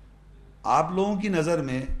 آپ لوگوں کی نظر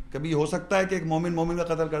میں کبھی ہو سکتا ہے کہ ایک مومن مومن کا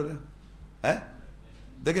قتل کر دے؟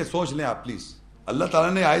 دیکھیں سوچ لیں آپ پلیز، اللہ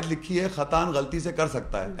تعالیٰ نے آیت لکھی ہے خطان غلطی سے کر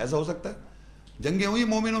سکتا ہے، ایسا ہو سکتا ہے؟ جنگیں ہوئی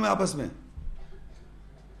مومنوں میں آپس میں؟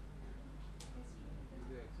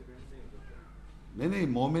 نہیں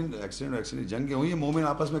مومن ایکسیڈنٹ جنگیں ہوئی ہیں، مومن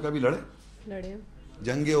آپس میں کبھی لڑے؟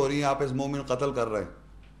 جنگیں ہو رہی ہیں آپس، مومن قتل کر رہے ہیں،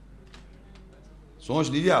 سوچ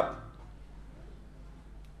لیجیے آپ۔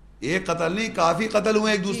 ایک قتل نہیں، کافی قتل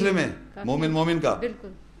ہوئے ایک دوسرے میں، مومن مومن کا۔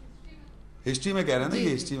 ہسٹری میں کہہ رہے ہیں نا،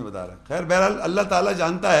 یہ ہسٹری میں بتا رہا ہے۔ خیر بہرحال اللہ تعالیٰ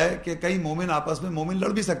جانتا ہے کہ کئی مومن آپس میں مومن لڑ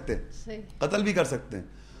بھی سکتے ہیں، قتل بھی کر سکتے ہیں،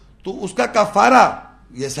 تو اس کا کفارہ،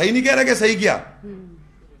 یہ صحیح نہیں کہہ رہا کہ صحیح کیا،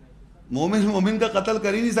 مومن مومن کا قتل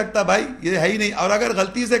کر ہی نہیں سکتا بھائی، یہ ہے ہی نہیں۔ اور اگر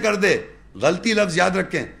غلطی سے کر دے، غلطی لفظ یاد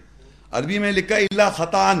رکھیں، عربی میں لکھا ہے الا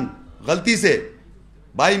خطان، غلطی سے،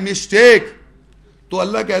 بائی مسٹیک، تو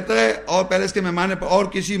اللہ کہتا ہے اور پہلے اس کے مہمان اور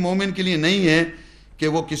کسی مومن کے لیے نہیں ہے کہ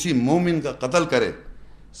وہ کسی مومن کا قتل کرے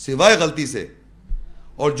سوائے غلطی سے،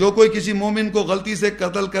 اور جو کوئی کسی مومن کو غلطی سے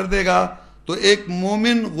قتل کر دے گا تو ایک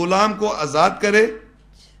مومن غلام کو آزاد کرے،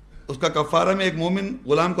 اس کا کفارہ میں ایک مومن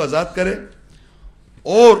غلام کو آزاد کرے،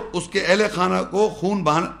 اور اس کے اہل خانہ کو خون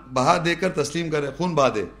بہا دے کر تسلیم کرے، خون بہا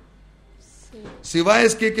دے، سوائے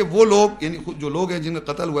اس کے کہ وہ لوگ یعنی جو لوگ ہیں جن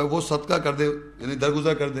کا قتل ہوا ہے وہ صدقہ کر دے، یعنی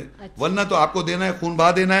درگزر کر دے، ورنہ تو آپ کو دینا ہے، خون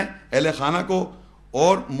بہا دینا ہے اہل خانہ کو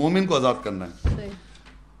اور مومن کو آزاد کرنا ہے۔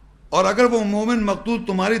 اور اگر وہ مومن مقتول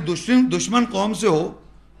تمہاری دشمن قوم سے ہو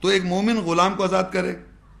تو ایک مومن غلام کو آزاد کرے،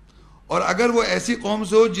 اور اگر وہ ایسی قوم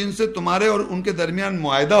سے ہو جن سے تمہارے اور ان کے درمیان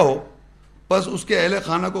معاہدہ ہو، پس اس کے اہل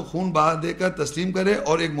خانہ کو خون بہا دے کر تسلیم کرے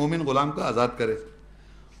اور ایک مومن غلام کا آزاد کرے.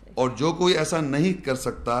 اور جو کوئی ایسا نہیں کر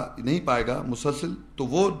سکتا، نہیں پائے گا مسلسل، تو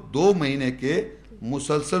وہ 2 مہینے کے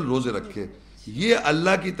مسلسل روزے رکھے. یہ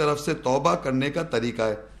اللہ کی طرف سے توبہ کرنے کا طریقہ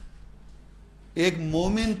ہے. ایک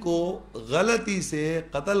مومن کو غلطی سے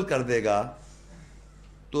قتل کر دے گا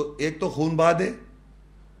تو ایک تو خون بہا دے،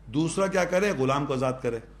 دوسرا کیا کرے، غلام کو آزاد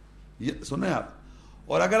کرے. یہ سنیں آپ.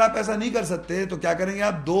 اور اگر آپ ایسا نہیں کر سکتے تو کیا کریں گے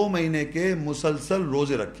آپ، 2 مہینے کے مسلسل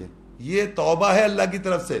روزے رکھیں. یہ توبہ ہے اللہ کی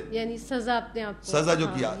طرف سے. یعنی سزا اپنے آپ کو، سزا جو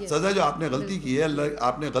کیا، سزا جو آپ نے غلطی کی ہے، اللہ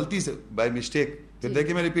آپ نے غلطی سے بائی مسٹیک، پھر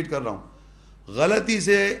دیکھیں میں ریپیٹ کر رہا ہوں، غلطی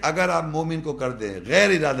سے اگر آپ مومن کو کر دیں غیر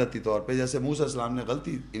ارادتی طور پہ، جیسے موسیٰ علیہ السلام نے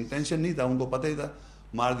غلطی، انٹینشن نہیں تھا، ان کو پتہ ہی تھا،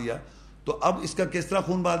 مار دیا، تو اب اس کا کس طرح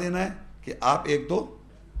خون بہا دینا ہے کہ آپ ایک تو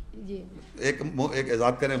ایک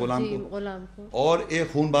آزاد کریں غلام کو، اور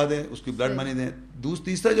ایک خون بہا دیں، اس کی بلڈ منی دیں.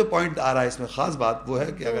 تیسرا جو پوائنٹ آ رہا ہے اس میں خاص بات وہ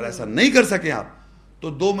ہے کہ اگر ایسا نہیں کر سکیں آپ تو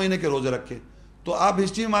 2 مہینے کے روزے رکھیں. تو آپ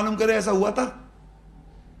ہسٹری میں معلوم کریں ایسا ہوا تھا،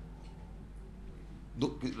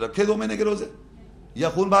 رکھے 2 مہینے کے روزے یا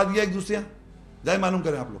خون بہا دیا ایک دوسرے، جائے معلوم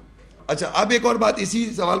کریں آپ لوگ. اچھا اب ایک اور بات، اسی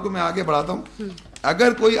سوال کو میں آگے بڑھاتا ہوں.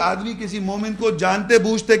 اگر کوئی آدمی کسی مومن کو جانتے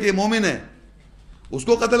بوجھتے کہ مومن ہے اس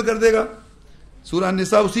کو قتل کر دے گا، سورہ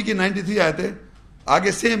النساء اسی کی 93 آیت ہے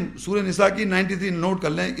آگے، سیم سورہ نساء کی 93 نوٹ کر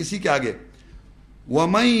لیں، اسی کے آگے،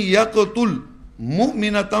 وَمَن يَقْتُلْ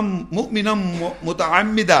مُؤْمِنًا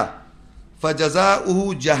مُتَعَمِّدًا فَجَزَاؤُهُ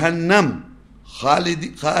جَهَنَّمُ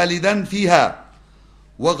خَالِدًا فِيهَا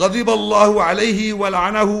وَغَضِبَ اللَّهُ عَلَيْهِ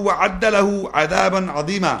وَلَعَنَهُ وَعَدَّ لَهُ عَذَابًا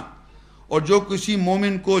عَظِيمًا. اور جو کسی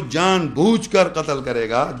مومن کو جان بوجھ کر قتل کرے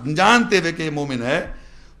گا جانتے ہوئے کہ یہ مومن ہے،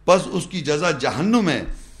 پس اس کی جزا جہنم ہے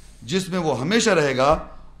جس میں وہ ہمیشہ رہے گا،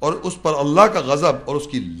 اور اس پر اللہ کا غضب اور اس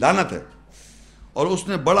کی لعنت ہے، اور اس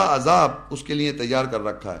نے بڑا عذاب اس کے لیے تیار کر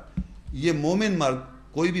رکھا ہے. یہ مومن مرد،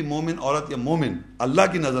 کوئی بھی مومن عورت یا مومن اللہ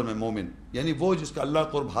کی نظر میں مومن، یعنی وہ جس کا اللہ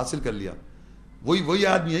قرب حاصل کر لیا، وہی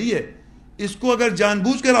آدمی یہی ہے. اس کو اگر جان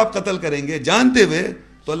بوجھ کر آپ قتل کریں گے جانتے ہوئے،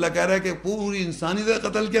 تو اللہ کہہ رہا ہے کہ پوری انسانیت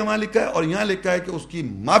قتل کے وہاں لکھا ہے، اور یہاں لکھا ہے کہ اس کی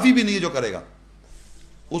معافی بھی نہیں ہے جو کرے گا،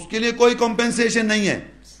 اس کے لیے کوئی کمپنسیشن نہیں ہے،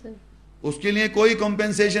 اس کے لیے کوئی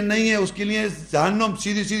کمپنسیشن نہیں ہے، اس کے لیے جہنم،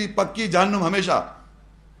 سیدھی پکی جہنم ہمیشہ.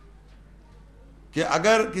 کہ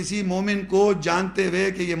اگر کسی مومن کو جانتے ہوئے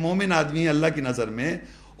کہ یہ مومن آدمی ہے اللہ کی نظر میں،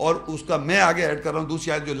 اور اس کا، میں آگے ایڈ کر رہا ہوں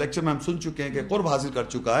دوسری آیت جو لیکچر میں ہم سن چکے ہیں کہ قرب حاصل کر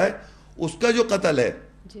چکا ہے، اس کا جو قتل ہے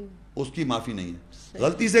اس کی معافی نہیں ہے.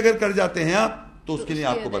 غلطی سے اگر کر جاتے ہیں آپ تو اس کے لیے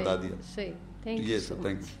آپ کو بتا دیا. یہ سب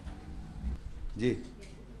تھینک یو. جی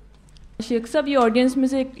شیخ صاحب، یہ آڈینس میں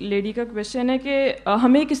سے ایک لیڈی کا کویشچن ہے کہ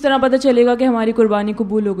ہمیں کس طرح پتہ چلے گا کہ ہماری قربانی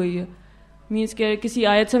قبول ہو گئی ہے؟ مینس کہ کسی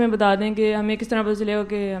آیت سے ہمیں بتا دیں کہ ہمیں کس طرح پتہ چلے گا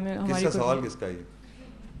کہ ہمیں ہماری قربانی. سوال کس کا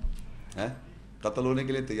یہ قتل ہونے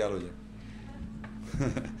کے لیے تیار ہو جائے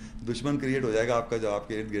دشمن کریٹ ہو جائے گا آپ کا جو آپ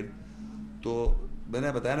کے ارد گرد. تو میں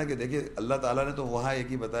نے بتایا نا کہ دیکھیے اللہ تعالیٰ نے تو وہاں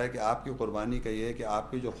ایک ہی بتایا کہ آپ کی قربانی کا یہ ہے کہ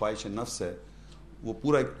آپ کی جو خواہش نفس ہے، وہ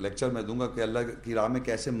پورا ایک لیکچر میں دوں گا کہ اللہ کی راہ میں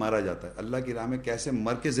کیسے مارا جاتا ہے، اللہ کی راہ میں کیسے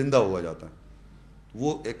مر کے زندہ ہوا جاتا ہے.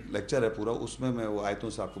 وہ ایک لیکچر ہے پورا، اس میں وہ آیتوں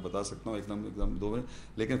سے آپ کو بتا سکتا ہوں ایک دم 2 منٹ.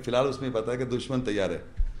 لیکن فی الحال اس میں پتا ہے کہ دشمن تیار ہے،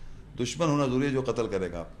 دشمن ہونا ضروری ہے جو قتل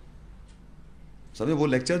کرے گا آپ سمجھے. وہ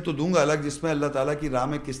لیکچر تو دوں گا الگ جس میں اللہ تعالیٰ کی راہ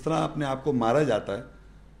میں کس طرح اپنے آپ کو مارا جاتا ہے.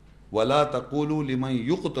 وَلَا تَقُولُوا لِمَنْ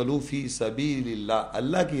يُقْتَلُ فِي سَبِيلِ اللَّهِ،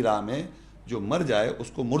 اللہ کی راہ میں جو مر جائے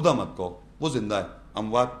اس کو مردہ مت کہو، وہ زندہ ہے،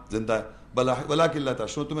 اموات زندہ ہے، وَلَٰكِن لَا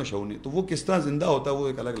تَشْعُرُونَ، تمہیں شعور نہیں. تو وہ کس طرح زندہ ہوتا ہے وہ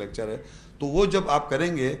ایک الگ لیکچر ہے. تو وہ جب آپ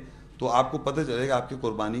کریں گے تو آپ کو پتہ چلے گا آپ کی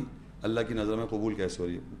قربانی اللہ کی نظر میں قبول کیسے ہو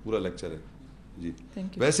رہی ہے. پورا لیکچر ہے. جی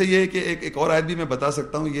ویسے یہ ہے کہ ایک اور آیت بھی میں بتا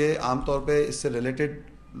سکتا ہوں، یہ عام طور پہ اس سے ریلیٹڈ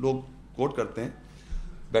لوگ کوٹ کرتے ہیں.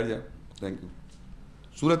 بیٹھ جائیں. Thank you.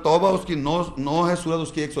 سورہ توبہ اس کی 9 ہے سورت،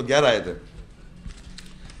 اس کی 111 آیت ہے.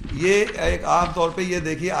 یہ ایک عام طور پہ یہ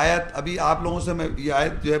دیکھیے آیت، ابھی آپ لوگوں سے میں یہ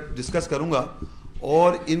آیت جو ہے ڈسکس کروں گا،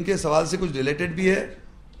 اور ان کے سوال سے کچھ ریلیٹڈ بھی ہے،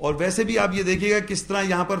 اور ویسے بھی آپ یہ دیکھیے گا کس طرح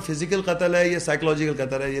یہاں پر فزیکل قتل ہے یا سائیکولوجیکل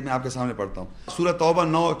قتل ہے. یہ میں آپ کے سامنے پڑھتا ہوں. سورہ توبہ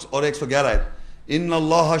 9 اور 111 آیت. ان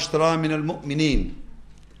اللہ اشترى من المؤمنین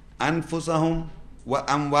انفسهم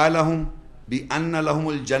واموالهم بان لهم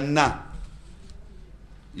الجنہ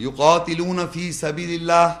یقاتلون فی سبیل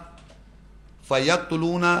اللہ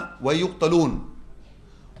فیقتلون ویقتلون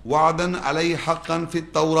وعدا علیہ حقا فی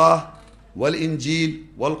التوراة والانجیل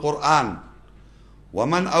والقرآن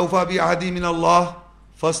ومن اوفى بعہدہ من اللہ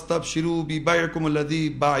فاستبشروا ببیعکم الذی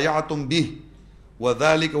بایعتم بہ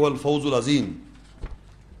وذلک هو الفوز العظیم.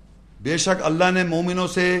 بے شک اللہ نے مومنوں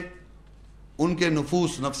سے ان کے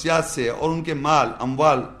نفوس نفسیات سے اور ان کے مال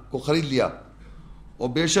اموال کو خرید لیا، اور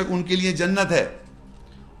بے شک ان کے لیے جنت ہے،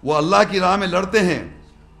 وہ اللہ کی راہ میں لڑتے ہیں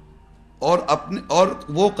اور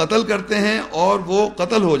وہ قتل کرتے ہیں اور وہ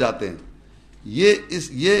قتل ہو جاتے ہیں. یہ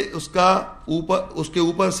اس کے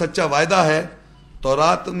اوپر سچا وعدہ ہے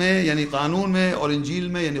تورات میں یعنی قانون میں، اور انجیل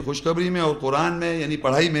میں یعنی خوشخبری میں، اور قرآن میں یعنی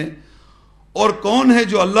پڑھائی میں. اور کون ہے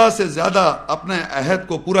جو اللہ سے زیادہ اپنے عہد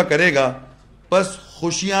کو پورا کرے گا؟ بس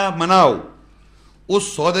خوشیاں مناؤ اس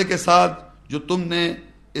سودے کے ساتھ جو تم نے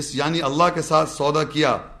یعنی اللہ کے ساتھ سودا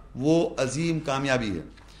کیا، وہ عظیم کامیابی ہے.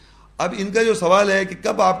 اب ان کا جو سوال ہے کہ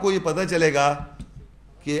کب آپ کو یہ پتہ چلے گا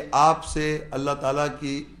کہ آپ سے اللہ تعالیٰ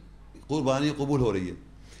کی قربانی قبول ہو رہی ہے.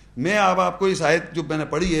 میں اب آپ کو اس آیت جو میں نے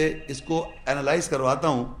پڑھی ہے اس کو اینالائز کرواتا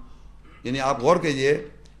ہوں. یعنی آپ غور کیجئے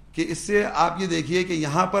کہ اس سے آپ یہ دیکھیے کہ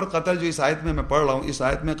یہاں پر قتل جو اس آیت میں پڑھ رہا ہوں، اس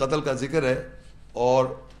آیت میں قتل کا ذکر ہے اور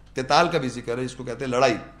قتال کا بھی ذکر ہے. اس کو کہتے ہیں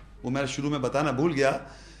لڑائی. وہ میں شروع میں بتانا بھول گیا.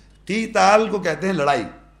 قتال کو کہتے ہیں لڑائی،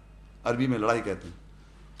 عربی میں لڑائی کہتے ہیں.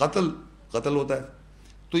 قتل ہوتا ہے.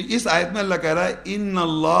 تو اس آیت میں اللہ کہہ رہا ہے ان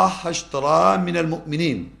اللہ اشترى من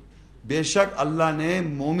المؤمنین، بے شک اللہ نے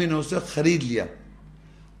مومنوں سے خرید لیا،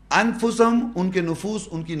 انفسہم ان کے نفوس،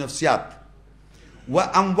 ان کی نفسیات،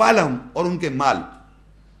 واموالہم اور ان کے مال،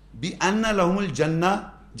 بان لہم الجنہ،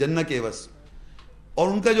 جنہ کے عوض. اور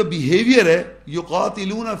ان کا جو بیہیویئر ہے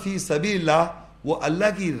یقاتلون فی سبیل اللہ، وہ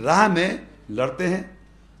اللہ کی راہ میں لڑتے ہیں.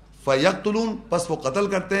 فیقتلون، پس وہ قتل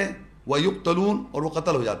کرتے ہیں، ویقتلون اور وہ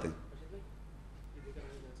قتل ہو جاتے ہیں.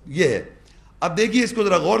 یہ ہے. اب دیکھیے اس کو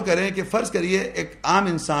ذرا غور کریں کہ فرض کریے ایک عام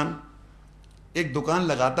انسان ایک دکان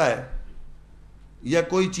لگاتا ہے یا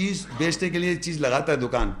کوئی چیز بیچنے کے لیے چیز لگاتا ہے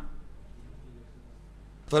دکان.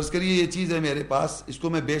 فرض کریے یہ چیز ہے میرے پاس، اس کو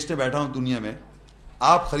میں بیچنے بیٹھا ہوں دنیا میں.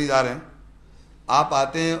 آپ خریدار ہیں، آپ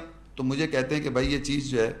آتے ہیں تو مجھے کہتے ہیں کہ بھائی یہ چیز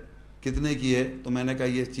جو ہے کتنے کی ہے؟ تو میں نے کہا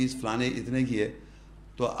یہ چیز فلانے اتنے کی ہے.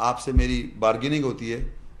 تو آپ سے میری بارگیننگ ہوتی ہے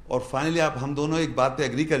اور فائنلی ہم دونوں ایک بات پہ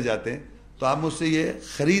ایگری کر جاتے ہیں. تو آپ مجھ سے یہ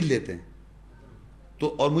خرید لیتے ہیں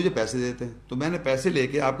تو اور مجھے پیسے دیتے ہیں. تو میں نے پیسے لے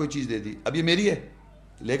کے آپ کو چیز دے دی. اب یہ میری ہے،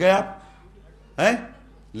 لے گئے آپ ہیں؟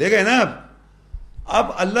 لے گئے نا.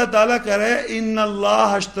 اب اللہ تعالیٰ کہہ رہے ہیں ان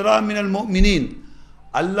اللہ اشترى من المؤمنین،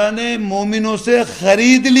 اللہ نے مومنوں سے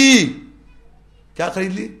خرید لی. کیا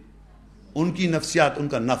خرید لی؟ ان کی نفسیات، ان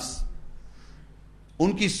کا نفس،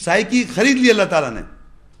 ان کی سائیکی خرید لی اللہ تعالیٰ نے،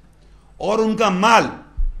 اور ان کا مال.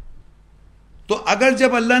 تو اگر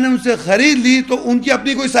جب اللہ نے ان سے خرید لی تو ان کی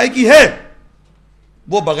اپنی کوئی سائیکی ہے؟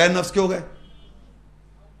 وہ بغیر نفس کے ہو گئے.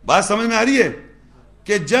 بات سمجھ میں آ رہی ہے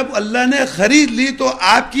کہ جب اللہ نے خرید لی تو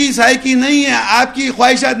آپ کی سائیکی نہیں ہے، آپ کی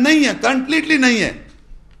خواہشات نہیں ہیں، کمپلیٹلی نہیں ہے.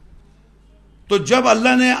 تو جب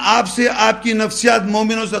اللہ نے آپ سے آپ کی نفسیات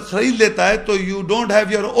مومنوں سے خرید لیتا ہے تو you don't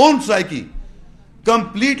have your own psyche.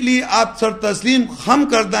 Completely آپ سر تسلیم خم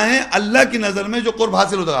کرتا ہے اللہ کی نظر میں جو قرب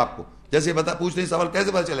حاصل ہوتا ہے آپ کو. جیسے پوچھتے ہیں سوال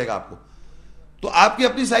کیسے پتہ چلے گا آپ کو؟ تو آپ کی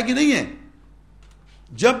اپنی سائیکی نہیں ہے.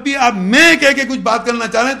 جب بھی آپ میں کہہ کے کچھ بات کرنا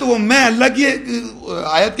چاہ رہے ہیں تو وہ میں اللہ کی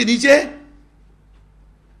آیت کے نیچے ہے.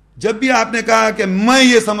 جب بھی آپ نے کہا کہ میں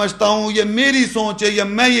یہ سمجھتا ہوں، یہ میری سوچ ہے، یا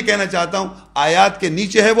میں یہ کہنا چاہتا ہوں، آیات کے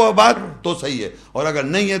نیچے ہے وہ بات تو صحیح ہے. اور اگر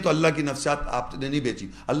نہیں ہے تو اللہ کی نفسیات آپ نے نہیں بیچی.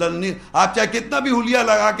 اللہ نے نہیں. آپ چاہے کتنا بھی حلیہ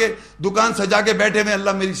لگا کے دکان سجا کے بیٹھے ہوئے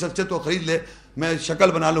اللہ میری شخصیت کو خرید لے، میں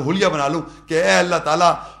شکل بنا لوں، حلیہ بنا لوں کہ اے اللہ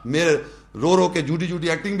تعالیٰ میرے رو کے جھوٹی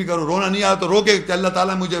ایکٹنگ بھی کرو، رونا نہیں آیا تو رو کے کہ اللہ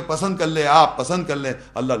تعالیٰ مجھے پسند کر لے، آپ پسند کر لیں.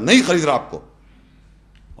 اللہ نہیں خرید رہا آپ کو.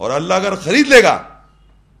 اور اللہ اگر خرید لے گا،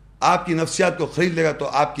 آپ کی نفسیات کو خرید لے گا، تو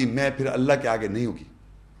آپ کی میں پھر اللہ کے آگے نہیں ہوگی.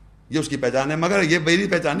 یہ اس کی پہچان ہے. مگر یہ میری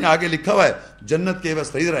پہچان ہے. آگے لکھا ہوا ہے جنت کے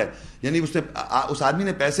بس خرید رہا ہے. یعنی اس آدمی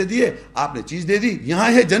نے پیسے دیے، آپ نے چیز دے دی. یہاں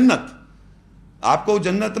ہے جنت. آپ کو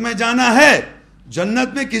جنت میں جانا ہے.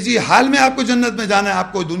 جنت میں کسی حال میں آپ کو جنت میں جانا ہے.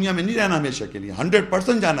 آپ کو دنیا میں نہیں رہنا ہمیشہ کے لیے.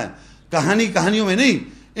 100% جانا ہے. کہانیوں میں نہیں،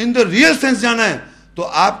 ان دا ریئل سینس جانا ہے. تو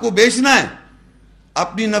آپ کو بیچنا ہے،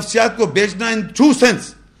 اپنی نفسیات کو بیچنا ان ٹرو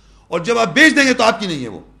سینس. اور جب آپ بیچ دیں گے تو آپ کی نہیں ہے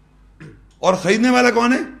وہ. اور خریدنے والا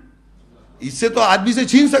کون ہے؟ اس سے تو آدمی سے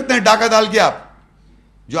چھین سکتے ہیں ڈاکہ ڈال کے. آپ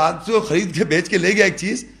جو آدمی سے خرید کے بیچ کے لے گیا ایک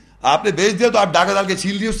چیز، آپ نے بیچ دیا تو آپ ڈاکہ ڈال کے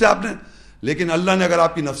چھین لی اس سے آپ نے. لیکن اللہ نے اگر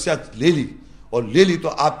آپ کی نفسیات لے لی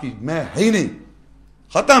تو آپ کی میں ہے ہی نہیں،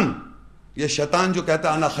 ختم. یہ شیطان جو کہتا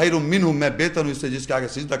ہے انا خیر منہ، میں بہتر ہوں اس سے جس کے آگے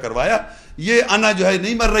سجدہ کروایا، یہ انا جو ہے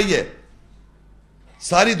نہیں مر رہی ہے.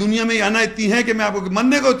 ساری دنیا میں یہ انا اتنی ہے کہ میں آپ کو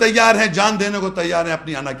مرنے کو تیار ہے، جان دینے کو تیار ہے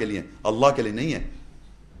اپنی انا کے لیے، اللہ کے لیے نہیں ہے.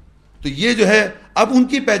 تو یہ جو ہے اب ان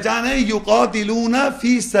کی پہچان ہے یقاتلون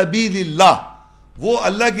فی سبیل اللہ. وہ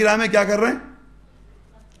اللہ کی راہ میں کیا کر رہے ہیں؟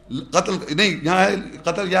 قتل نہیں، یہاں ہے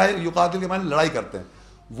قتل، یہاں ہے یقاتل کے معنی لڑائی کرتے ہیں.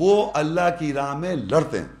 وہ اللہ کی راہ میں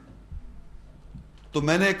لڑتے ہیں. تو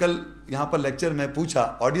میں نے کل یہاں پر لیکچر میں پوچھا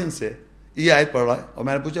آڈینس سے، یہ آیت پڑھ رہا ہے اور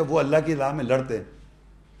میں نے پوچھا وہ اللہ کی راہ میں لڑتے ہیں.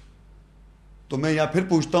 تو میں یہاں پھر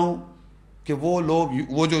پوچھتا ہوں کہ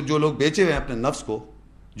وہ جو لوگ بیچے ہوئے ہیں اپنے نفس کو،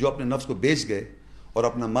 جو اپنے نفس کو بیچ گئے اور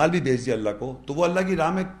اپنا مال بھی بیچ دیا اللہ کو، تو وہ اللہ کی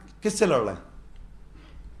راہ میں کس سے لڑ رہے ہیں؟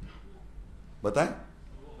 بتائیں.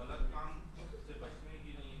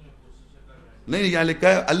 نہیں یہاں لکھا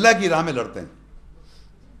ہے اللہ کی راہ میں لڑتے ہیں.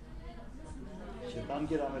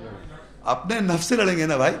 اپنے نفس سے لڑیں گے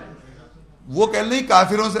نا بھائی. وہ کہہ نہیں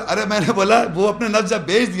کافروں سے. ارے میں نے بولا وہ اپنے نفس جب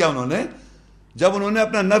بیچ دیا جب انہوں نے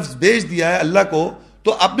اپنا نفس بیچ دیا ہے اللہ کو،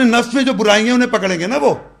 تو اپنے نفس میں جو برائیاں انہیں پکڑیں گے نا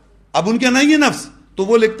وہ. اب ان کے نہیں ہے نفس، تو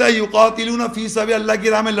وہ لکھتا ہے یقاتلون فی سبیل اللہ کی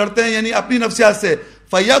راہ میں لڑتے ہیں، یعنی اپنی نفسیات سے.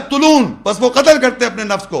 فیقتلون، بس وہ قتل کرتے ہیں اپنے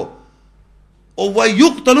نفس کو. اور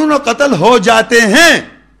ویقتلون، قتل ہو جاتے ہیں.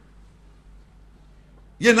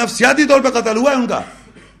 یہ نفسیاتی طور پہ قتل ہوا ہے ان کا،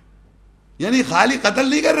 یعنی خالی قتل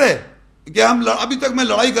نہیں کر رہے کہ ہم ابھی تک میں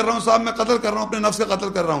لڑائی کر رہا ہوں صاحب، میں قتل کر رہا ہوں، اپنے نفس کا قتل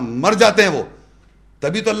کر رہا ہوں. مر جاتے ہیں وہ،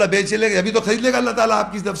 تبھی تو اللہ بیچ لے گا، ابھی تو خرید لے گا اللہ تعالیٰ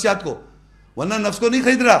آپ کی نفسیات کو، ورنہ نفس کو نہیں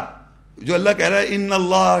خرید رہا. جو اللہ کہہ رہا ہے ان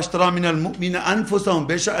اللہ اشترى من المؤمنین انفسهم،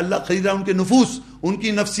 بے شک اللہ خرید رہا ان کے نفوس، ان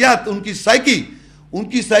کی نفسیات، ان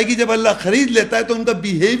کی سائیکی جب اللہ خرید لیتا ہے تو ان کا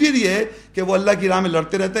بیہیویئر یہ ہے کہ وہ اللہ کی راہ میں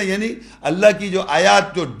لڑتے رہتے ہیں. یعنی اللہ کی جو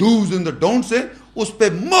آیات، جو ڈوز اینڈ ڈونٹس ہیں، اس پہ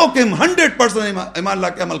محکم 100% ایمان لا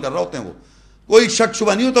کے عمل کر رہے ہوتے ہیں. وہ کوئی شک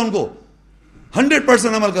شبہ نہیں ہوتا ان کو،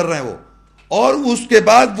 100% عمل کر رہے ہیں وہ. اور اس کے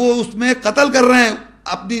بعد وہ اس میں قتل کر رہے ہیں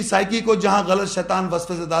اپنی سائیکی کو، جہاں غلط شیطان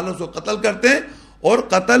وسوسے سے ڈالو اس کو قتل کرتے ہیں اور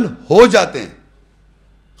قتل ہو جاتے ہیں.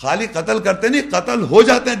 خالی قتل کرتے نہیں، قتل ہو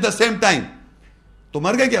جاتے ہیں ایٹ دا سیم ٹائم. تو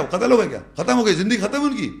مر گئے کیا؟ قتل ہو گئے کیا؟ ختم ہو گئی زندگی، ختم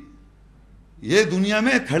ان کی. یہ دنیا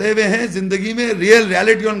میں کھڑے ہوئے ہیں زندگی میں،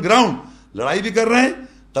 ریئلٹی آن گراؤنڈ، لڑائی بھی کر رہے ہیں،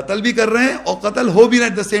 قتل بھی کر رہے ہیں اور قتل ہو بھی رہے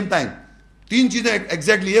ہیں ایٹ دا سیم ٹائم. 3 چیزیں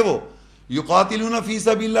ایگزیکٹلی ہے. وہ یقاتلون فی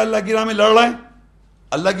سبیل اللہ، اللہ کی راہ میں لڑ رہے ہیں،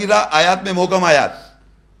 اللہ کی راہ آیات میں محکم آیات،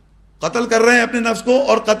 قتل کر رہے ہیں اپنے نفس کو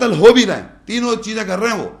اور قتل ہو بھی رہے ہیں. تینوں چیزیں کر رہے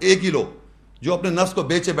ہیں وہ ایک ہی لوگ، جو اپنے نفس کو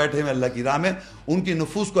بیچے بیٹھے ہیں اللہ کی راہ میں. ان کی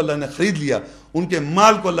نفوس کو اللہ نے خرید لیا، ان کے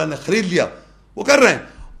مال کو اللہ نے خرید لیا، وہ کر رہے ہیں.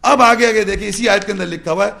 اب آگے دیکھیں اسی آیت کے اندر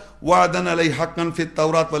لکھا ہوا ہے وعدن علیہ حقا فی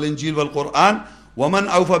التوراۃ والانجیل والقرآن ومن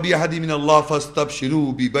اوفی بعہدہ من اللہ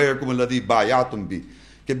فاستبشروا ببیعکم الذی بایعتم بہ،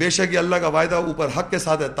 کہ بے شک یہ اللہ کا وعدہ اوپر حق کے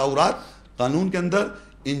ساتھ ہے. تورات قانون کے اندر،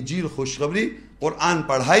 انجیل خوشخبری، قرآن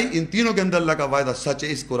پڑھائی، ان تینوں کے اندر اللہ کا وعدہ سچ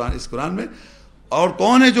ہے اس قرآن میں. اور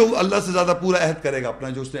کون ہے جو اللہ سے زیادہ پورا عہد کرے گا؟ اپنا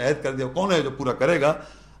جو اس نے عہد کر دیا کون ہے جو پورا کرے گا؟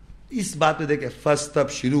 اس بات پہ دیکھیں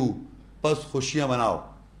فاستبشروا، پس خوشیاں مناؤ.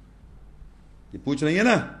 یہ پوچھ رہی ہے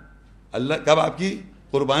نا اللہ کب آپ کی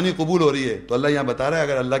قربانی قبول ہو رہی ہے؟ تو اللہ یہاں بتا رہا ہے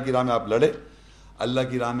اگر اللہ کی راہ میں آپ لڑے، اللہ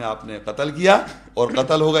کی راہ میں آپ نے قتل کیا اور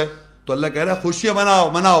قتل ہو گئے، تو اللہ کہہ رہا ہے خوشیاں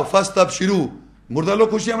مناؤ. فاستبشروا، مردہ لوگ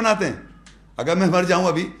خوشیاں مناتے ہیں. اگر میں مر جاؤں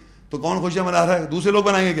ابھی تو کون خوشیاں منا رہا ہے؟ دوسرے لوگ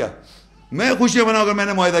منائیں گے کیا؟ میں خوشیاں مناؤں اگر میں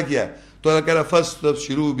نے معاہدہ کیا ہے. تو اللہ کہہ رہا ہے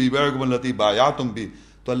فاستبشروا ببیعکم الذی بایعتم بہ،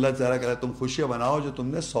 تو اللہ تعالیٰ کہہ رہا ہے تم خوشیاں مناؤ جو تم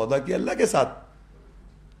نے سودا کیا اللہ کے ساتھ.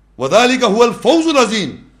 وذالک هو الفوز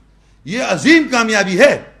العظیم، یہ عظیم کامیابی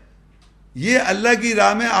ہے. یہ اللہ کی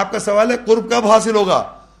راہ میں آپ کا سوال ہے قرب کب حاصل ہوگا؟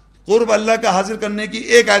 قرب اللہ کا حاصل کرنے کی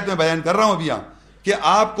ایک آیت میں بیان کر رہا ہوں ابھی یہاں، کہ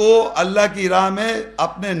آپ کو اللہ کی راہ میں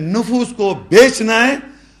اپنے نفوس کو بیچنا ہے.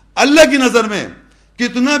 اللہ کی نظر میں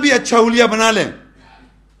کتنا بھی اچھا حلیہ بنا لیں،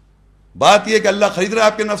 بات یہ کہ اللہ خرید رہا ہے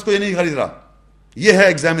آپ کے نفس کو، یہ نہیں خرید رہا. یہ ہے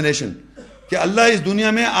ایگزامینیشن کہ اللہ اس دنیا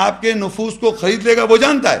میں آپ کے نفوس کو خرید لے گا، وہ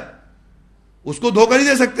جانتا ہے، اس کو دھوکہ نہیں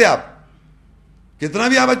دے سکتے آپ. کتنا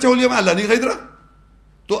بھی آپ اچھا حلیہ بنا، اللہ نہیں خرید رہا.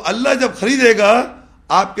 تو اللہ جب خریدے گا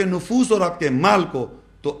آپ کے نفوس اور آپ کے مال کو،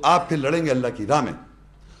 تو آپ پھر لڑیں گے اللہ کی راہ میں.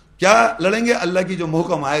 کیا لڑیں گے؟ اللہ کی جو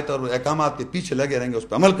محکم آیت اور احکامات کے پیچھے لگے رہیں گے، اس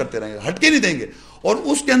پہ عمل کرتے رہیں گے، ہٹ کے نہیں دیں گے. اور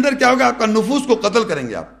اس کے اندر کیا ہوگا؟ آپ کا نفوس کو قتل کریں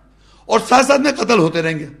گے آپ، اور ساتھ ساتھ میں قتل ہوتے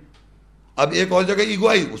رہیں گے. اب ایک اور جگہ ایگو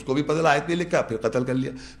آئی، اس کو بھی پتہ آیت میں لکھا، پھر قتل کر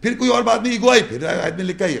لیا. پھر کوئی اور بات نہیں، ایگو آئی، پھر آیت میں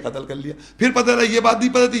لکھا، یہ قتل کر لیا. پھر پتہ لگا یہ بات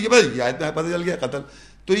نہیں پتہ تھی، یہ آیت میں پتہ چل گیا، قتل.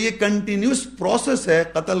 تو یہ کنٹینیوس پروسیس ہے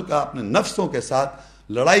قتل کا، اپنے نفسوں کے ساتھ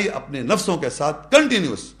لڑائی، اپنے نفسوں کے ساتھ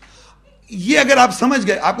کنٹینیوس. یہ اگر آپ سمجھ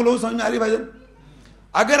گئے، آپ کو لوگ سمجھ میں آ رہی بھائی جان؟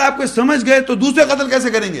 اگر آپ کو سمجھ گئے تو دوسرے قتل کیسے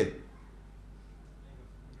کریں گے؟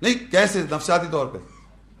 نہیں کیسے؟ نفسیاتی طور پہ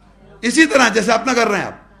اسی طرح جیسے اپنا کر رہے ہیں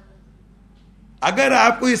آپ. اگر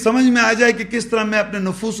آپ کو یہ سمجھ میں آ جائے کہ کس طرح میں اپنے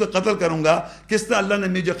نفوس کو قتل کروں گا، کس طرح اللہ نے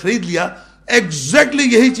مجھے خرید لیا، ایگزیکٹلی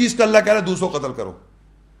یہی چیز کا اللہ کہہ رہا ہے دوسروں قتل کرو.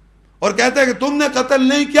 اور کہتا ہے کہ تم نے قتل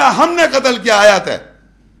نہیں کیا، ہم نے قتل کیا. آیات ہے.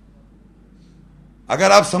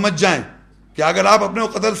 اگر آپ سمجھ جائیں کہ اگر آپ اپنے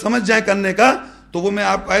قتل سمجھ جائیں کرنے کا، تو وہ میں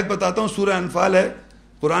آپ کو آیت بتاتا ہوں، سورہ انفال ہے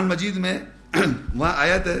قرآن مجید میں، وہاں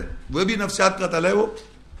آیت ہے، وہ بھی نفسیات قتل ہے. وہ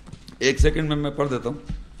ایک سیکنڈ میں پڑھ دیتا ہوں.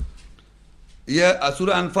 یہ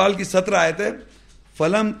سورہ انفال کی 17 آیت ہے.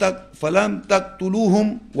 فلم تقتلوہم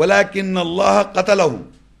ولکن اللہ قتلہم،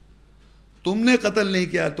 تم نے قتل نہیں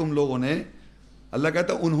کیا تم لوگوں نے، اللہ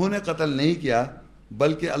کہتا ہے انہوں نے قتل نہیں کیا,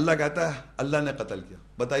 بلکہ اللہ کہتا ہے اللہ نے قتل کیا.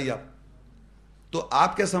 بتائیے آپ, تو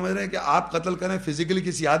آپ کیا سمجھ رہے ہیں کہ آپ قتل کریں فزیکلی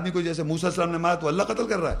کسی آدمی کو, جیسے موسیٰ علیہ السلام نے مارا تو اللہ قتل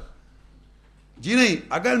کر رہا ہے؟ جی نہیں.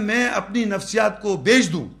 اگر میں اپنی نفسیات کو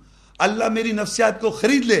بیچ دوں, اللہ میری نفسیات کو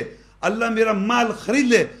خرید لے, اللہ میرا مال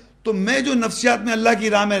خرید لے, تو میں جو نفسیات میں اللہ کی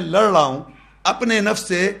راہ میں لڑ رہا ہوں اپنے نفس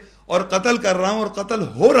سے اور قتل کر رہا ہوں اور قتل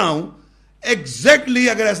ہو رہا ہوں, ایگزیکٹلی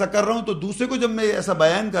اگر ایسا کر رہا ہوں تو دوسرے کو جب میں ایسا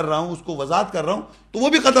بیان کر رہا ہوں, اس کو وضاحت کر رہا ہوں, تو وہ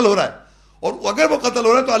بھی قتل ہو رہا ہے. اور اگر وہ قتل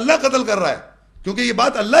ہو رہا ہے تو اللہ قتل کر رہا ہے, کیونکہ یہ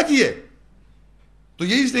بات اللہ کی ہے. تو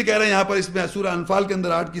یہی اس لیے کہہ رہے ہیں یہاں پر اس میں سورہ انفال کے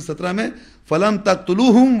اندر 8:17 میں فَلَمْ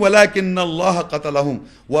تَقْتُلُوهُمْ وَلَكِنَّ اللَّهَ قَتَلَهُمْ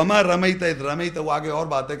وَمَا رَمَيْتَ إِذْ رَمَيْتَ. وہ آگے اور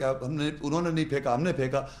بات ہے کہ انہوں نے نہیں پھینکا, ہم نے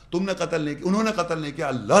پھینکا, تم نے قتل نہیں کیا, انہوں نے قتل نہیں کیا,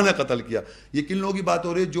 اللہ نے قتل کیا. یہ کن لوگوں کی بات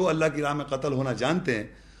ہو رہی ہے؟ جو اللہ کی راہ میں قتل ہونا جانتے ہیں,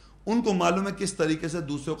 ان کو معلوم ہے کس طریقے سے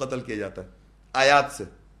دوسرے کو قتل کیا جاتا ہے. آیات سے,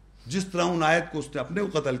 جس طرح ان آیت کو اس نے اپنے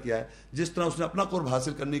کو قتل کیا ہے, جس طرح اس نے اپنا قرب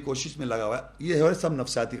حاصل کرنے کی کوشش میں لگا ہوا ہے, یہ ہے سب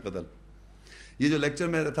نفسیاتی قتل. یہ جو لیکچر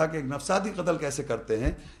میں تھا کہ نفسیاتی قتل کیسے کرتے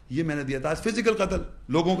ہیں, یہ میں نے دیا تھا. فزیکل قتل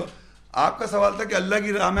لوگوں کا, آپ کا سوال تھا کہ اللہ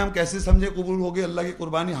کی راہ میں ہم کیسے سمجھے قبول ہو گئے, اللہ کی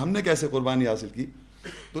قربانی ہم نے کیسے قربانی حاصل کی.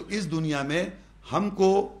 تو اس دنیا میں ہم کو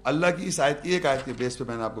اللہ کی اس آیت کی ایک آیت کے بیس پہ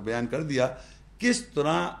میں نے آپ کو بیان کر دیا کس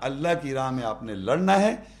طرح اللہ کی راہ میں آپ نے لڑنا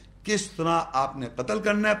ہے, کس طرح آپ نے قتل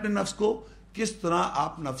کرنا ہے اپنے نفس کو, کس طرح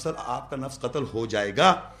آپ کا نفس قتل ہو جائے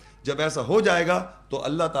گا. جب ایسا ہو جائے گا تو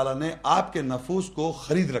اللہ تعالیٰ نے آپ کے نفوس کو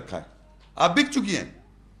خرید رکھا ہے, آپ بک چکی ہیں.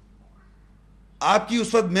 آپ کی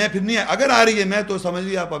اس وقت میں پھر نہیں ہے, اگر آ رہی ہے میں تو سمجھ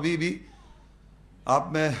لیے آپ ابھی بھی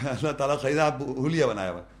آپ میں اللہ تعالیٰ خریدا, آپ حلیہ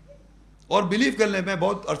بنایا ہوا. اور بلیو کر لیں, میں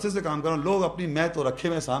بہت عرصے سے کام کر رہا ہوں, لوگ اپنی میں تو رکھے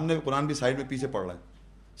ہوئے سامنے, قرآن بھی سائڈ میں پیچھے پڑھ رہا ہے.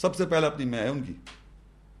 سب سے پہلے اپنی میں ہے ان کی,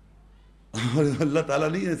 اور اللہ تعالیٰ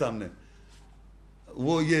نہیں ہے سامنے.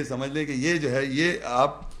 وہ یہ سمجھ لیں کہ یہ جو ہے, یہ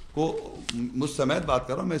آپ کو مجھ سمیت بات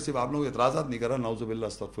کر رہا ہوں, میں صرف آپ لوگوں کو اعتراضات نہیں کر رہا, نعوذ باللہ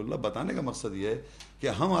استغفر اللہ. بتانے کا مقصد یہ ہے کہ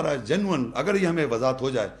ہمارا جنون, اگر یہ ہمیں وضاحت ہو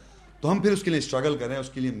جائے تو ہم پھر اس کے لیے اسٹرگل کریں, اس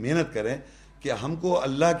کے لیے محنت کریں کہ ہم کو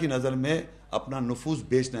اللہ کی نظر میں اپنا نفوس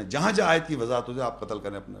بیچنا ہے. جہاں جہاں آیت کی وضاحت ہو جائے آپ قتل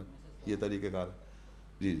کریں اپنا, یہ طریقہ کار ہے.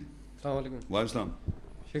 جی السلام علیکم. وعلیکم السلام.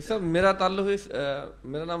 شیخ صاحب, میرا تعلق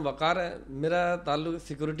میرا نام وقار ہے, میرا تعلق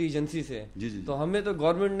سیکورٹی ایجنسی سے. جی جی. تو ہمیں تو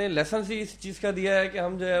گورنمنٹ نے لائسنس ہی اس چیز کا دیا ہے کہ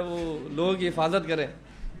ہم جو ہے وہ لوگوں کی حفاظت کریں.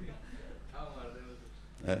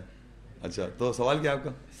 اچھا, تو سوال کیا آپ کا؟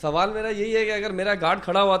 سوال میرا یہی ہے کہ اگر میرا گارڈ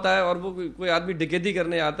کھڑا ہوتا ہے اور وہ کوئی آدمی ڈکیتی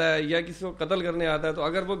کرنے آتا ہے یا کسی کو قتل کرنے آتا ہے, تو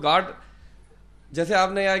اگر وہ گارڈ, جیسے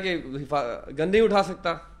آپ نے کہا کہ گن نہیں اٹھا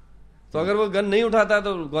سکتا, تو اگر وہ گن نہیں اٹھاتا ہے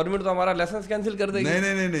تو گورنمنٹ تو ہمارا لائسنس کینسل کر دے گی.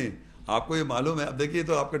 نہیں, آپ کو یہ معلوم ہے. اب دیکھیے,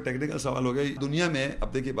 تو آپ کا ٹیکنیکل سوال ہو گیا. دنیا میں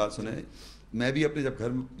اب دیکھیے بات سنیں, میں بھی اپنے جب گھر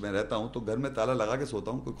میں رہتا ہوں تو گھر میں تالا لگا کے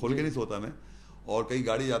سوتا ہوں, کوئی کھول کے نہیں سوتا میں, اور کہیں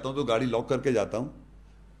گاڑی جاتا ہوں تو گاڑی لاک کر کے جاتا ہوں.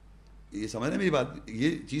 یہ سمجھ رہے میری بات,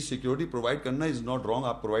 یہ چیز سیکیورٹی پرووائڈ کرنا از ناٹ رانگ,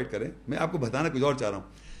 آپ پرووائڈ کریں. میں آپ کو بتانا کچھ اور چاہ رہا ہوں.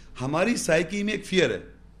 ہماری سائیکی میں ایک فیئر ہے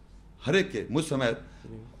ہر ایک کے, مجھ سمیت.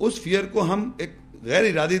 اس فیئر کو ہم ایک غیر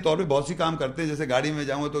ارادی طور پہ بہت سی کام کرتے ہیں. جیسے گاڑی میں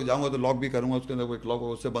جاؤں گا تو لاک بھی کروں گا, اس کے اندر ایک لاک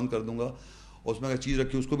اس سے بند کر دوں گا, اس میں اگر چیز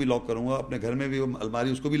رکھی اس کو بھی لاک کروں گا. اپنے گھر میں بھی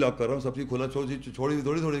الماری اس کو بھی لاک کر رہا ہوں, سب چیز کھلا چھوڑی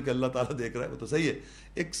تھوڑی کہ اللہ تعالیٰ دیکھ رہا ہے, وہ تو صحیح ہے.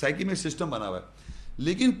 ایک سائیکی میں سسٹم بنا ہوا ہے.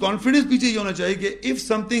 لیکن کانفیڈنس پیچھے یہ ہونا چاہیے کہ اف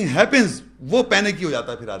سم تھنگ ہیپنس, وہ پینک ہی ہو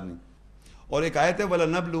جاتا ہے پھر آدمی. اور ایک آیت ہے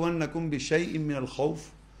وَلَنَبْلُوَنَّكُمْ بِشَيْءٍ مِّنَ الْخَوْفِ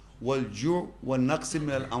وَالْجُوعِ وَالنَّقْصِ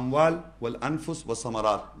مِّنَ الْأَمْوَالِ وَالْأَنفُسِ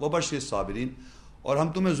وَالثَّمَرَاتِ وَبَشِّرِ الصَّابِرِينَ. اور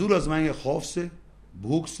ہم تمہیں ضرور آزمائیں گے خوف سے,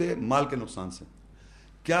 بھوک سے, مال کے نقصان سے.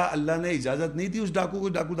 کیا اللہ نے اجازت نہیں دی اس ڈاکو کو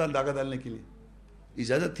ڈاکہ ڈالنے کے لیے؟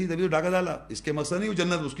 اجازت تھی تبھی وہ ڈاکہ ڈالا. اس کے مقصد نہیں وہ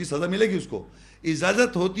جنت, اس کی سزا ملے گی اس کو.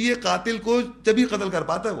 اجازت ہوتی ہے قاتل کو جبھی قتل کر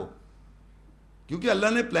پاتا ہے وہ, کیونکہ اللہ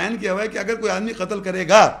نے پلان کیا ہوا ہے کہ اگر کوئی آدمی قتل کرے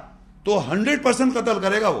گا تو 100% قتل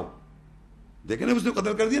کرے گا وہ. دیکھیں نا, اس نے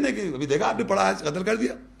قتل کر دیا نا, کہ ابھی دیکھا آپ نے پڑھا ہے, قتل کر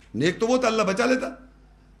دیا. نیک تو وہ تھا, اللہ بچا لیتا.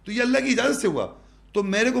 تو یہ اللہ کی اجازت سے ہوا. تو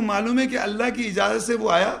میرے کو معلوم ہے کہ اللہ کی اجازت سے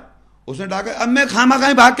وہ آیا, اس نے ڈاکا. اب میں خامہ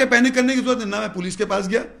خواہ بھاگ کے پینک کرنے کی ضرورت نہیں, نہ میں پولیس کے پاس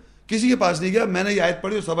گیا, کسی کے پاس نہیں گیا. میں نے یہ آیت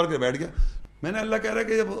پڑھی اور صبر کے بیٹھ گیا. میں نے اللہ کہہ رہا ہے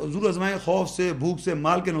کہ جب ضرور آزمائیں خوف سے, بھوک سے,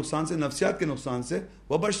 مال کے نقصان سے, نفسیات کے نقصان سے,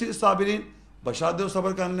 وبشر الصابرین, بشارت دو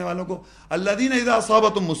صبر کرنے والوں کو. الذین اذا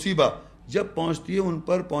اصابتهم مصیبہ, جب پہنچتی ہے ان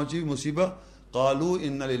پر پہنچی ہوئی مصیبت, قالوا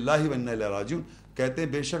انا للہ وانا الیہ راجعون, کہتے ہیں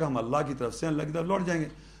بے شک ہم اللہ کی طرف سے اللہ کی طرف لوٹ جائیں گے.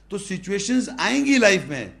 تو سچویشنز آئیں گی لائف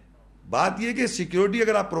میں. بات یہ کہ سیکیورٹی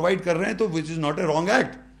اگر آپ پرووائڈ کر رہے ہیں تو which is not a wrong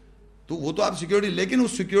act, تو وہ تو آپ سیکیورٹی, لیکن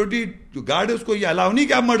اس سیکیورٹی جو گارڈ ہے اس کو یہ الاؤ نہیں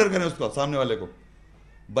کہ آپ مرڈر کریں اس کو, سامنے والے کو.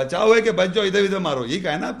 بچاؤ ہے کہ بچ جاؤ, ادھر ادھر مارو, یہی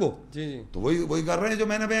کہا ہے نا آپ کو. جی. تو وہی کر رہے ہیں جو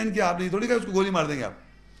میں نے بیان کیا. آپ نے تھوڑی کہا اس کو گولی مار دیں گے آپ.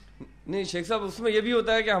 نہیں شیخ صاحب, اس میں یہ بھی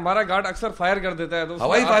ہوتا ہے کہ ہمارا گارڈ اکثر فائر کر دیتا ہے, تو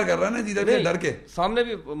ہوائی فائر کر رہا ہے نا جدھر ڈر کے. سامنے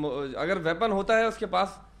بھی اگر ویپن ہوتا ہے اس کے پاس,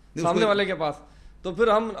 سامنے والے کے پاس, تو پھر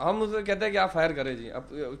ہم اسے کہتے ہیں کہ آپ فائر کریں جی،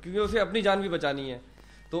 کیونکہ اسے اپنی جان بھی بچانی ہے.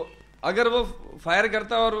 تو اگر وہ فائر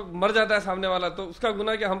کرتا ہے اور مر جاتا ہے سامنے والا تو اس کا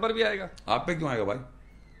گناہ کیا ہم پر بھی آئے گا؟ آپ پہ کیوں آئے گا بھائی؟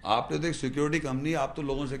 آپ نے تو ایک سیکیورٹی کمپنی، آپ تو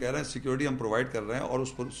لوگوں سے کہہ رہے ہیں سیکیورٹی ہم پرووائڈ کر رہے ہیں، اور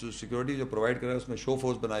اس سیکیورٹی جو پرووائڈ کر رہے ہیں اس میں شو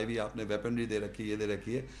فورس بنائی ہوئی، آپ نے ویپنری دے رکھی ہے، یہ دے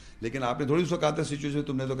رکھی ہے، لیکن آپ نے تھوڑی اس کو کہا تھا سچویشن،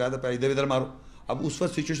 تم نے تو کہا تھا ادھر ادھر مارو. اب اس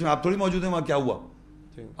وقت سچویشن میں آپ تھوڑی موجود ہیں، وہاں کیا ہوا؟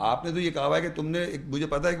 آپ نے تو یہ کہا ہے کہ تم نے، مجھے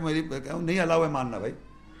پتا ہے کہ میری نہیں الاؤ ہے ماننا بھائی،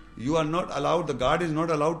 you are not allowed, the guard is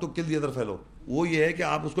not allowed to kill the other fellow. وہ یہ ہے کہ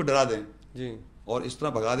آپ اس کو ڈرا دیں جی اور اس طرح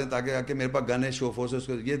بھگا دیں تاکہ آ کے میرے پاس گن ہے، شو فورس ہے، اس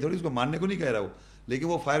کو یہ تھوڑی اس کو ماننے کو نہیں کہہ رہا وہ، لیکن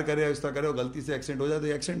وہ فائر کرے اس طرح کرے اور غلطی سے ایکسیڈنٹ ہو جائے تو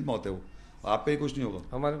ایکسیڈنٹ موت ہے، وہ آپ پہ کچھ نہیں ہوگا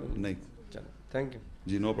ہمارے نہیں. چلو تھینک یو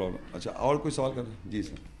جی نو پرابلم. اچھا اور کوئی سوال کریں؟ جی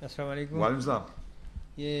سر. السلام علیکم. وعلیکم السلام.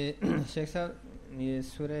 یہ شیخ صاحب یہ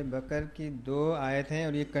سورہ بقر کی 2 آیت ہیں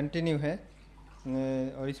اور یہ کنٹینیو ہے،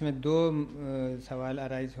 اور اس میں 2 سوال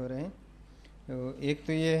ارائز ہو رہے ہیں. ایک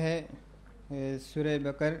تو یہ ہے سورہ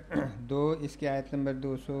بقر 2 اس کی آیت نمبر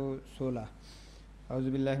 216، اعوذ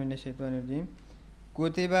باللہ من الشیطان الرجیم،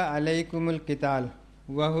 کتب علیکم القتال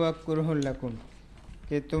وہو کرہ لکم،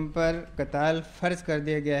 کہ تم پر قتال فرض کر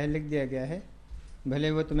دیا گیا ہے، لکھ دیا گیا ہے،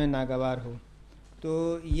 بھلے وہ تمہیں ناگوار ہو.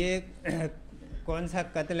 تو یہ کون سا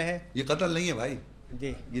قتل ہے؟ یہ قتل نہیں ہے بھائی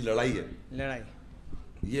جی یہ لڑائی ہے. لڑائی.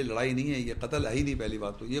 یہ لڑائی نہیں ہے، یہ قتل ہے ہی نہیں. پہلی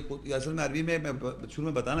بات تو یہ اصل میں عربی میں شروع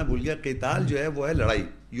میں بتانا بھول گیا، قتال جو ہے وہ ہے لڑائی.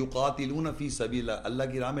 یقاتلون فی سبیل اللہ،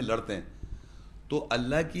 اللہ کی راہ میں لڑتے ہیں. تو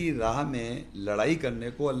اللہ کی راہ میں لڑائی کرنے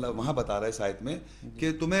کو اللہ وہاں بتا رہا ہے اس آیت میں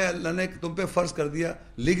کہ تمہیں اللہ نے تم پہ فرض کر دیا،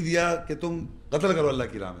 لکھ دیا کہ تم قتل کرو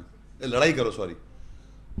اللہ کی راہ میں، لڑائی کرو سوری.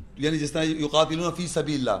 یعنی جس طرح یقاتلون فی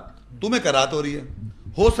سبیل اللہ، تمہیں کرات ہو رہی ہے،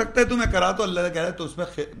 ہو سکتا ہے تمہیں کرات ہو، اللہ کہہ رہا ہے تو اس میں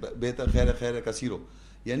بہتر خیر کثیر ہو.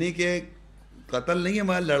 یعنی کہ قتل نہیں ہے،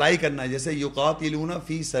 مگر لڑائی کرنا ہے. جیسے یقاتلون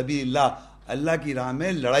فی سبیل اللہ، اللہ کی راہ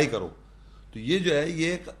میں لڑائی کرو. تو یہ جو ہے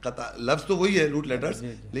یہ لفظ تو وہی ہے روٹ لیٹرز،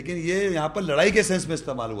 لیکن یہ یہاں پر لڑائی کے سینس میں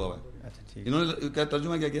استعمال ہوا ہے. انہوں نے کیا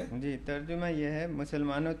ترجمہ کیا کیا؟ جی ترجمہ یہ ہے،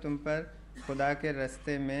 مسلمانوں تم پر خدا کے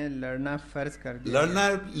راستے میں لڑنا فرض کر دیا، لڑنا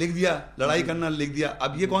لکھ دیا، لڑائی کرنا لکھ دیا.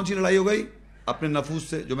 اب یہ کون سی لڑائی ہو گئی؟ اپنے نفوس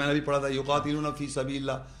سے، جو میں نے ابھی پڑھا تھا یقاتلون فی سبیل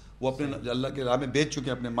اللہ، وہ اپنے اللہ کے راہ میں بیچ چکے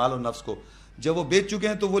ہیں اپنے مال اور نفس کو. جب وہ بیچ چکے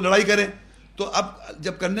ہیں تو وہ لڑائی کریں. تو اب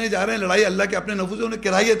جب کرنے جا رہے ہیں لڑائی اللہ کے اپنے نفوس سے، انہیں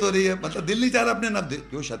کراہیت ہو رہی ہے، مطلب دل نہیں چاہ رہا اپنے نفس،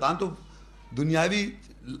 کیوں شیطان تو دنیاوی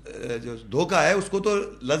جو دھوکہ ہے اس کو تو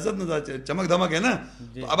لذت نظر چمک دھمک ہے نا.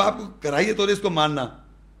 تو اب آپ کو کراہیت ہو رہی ہے اس کو ماننا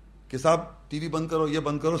کہ صاحب ٹی وی بند کرو، یہ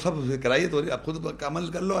بند کرو، سب کراہیت ہو رہی ہے، اب خود عمل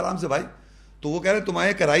کر لو آرام سے بھائی. تو وہ کہہ رہے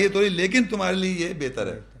تمہارے کراہیت ہو رہی، لیکن تمہارے لیے یہ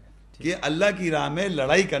بہتر ہے کہ اللہ کی راہ میں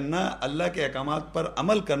لڑائی کرنا، اللہ کے احکامات پر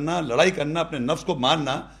عمل کرنا، لڑائی کرنا، اپنے نفس کو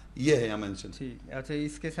مارنا، یہ ہے یہاں مینشن. ٹھیک. اچھا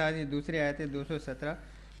اس کے ساتھ یہ دوسری آیت ہے 217،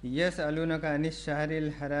 یسألونک عن الشہر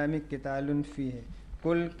الحرام قتال فیہ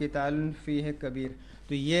قل قتال فیہ کبیر.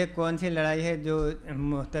 تو یہ کون سی لڑائی ہے جو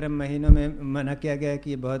محترم مہینوں میں منع کیا گیا ہے کہ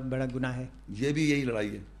یہ بہت بڑا گناہ ہے؟ یہ بھی یہی لڑائی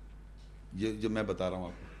ہے یہ جو میں بتا رہا ہوں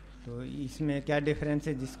آپ کو. تو اس میں کیا ڈفرینس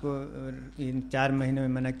ہے جس کو ان 4 مہینوں میں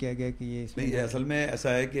منع کیا گیا کہ یہ اس میں؟ نہیں، اصل میں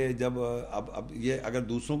ایسا ہے کہ جب اب یہ اگر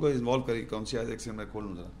دوسروں کو انوالو کری، کون سی آیت سے میں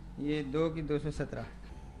کھولوں ذرا، یہ 2 کی 217،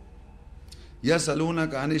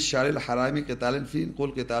 یسألونک عن الشہر الحرام قتال فیہ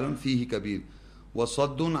قل قتال فیہ کبیر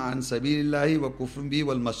وصد عن سبیل اللہ وکفر بہ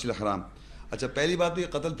والمسجد الحرام. اچھا پہلی بات تو یہ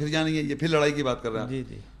قتل پھر جانی ہے، یہ پھر لڑائی کی بات کر رہے ہیں. جی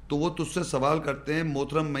جی. تو وہ تجھ سے سوال کرتے ہیں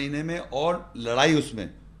محترم مہینے میں اور لڑائی اس میں،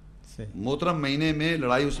 محترم مہینے میں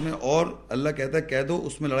لڑائی اس میں، اور اللہ کہتا ہے کہہ دو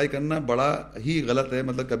اس میں لڑائی کرنا بڑا ہی غلط ہے،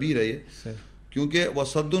 مطلب کبیر ہے یہ، کیونکہ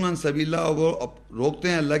وصد عن سبیل اللہ، وہ روکتے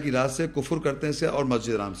ہیں اللہ کی راہ سے، کفر کرتے ہیں سے اور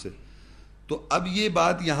مسجد حرام سے. تو اب یہ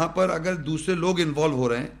بات یہاں پر اگر دوسرے لوگ انوالو ہو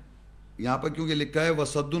رہے ہیں یہاں پر، کیونکہ لکھا ہے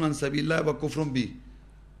وصد عن سبیل اللہ وکفر بہ،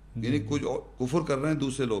 یعنی کچھ کفر کر رہے ہیں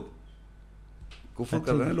دوسرے لوگ، کفر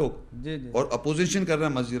کر رہے ہیں لوگ اور اپوزیشن کر رہے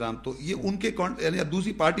ہیں مسجد حرام، تو یہ ان کے یعنی اب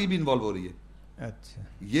دوسری پارٹی بھی انوالو ہو رہی ہے. اچھا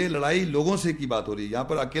یہ لڑائی لوگوں سے کی بات ہو رہی ہے یہاں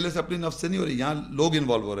پر، اکیلے سے اپنی نفس سے نہیں ہو رہی، یہاں لوگ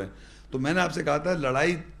انوالو ہو رہے ہیں. تو میں نے آپ سے کہا تھا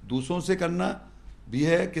لڑائی دوسروں سے کرنا بھی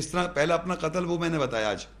ہے، کس طرح پہلا اپنا قتل وہ میں نے بتایا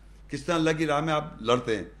آج، کس طرح اللہ کی راہ میں آپ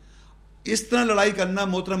لڑتے ہیں. اس طرح لڑائی کرنا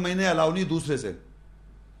محترم مہینے الاؤ نہیں دوسرے سے،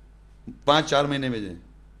 5-4 مہینے میں جائیں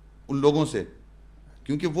ان لوگوں سے،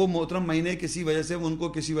 کیونکہ وہ محترم مہینے کسی وجہ سے ان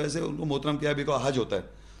کو محترم کیا بھی حج ہوتا ہے.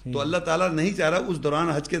 تو اللہ تعالیٰ نہیں چاہ رہا اس دوران،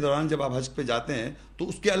 حج کے دوران جب آپ حج پہ جاتے ہیں تو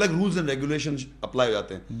اس کے الگ رولز اینڈ ریگولیشن اپلائی ہو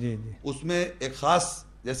جاتے ہیں. اس میں ایک خاص،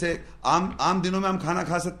 جیسے عام دنوں میں ہم کھانا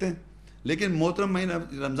کھا سکتے ہیں، لیکن محترم مہینہ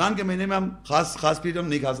رمضان کے مہینے میں ہم خاص پیریڈ ہم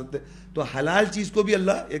نہیں کھا سکتے. تو حلال چیز کو بھی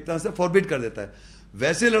اللہ ایک طرح سے فوربٹ کر دیتا ہے.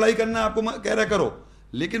 ویسے لڑائی کرنا آپ کو کہہ رہا کرو،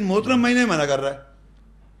 لیکن محترم مہینے میں منع کر رہا ہے.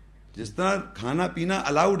 جس طرح کھانا پینا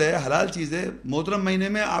الاؤڈ ہے، حلال چیز ہے، محترم مہینے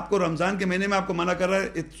میں آپ کو، رمضان کے مہینے میں آپ کو منع کر رہا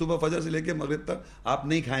ہے صبح فجر سے لے کے مغرب تک آپ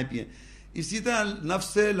نہیں کھائیں پئیں. اسی طرح نفس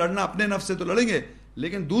سے لڑنا، اپنے نفس سے تو لڑیں گے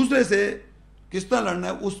لیکن دوسرے سے کس طرح لڑنا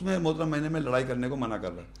ہے اس میں محترم مہینے میں لڑائی کرنے کو منع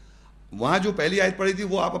کر رہا ہے. وہاں جو پہلی آیت پڑھی تھی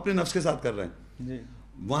وہ آپ اپنے نفس کے ساتھ کر رہے ہیں جی.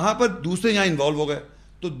 وہاں پر دوسرے یہاں انوالو ہو گئے.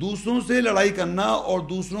 تو دوسروں سے لڑائی کرنا اور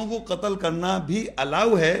دوسروں کو قتل کرنا بھی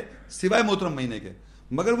الاؤ ہے سوائے محترم مہینے کے.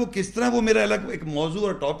 مگر وہ کس طرح، وہ میرا الگ ایک موضوع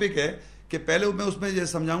اور ٹاپک ہے کہ پہلے میں اس میں یہ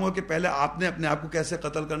سمجھاؤں گا کہ پہلے آپ نے اپنے آپ کو کیسے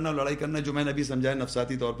قتل کرنا اور لڑائی کرنا، جو میں نے ابھی سمجھایا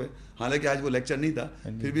نفسیاتی طور پہ. حالانکہ آج وہ لیکچر نہیں تھا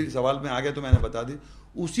پھر بھی سوال میں آ گیا تو میں نے بتا دی.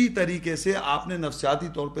 اسی طریقے سے آپ نے نفسیاتی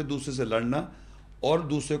طور پہ دوسرے سے لڑنا اور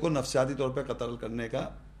دوسرے کو نفسیاتی طور پہ قتل کرنے کا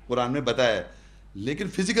قرآن میں بتایا ہے. لیکن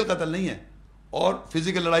فزیکل قتل نہیں ہے اور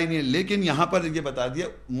فزیکل لڑائی نہیں ہے. لیکن یہاں پر یہ بتا دیا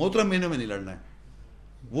محترم مہینوں میں نہیں لڑنا ہے،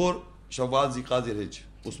 وہ شوال ذی ذی الحج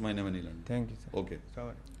اس مہینے میں نہیں لڑنا. Thank you sir. اوکے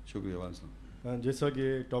شکریہ. وعلیکم. جیسا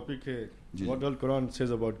کہ ٹاپک ہے جی. واٹ آل قرآن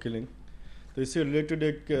سیز اباؤٹ کلنگ، تو اس سے ریلیٹڈ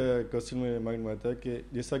ایک کوشچن میرے مائنڈ میں آتا ہے کہ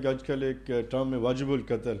جیسا کہ آج کل ایک ٹرم ہے واجب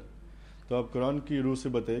القتل، تو آپ قرآن کی روح سے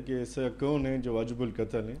بتائیں کہ ایسا کون ہے جو واجب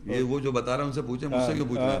القتل ہے. یہ وہ جو بتا رہا ہوں ان سے پوچھیں، مجھ سے کیوں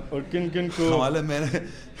پوچھ رہے ہیں؟ اور کن کن کو حوالے میں نے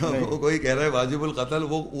وہ کوئی کہہ رہا ہے واجب القتل،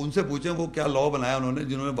 وہ ان سے پوچھیں وہ کیا لا بنایا انہوں نے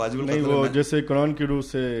جنہوں نے واجب القتل. نہیں، وہ جیسے قرآن کی روح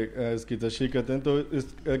سے اس کی تشریح کرتے ہیں تو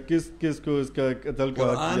کس کس کو اس کا قتل کا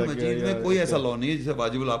قرآن مجید میں کوئی ایسا لا نہیں ہے جسے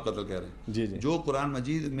واجب القتل قتل کہہ رہے ہیں. جی جی. جو قرآن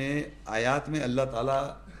مجید میں آیات میں اللہ تعالیٰ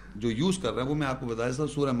جو یوز کر رہے ہیں وہ میں آپ کو بتایا تھا.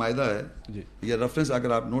 سورہ مائدہ ہے جی. یہ ریفرنس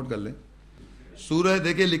اگر آپ نوٹ کر لیں، سورہ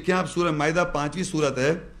دیکھیں لکھیں آپ، سورہ مائدہ 5ویں سورت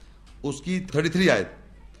ہے، اس کی 33 آیت.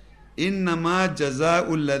 انما جزاء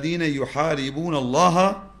الذین یحاربون اللہ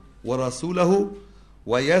ورسولہ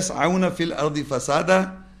ویسعون فی الارض فسادا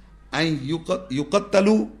ان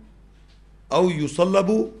یقتلوا او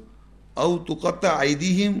یصلبوا او تقطع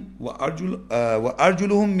ایدیہم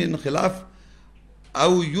وارجلہم من خلاف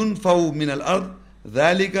او ينفوا من الارض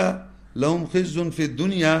ذلك لهم خزي في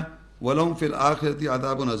الدنيا ولهم في الاخرة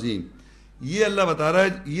عذاب عظیم. یہ اللہ بتا رہا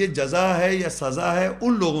ہے یہ جزا ہے یا سزا ہے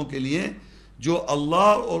ان لوگوں کے لیے جو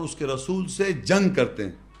اللہ اور اس کے رسول سے جنگ کرتے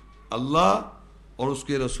ہیں. اللہ اور اس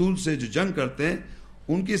کے رسول سے جو جنگ کرتے ہیں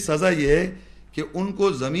ان کی سزا یہ ہے کہ ان کو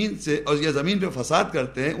زمین سے، اور یہ زمین پہ فساد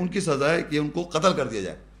کرتے ہیں، ان کی سزا ہے کہ ان کو قتل کر دیا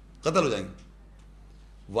جائے، قتل ہو جائیں گے.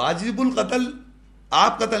 واجب القتل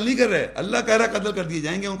آپ قتل نہیں کر رہے، اللہ کہہ رہا قتل کر دیے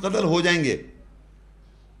جائیں گے، ان قتل ہو جائیں گے.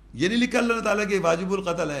 یہ نہیں لکھا اللہ تعالیٰ کہ واجب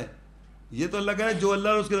القتل ہے، یہ تو اللہ کہہ رہا ہے جو اللہ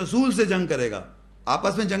اور اس کے رسول سے جنگ کرے گا.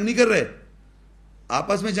 آپس میں جنگ نہیں کر رہے،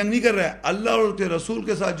 آپس میں جنگ نہیں کر رہے. اللہ اور اس کے رسول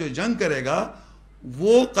کے ساتھ جو جنگ کرے گا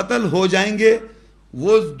وہ قتل ہو جائیں گے،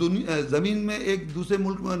 وہ زمین میں ایک دوسرے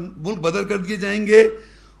ملک بدر کر دیے جائیں گے،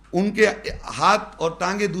 ان کے ہاتھ اور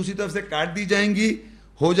ٹانگیں دوسری طرف سے کاٹ دی جائیں گی،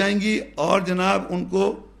 ہو جائیں گی، اور جناب ان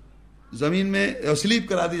کو زمین میں سلیپ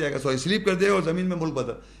کرا دیا جائے گا، سلیپ کر دے گا اور زمین میں ملک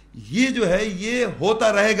بدر. یہ جو ہے یہ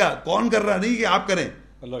ہوتا رہے گا. کون کر رہا؟ نہیں کہ آپ کریں،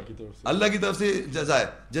 اللہ کی طرف سے، اللہ کی طرف سے جزا ہے.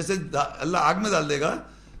 جیسے اللہ آگ میں ڈال دے گا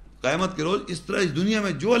قیامت کے روز، اس طرح اس دنیا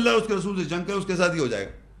میں جو اللہ اور اس کے رسول سے جنگ کرے اس کے ساتھ ہی ہو جائے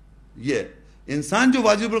گا. یہ انسان جو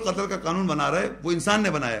واجب القتل کا قانون بنا رہا ہے وہ انسان نے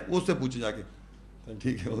بنایا ہے، وہ اس سے پوچھے جا کے.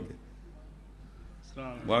 ٹھیک ہے، اوکے.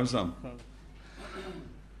 وعلیکم السلام.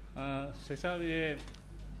 شیخ صاحب، یہ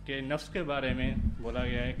کہ نفس کے بارے میں بولا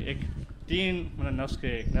گیا ہے کہ ایک تین نفس کے،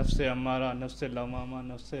 ایک نفس امارہ، نفس لوامہ،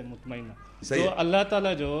 نفس مطمئنہ. تو اللہ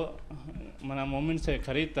تعالیٰ جو مومن سے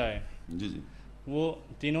خریدتا ہے، جی جی، وہ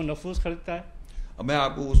تینوں نفوس خریدتا ہے. اب میں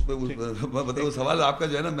آپ کو اس پہ بتاؤں، سوال آپ کا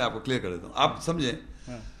جو ہے نا میں آپ کو کلیئر کر دیتا ہوں. آپ سمجھیں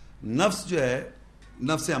نفس جو ہے،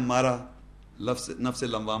 نفس امارہ، نفس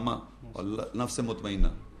لوامہ اور نفس مطمئنہ،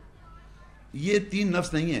 یہ تین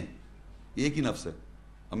نفس نہیں ہیں، ایک ہی نفس ہے.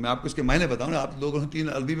 اب میں آپ کو اس کے معنی بتاؤں نا، آپ لوگوں نے تین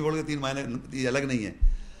عربی میں پڑھ کے تین معنی، یہ الگ نہیں ہے.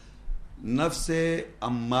 نفس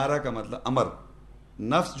امارہ کا مطلب امر،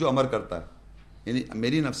 نفس جو امر کرتا ہے، یعنی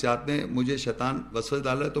میری نفسیات میں مجھے شیطان وسوسے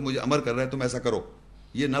ڈال رہا ہے تو مجھے امر کر رہا ہے تم ایسا کرو.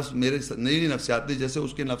 یہ نفس میری نفسیات نے، جیسے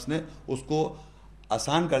اس کے نفس نے اس کو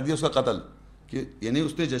آسان کر دیا اس کا قتل، کہ یعنی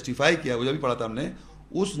اس نے جسٹیفائی کیا. وہ جب بھی پڑھا تھا ہم نے،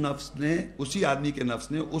 اس نفس نے، اسی آدمی کے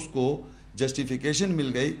نفس نے اس کو جسٹیفیکیشن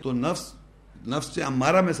مل گئی. تو نفس سے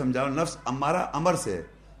امارہ میں سمجھا، نفس امارہ امر سے ہے.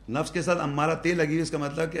 نفس کے ساتھ امارہ تے لگی ہوئی، اس کا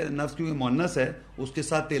مطلب کہ نفس کیونکہ مؤنث ہے اس کے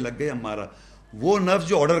ساتھ تے لگ گئے امارہ. وہ نفس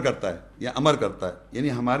جو آرڈر کرتا ہے یا امر کرتا ہے،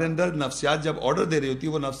 یعنی ہمارے اندر نفسیات جب آرڈر دے رہی ہوتی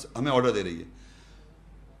ہے وہ نفس ہمیں آرڈر دے رہی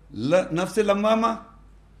ہے. نفس لوامہ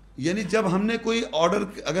یعنی جب ہم نے کوئی آرڈر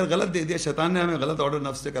اگر غلط دے دیا، شیطان نے ہمیں غلط آرڈر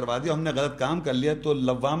نفس سے کروا دیا، ہم نے غلط کام کر لیا، تو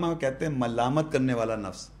لوامہ کہتے ہیں ملامت کرنے والا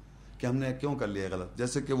نفس، کہ ہم نے کیوں کر لیا غلط.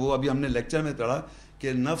 جیسے کہ وہ ابھی ہم نے لیکچر میں پڑھا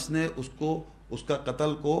کہ نفس نے اس کو، اس کا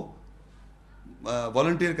قتل کو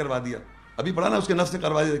والنٹیئر کروا دیا. ابھی پڑھا نا، اس کے نفس نے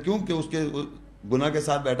کروا دیا کیوں کہ اس کے گناہ کے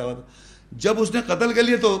ساتھ بیٹھا ہوا تھا. جب اس نے قتل کر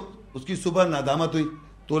لیا تو اس کی صبح ندامت ہوئی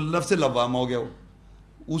تو نفس لوامہ ہو گیا.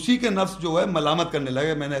 وہ اسی کے نفس جو ہے ملامت کرنے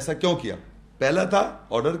لگا، میں نے ایسا کیوں کیا. پہلا تھا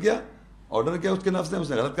آرڈر کیا اس کے نفس نے، اس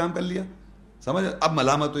نے غلط کام کر لیا. سمجھ؟ اب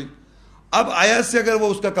ملامت ہوئی. اب آیت سے اگر وہ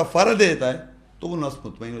اس کا کفارہ دے دیتا ہے تو وہ نفس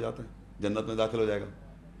مطمئن ہو جاتا ہے, جنت میں داخل ہو جائے گا.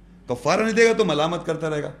 کفارہ نہیں دے گا تو ملامت کرتا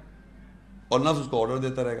رہے گا اور نفس اس کو آرڈر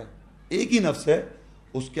دیتا رہے گا. ایک ہی نفس ہے,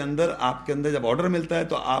 اس کے اندر آپ کے اندر جب آرڈر ملتا ہے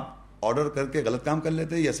تو آپ آرڈر کر کے غلط کام کر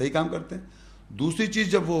لیتے ہیں یا صحیح کام کرتے ہیں. دوسری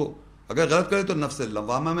چیز, جب وہ اگر غلط کرے تو نفس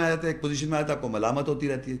لوامہ میں آ جاتا ہے, ایک پوزیشن میں آتا ہے, آپ کو ملامت ہوتی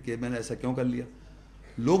رہتی ہے کہ میں نے ایسا کیوں کر لیا.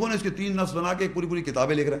 لوگوں نے اس کے 3 نفس بنا کے پوری پوری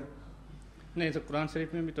کتابیں لکھ رہے ہیں. نہیں تو قرآن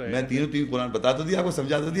شریف میں بھی تو ہے, میں تین قرآن بتا تو دیا آپ کو,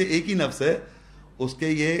 سمجھا تو دیا. ایک ہی نفس ہے, اس کے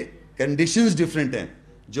یہ کنڈیشنز ڈفرینٹ ہیں.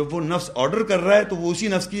 جب وہ نفس آرڈر کر رہا ہے تو وہ اسی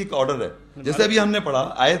نفس کی ایک آرڈر ہے. جیسے ابھی ہم نے پڑھا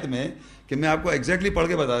آیت میں, کہ میں آپ کو ایگزیکٹلی پڑھ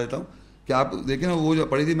کے بتا دیتا ہوں کہ آپ دیکھیں نا, وہ جو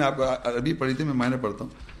پڑھی تھی میں آپ کو عربی پڑھی تھی, میں پڑھتا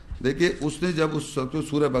ہوں. دیکھیے اس نے جب اس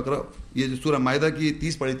سورہ بقرہ, یہ جو سورہ مائدہ کی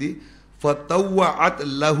 30 پڑھی تھی, فَطَوَّعَتْ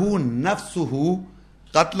لَهُ نَفْسُهُ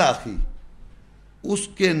قَتْلَ أَخِيهِ, اس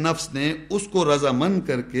کے نفس نے اس کو رضامند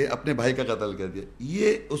کر کے اپنے بھائی کا قتل کر دیا.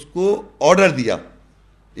 یہ اس کو آرڈر دیا,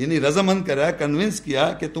 یعنی رضامند کرا, کنونس کیا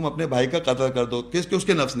کہ تم اپنے بھائی کا قتل کر دو. کس کے؟ اس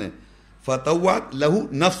کے نفس نے. فَطَوَّعَتْ لَهُ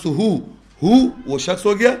نَفْسُهُ, ہو وہ شخص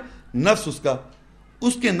ہو گیا, نفس اس کا,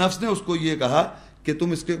 اس کے نفس نے اس کو یہ کہا کہ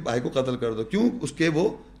تم اس کے بھائی کو قتل کر دو. کیوں؟ اس کے وہ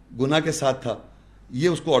گناہ کے ساتھ تھا, یہ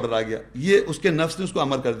اس کو آرڈر آ گیا, یہ اس کے نفس نے اس کو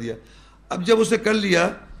امر کر دیا. اب جب اسے کر لیا,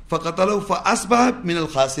 فَقَتَلَهُ فَأَصْبَحَ مِنَ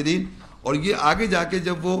الْخَاسِرِينَ, اور یہ آگے جا کے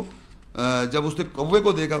جب اس نے کوے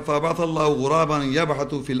کو دیکھا, فَبَعَثَ اللَّهُ غُرَابًا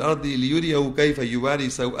يَبْحَثُ فِي الْأَرْضِ لِيُرِيَهُ كَيْفَ يُوَارِي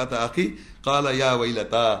سَوْءَةَ أَخِيهِ قَالَ يَا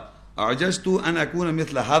وَيْلَتَا أَعْجَزْتُ أَنْ أَكُونَ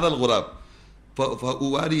مِثْلَ هَذَا الْغُرَابِ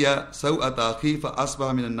فَأُوَارِيَ سَوْءَةَ أَخِي فَأَصْبَحَ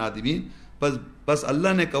مِنَ النَّادِمِينَ. بس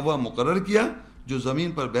اللہ نے کوا مقرر کیا جو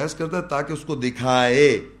زمین پر بحث کرتا ہے تاکہ اس کو دکھائے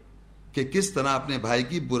کہ کس طرح اپنے بھائی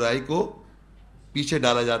کی برائی کو پیچھے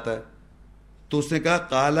ڈالا جاتا ہے. تو اس نے کہا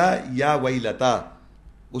قالا یا ویلتا,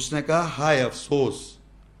 اس نے کہا ہائے افسوس.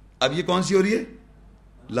 اب یہ کون سی ہو رہی ہے؟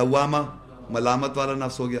 لوامہ, ملامت والا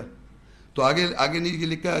نفس ہو گیا. تو آگے نیچے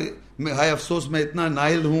لکھا میں ہائے افسوس, میں اتنا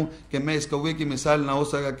نااہل ہوں کہ میں اس کوے کی مثال نہ ہو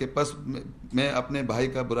سکا کہ پس میں اپنے بھائی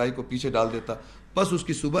کا برائی کو پیچھے ڈال دیتا. پس اس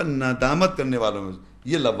کی صبح ندامت کرنے والوں میں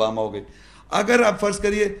یہ لوامہ ہو گئی. اگر آپ فرض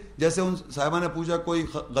کریے جیسے ان صاحبہ نے پوچھا کوئی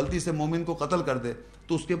غلطی سے مومن کو قتل کر دے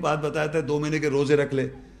تو اس کے بعد بتایا تھا 2 مہینے کے روزے رکھ لے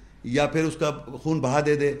یا پھر اس کا خون بہا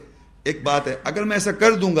دے دے. ایک بات ہے, اگر میں ایسا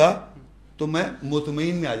کر دوں گا تو میں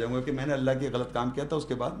مطمئن میں آ جاؤں گا کہ میں نے اللہ کے غلط کام کیا تھا, اس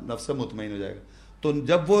کے بعد نفس سے مطمئن ہو جائے گا. تو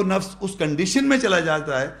جب وہ نفس اس کنڈیشن میں چلا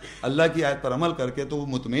جاتا ہے اللہ کی آیت پر عمل کر کے تو وہ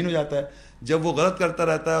مطمئن ہو جاتا ہے. جب وہ غلط کرتا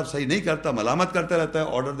رہتا ہے, صحیح نہیں کرتا, ملامت کرتا رہتا ہے,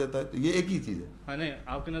 آرڈر دیتا ہے, تو یہ ایک ہی چیز ہے. ہاں نہیں,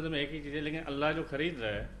 آپ کی نظر میں ایک ہی چیز ہے, لیکن اللہ جو خرید رہا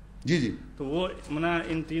ہے جی تو وہ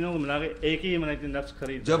ان تینوں کو ملا کے ایک ہی نفس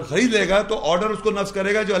خرید, جب خرید لے گا تو آرڈر اس کو نفس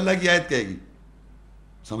کرے گا جو اللہ کی آیت کہے گی.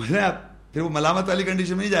 سمجھ رہے ہیں آپ؟ پھر وہ ملامت والی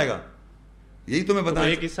کنڈیشن میں نہیں جائے گا. یہی تو میں بتا,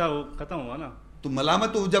 ایک حصہ وہ ختم ہوا نا. تو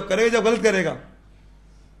ملامت تو جب کرے گا جب غلط کرے گا.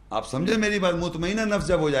 آپ سمجھے میری بات؟ مطمئنہ نفس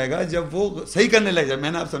جب ہو جائے گا, جب وہ صحیح کرنے لگ جائے,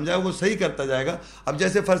 میں نے آپ سمجھایا وہ صحیح کرتا جائے گا. اب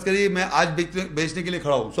جیسے فرض کریے میں آج بیچنے کے لیے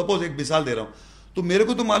کھڑا ہوں, سپوز ایک مثال دے رہا ہوں, تو میرے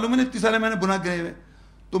کو تو معلوم ہے نا اتنے سارے میں نے گناہ کرے ہوئے,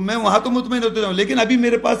 تو میں وہاں تو مطمئن ہوتے جاؤں, لیکن ابھی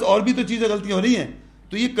میرے پاس اور بھی تو چیزیں غلطیاں ہو رہی ہیں.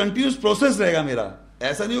 تو یہ کنٹینیوس پروسیس رہے گا میرا,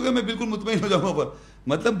 ایسا نہیں ہوگا میں بالکل مطمئن ہو جاؤں پر.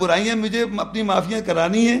 مطلب برائیاں مجھے اپنی معافیاں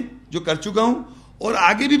کرانی ہیں جو کر چکا ہوں, اور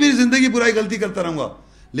آگے بھی میری زندگی برائی غلطی کرتا رہوں گا,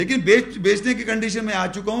 لیکن بیچنے کی کنڈیشن میں آ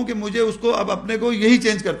چکا ہوں کہ مجھے اس کو اب اپنے کو یہی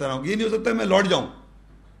چینج کرتا رہا ہوں. یہ نہیں ہو سکتا میں لوٹ جاؤں.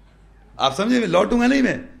 آپ سمجھے, میں لوٹوں گا نہیں,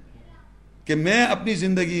 میں کہ میں اپنی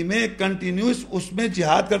زندگی میں کنٹینیوس اس میں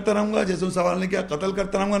جہاد کرتا رہوں گا, جیسے ان سوال نے کیا, قتل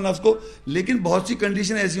کرتا رہوں گا نفس کو. لیکن بہت سی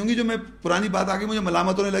کنڈیشن ایسی ہوں گی جو میں پرانی بات آ کے مجھے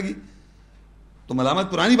ملامت ہونے لگی, تو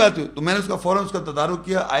ملامت پرانی بات ہوئی تو میں نے اس کا فوراً اس کا تدارک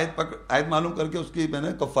کیا, آیت معلوم کر کے اس کی میں نے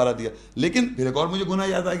کفارہ دیا. لیکن پھر ایک اور مجھے گناہ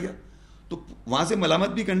یاد آ گیا, تو وہاں سے ملامت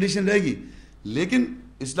بھی کنڈیشن رہے گی, لیکن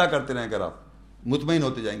اصلاح کرتے رہیں اگر آپ مطمئن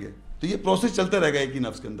ہوتے جائیں گے تو یہ پروسیس چلتا رہے گا ایک ہی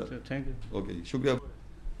نفس کے اندر. Thank you. اوکے جی, شکریہ.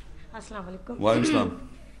 السلام علیکم. وعلیکم السلام.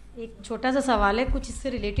 ایک چھوٹا سا سوال ہے, کچھ اس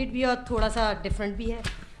سے ریلیٹڈ بھی ہے اور تھوڑا سا ڈفرینٹ بھی ہے.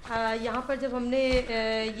 یہاں پر جب ہم نے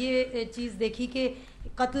یہ چیز دیکھی کہ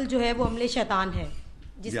قتل جو ہے وہ عمل شیطان ہے,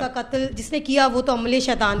 جس کا قتل جس نے کیا وہ تو عمل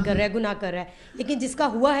شیطان کر رہا ہے, گناہ کر رہا ہے, لیکن جس کا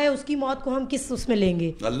ہوا ہے اس کی موت کو ہم کس اس میں لیں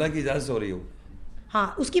گے؟ اللہ کی اجازت ہو رہی ہو. ہاں,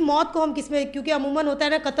 اس کی موت کو ہم کس میں, کیونکہ عموماً ہوتا ہے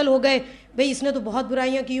نا قتل ہو گئے, بھئی اس نے تو بہت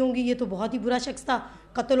برائیاں کی ہوں گی, یہ تو بہت ہی برا شخص تھا,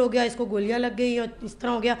 قتل ہو گیا, اس کو گولیاں لگ گئی اور اس طرح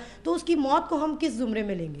ہو گیا, تو اس کی موت کو ہم کس زمرے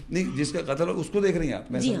میں لیں گے؟ نہیں, جس کا قتل ہو اس کو دیکھ رہی ہیں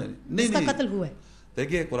آپ؟ جی ہاں, جس کا قتل ہوا ہے.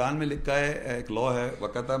 دیکھیے قرآن میں لکھا ہے, ایک لا ہے,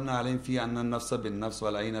 وَكَتَبْنَا عَلَيْهِمْ فِيهَا أَنَّ النَّفْسَ بِالنَّفْسِ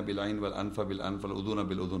وَالْعَيْنَ بِالْعَيْنِ وَالْأَنْفَ بِالْأَنْفِ وَالْأُذُنَ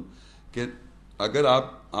بِالْأُذُنِ, کہ اگر آپ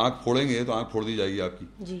آنکھ پھوڑیں گے تو آنکھ پھوڑ دی جائے گی آپ کی.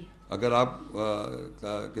 جی. اگر آپ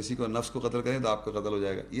کسی کو نفس کو قتل کریں تو آپ کا قتل ہو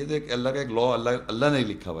جائے گا. یہ تو ایک اللہ کا ایک لا اللہ نے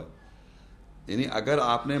لکھا ہوا ہے. یعنی اگر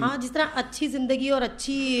آپ نے, ہاں, جس طرح اچھی زندگی اور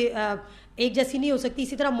اچھی ایک جیسی نہیں ہو سکتی,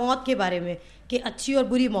 اسی طرح موت کے بارے میں کہ اچھی اور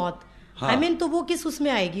بری موت, آئی مین تو وہ کس اس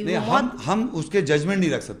میں آئے گی؟ ہم اس کے ججمنٹ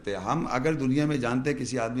نہیں رکھ سکتے. ہم اگر دنیا میں جانتے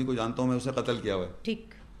کسی آدمی کو جانتا ہوں میں اسے قتل کیا ہوا ہے,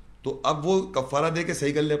 ٹھیک, تو اب وہ کفارہ دے کے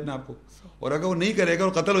صحیح کر لے اپنے آپ کو, اور اگر وہ نہیں کرے گا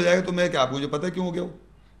اور قتل ہو جائے گا تو میں کیا, آپ مجھے پتہ کیوں ہو گیا وہ,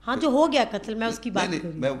 ہاں جو ہو گیا قتل, میں اس کی بات کر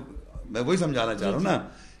رہی ہوں. میں وہی سمجھانا چاہ رہا ہوں نا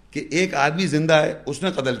کہ ایک آدمی زندہ ہے, اس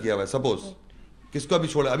نے قتل کیا ہوا ہے, سپوز کس کو ابھی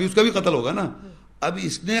چھوڑا, ابھی اس کا بھی قتل ہوگا نا, اب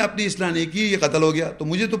اس نے اپنی اصلاح نہیں کی, یہ قتل ہو گیا, تو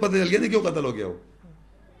مجھے تو پتہ چل گیا نا کیوں قتل ہو گیا وہ,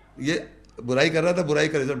 یہ برائی کر رہا تھا, برائی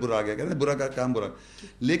کا رزلٹ برا آ گیا, کہتے ہیں برا کا کام برا.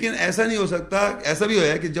 لیکن ایسا نہیں ہو سکتا, ایسا بھی ہو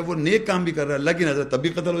ہے کہ جب وہ نیک کام بھی کر رہا ہے اللہ کی نظر تب بھی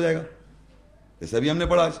قتل ہو جائے گا. ایسا بھی ہم نے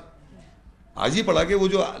پڑھا, آج ہی پڑھا کہ وہ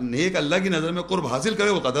جو نیک اللہ کی نظر میں قرب حاصل کرے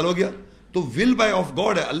وہ قتل ہو گیا. تو ول بائی آف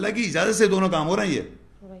گاڈ ہے, اللہ کی اجازت سے دونوں کام ہو رہے ہیں یہ.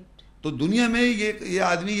 تو دنیا میں یہ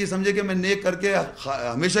آدمی یہ سمجھے کہ میں نیک کر کے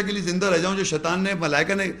ہمیشہ کے لیے زندہ رہ جاؤں, جو شیطان نے,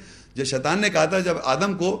 ملائکہ نے, جو شیطان نے کہا تھا جب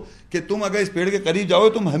آدم کو کہ تم اگر اس پیڑ کے قریب جاؤ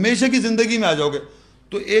تم ہمیشہ کی زندگی میں آ جاؤ گے.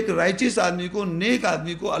 تو ایک رائچس آدمی کو, نیک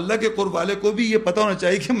آدمی کو, اللہ کے قرب والے کو بھی یہ پتہ ہونا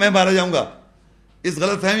چاہیے کہ میں مارا جاؤں گا. اس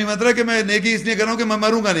غلط فہمی مت رہا کہ میں نیکی اس لیے کر رہا ہوں کہ میں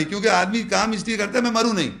مروں گا نہیں, کیونکہ آدمی کام اس لیے کرتا ہے میں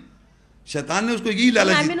مروں نہیں. شیطان نے اس کو یہی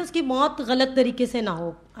لالچ, آئی مین اس کی موت غلط طریقے سے نہ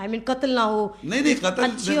ہو, آئی مین قتل نہ ہو. نہیں قتل,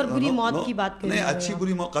 اچھی اور بری موت کی بات نہیں, اچھی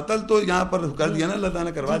بری موت, قتل تو یہاں پر کر دیا نا اللہ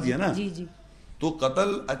تعالیٰ نے, کروا دیا نا. جی جی, تو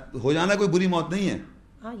قتل ہو جانا کوئی بری موت نہیں ہے.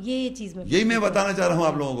 ہاں یہ چیز یہی میں بتانا چاہ رہا ہوں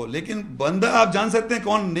آپ لوگوں کو. لیکن بندہ آپ جان سکتے ہیں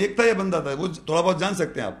کون نیک تھا یا بندہ تھا, وہ تھوڑا بہت جان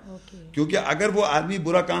سکتے ہیں آپ, کیونکہ اگر وہ آدمی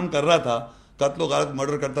برا کام کر رہا تھا, قتل و غارت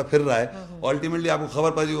مرڈر کرتا پھر رہا ہے, الٹیمیٹلی آپ کو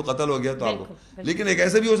خبر پڑی وہ قتل ہو گیا تو آپ کو. لیکن ایک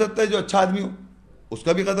ایسا بھی ہو سکتا ہے جو اچھا آدمی ہو, اس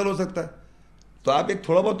کا بھی قتل ہو سکتا ہے. تو آپ ایک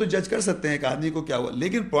تھوڑا بہت تو جج کر سکتے ہیں ایک آدمی کو کیا ہوا.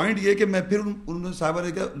 لیکن پوائنٹ یہ کہ میں پھر ان صاحبہ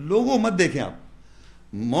نے کہا لوگوں مت دیکھیں آپ,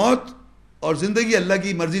 موت اور زندگی اللہ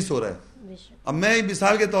کی مرضی سے ہو رہا ہے. اب میں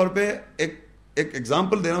مثال کے طور پہ ایک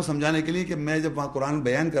ایگزامپل دے رہا ہوں سمجھانے کے لیے کہ میں جب وہاں قرآن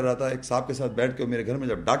بیان کر رہا تھا, ایک صاحب کے ساتھ بیٹھ کے میرے گھر میں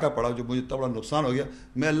جب ڈاکہ پڑا, جو مجھے اتنا بڑا نقصان ہو گیا,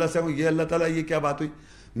 میں اللہ سے کہوں یہ اللہ تعالیٰ یہ کیا بات ہوئی,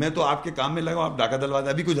 میں تو آپ کے کام میں لگا, آپ ڈاکہ دلوا دیں,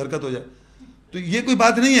 ابھی کچھ حرکت ہو جائے, تو یہ کوئی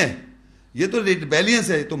بات نہیں ہے, یہ تو ریبیلینس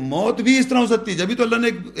ہے. تو موت بھی اس طرح ہو سکتی ہے, جبھی تو اللہ نے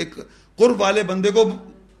ایک قرب والے بندے کو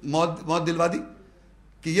موت دلوا دی.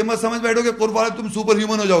 کہ یہ مت سمجھ بیٹھو کہ قرب والے تم سپر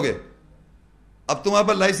ہیومن ہو جاؤ گے, اب تمہارے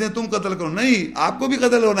پر لائسنس تم قتل کرو, نہیں, آپ کو بھی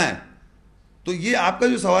قتل ہونا ہے. تو یہ آپ کا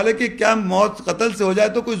جو سوال ہے کہ کیا موت قتل سے ہو جائے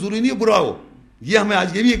تو کوئی ضروری نہیں برا ہو. یہ ہمیں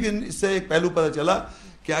آج یہ بھی اس سے ایک پہلو پتہ چلا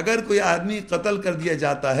کہ اگر کوئی آدمی قتل کر دیا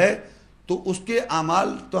جاتا ہے تو اس کے اعمال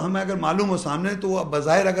تو ہمیں اگر معلوم ہو سامنے تو وہ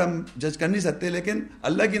بظاہر اگر ہم جج کر نہیں سکتے, لیکن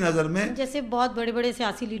اللہ کی نظر میں جیسے بہت بڑے بڑے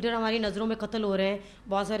سیاسی لیڈر ہماری نظروں میں قتل ہو رہے ہیں,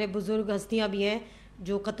 بہت سارے بزرگ ہستیاں بھی ہیں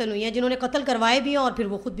جو قتل ہوئی ہیں, جنہوں نے قتل کروائے بھی ہیں اور پھر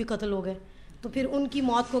وہ خود بھی قتل ہو گئے. تو پھر ان کی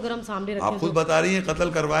موت کو اگر ہم سامنے رکھیں, آپ خود بتا رہی ہیں قتل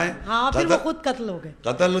کروائے, ہاں پھر وہ خود قتل ہو گئے,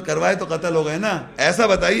 قتل کروائے تو قتل ہو گئے نا. ایسا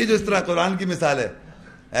بتائیے جو اس طرح قرآن کی مثال ہے,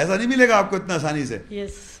 ایسا نہیں ملے گا آپ کو اتنا آسانی سے,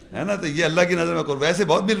 ہے نا. تو یہ اللہ کی نظر میں ویسے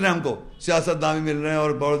بہت مل رہے ہیں ہم کو, سیاست داں بھی مل رہے ہیں,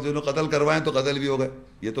 اور بہت جنہوں قتل کروائیں تو قتل بھی ہو گئے.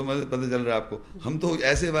 یہ تو مجھے پتہ چل رہا ہے آپ کو. ہم تو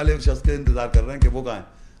ایسے والے شخص کے انتظار کر رہے ہیں کہ وہ کہاں ہیں,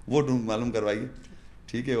 وہ معلوم کروائیے.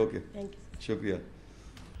 ٹھیک ہے, اوکے, شکریہ.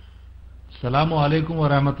 السلام علیکم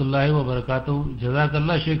ورحمۃ اللہ وبرکاتہ. جزاک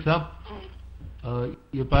اللہ شیخ صاحب.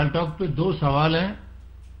 یہ پال ٹاک پہ 2 سوال ہیں.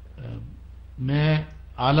 میں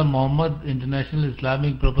Alam Muhammad international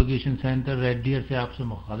Islamic propagation centre Red Deer سے آپ سے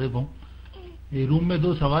مخاطب ہوں. یہ روم میں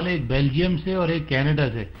 2 سوال ہیں, ایک بیلجیم سے اور ایک کینیڈا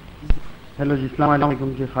سے. ہیلو جی, السلام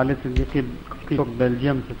علیکم جی. خالد صدیقی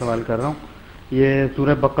بیلجیم سے سوال کر رہا ہوں. یہ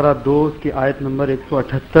سورہ بقرہ 2 اس کی آیت نمبر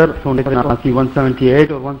 178,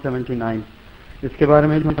 178 اور 179, اس کے بارے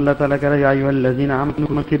میں اللہ تعالیٰ کہہ رہا ہے یا ایھا الذین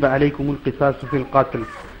آمنوا کتب علیکم القصاص فی القتل.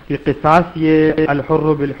 یہ قصاص یہ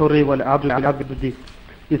الحر بالحر والعبد بالعبد,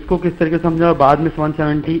 اس کو کس طریقے سے سمجھا؟ بعد میں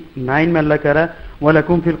 179 میں اللہ کہہ رہا ہے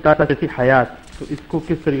وَلَكُمْ فِي الْقِصَاصِ حَيَاةٌ, تو اس کو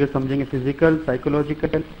کس طریقے سے سمجھیں گے, فزیکل,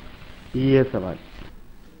 سائیکولوجیکل, یہ سوال.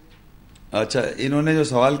 اچھا, انہوں نے جو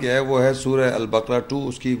سوال کیا ہے وہ ہے سورہ البقرہ 2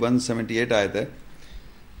 اس کی 178 آیت ہے.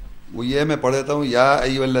 وہ یہ میں پڑھ دیتا ہوں, یا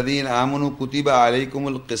ایھا الذین آمنوا کتب علیکم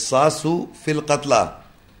القصاص فی القتلى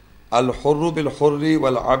الحر بالحر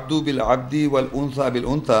والعبد بالعبد والانثى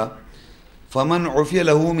بالانثى فمن عفی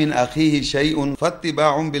له من اخیہ شیء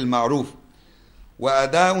فاتباع بالمعروف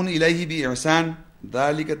واداء الیہ باحسان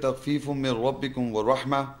ذلک تخفیف من ربکم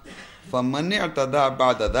ورحمہ فمن اعتدى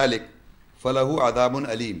بعد ذلك فله عذاب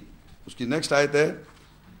علیم. اس کی نیکسٹ آیت ہے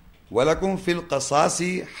وَلَكُمْ فِي الْقَصَاصِ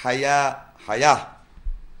حَيَاةٌ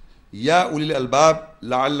یا اولی الالباب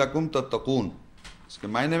لعلکم تتقون. اس کے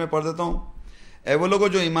معنی میں پڑھ دیتا ہوں. اے وہ لوگوں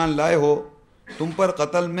جو ایمان لائے ہو, تم پر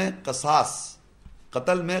قتل میں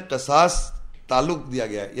قصاص تعلق دیا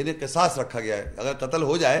گیا ہے, یعنی قصاص رکھا گیا ہے. اگر قتل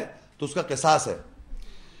ہو جائے تو اس کا قصاص ہے.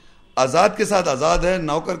 آزاد کے ساتھ آزاد ہے,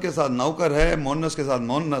 نوکر کے ساتھ نوکر ہے, مونس کے ساتھ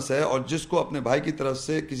مونس ہے, اور جس کو اپنے بھائی کی طرف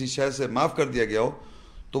سے کسی شے سے معاف کر دیا گیا ہو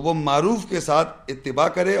تو وہ معروف کے ساتھ اتباع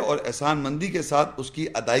کرے اور احسان مندی کے ساتھ اس کی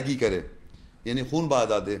ادائیگی کرے، یعنی خون بہا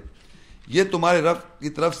ادا دے. یہ تمہارے رب کی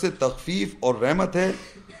طرف سے تخفیف اور رحمت ہے،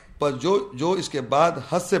 پر جو اس کے بعد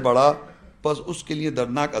حد سے بڑھا پس اس کے لیے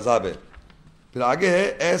دردناک عذاب ہے. پھر آگے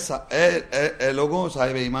ہے اے لوگوں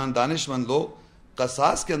صاحب ایمان دانش مند لو،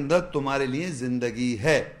 قصاص کے اندر تمہارے لیے زندگی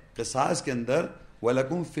ہے. قصاص کے اندر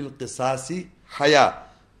وَلَكُمْ فِي الْقِصَاصِ حَيَا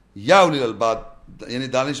یا اولی الالباب، یعنی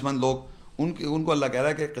دانش مند لوگ، ان کو اللہ کہہ رہا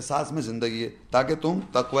ہے کہ قصاص میں زندگی ہے تاکہ تم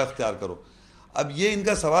تقوی اختیار کرو. اب یہ ان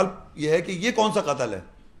کا سوال یہ ہے کہ یہ کون سا قتل ہے؟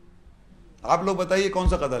 آپ لوگ بتائیے کون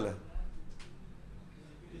سا قتل ہے؟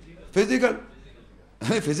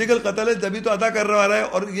 فزیکل قتل ہے، تبھی تو ادا کر رہا ہے.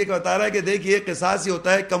 اور یہ بتا رہا ہے کہ دیکھیے قصاص یہ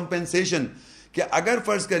ہوتا ہے کمپنسیشن، کہ اگر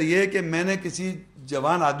فرض کریے کہ میں نے کسی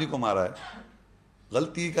جوان آدمی کو مارا ہے،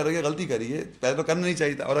 غلطی کری ہے، پہلے تو کرنا نہیں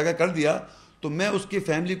چاہیے تھا، اور اگر کر دیا تو میں اس کی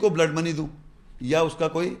فیملی کو بلڈ منی دوں یا اس کا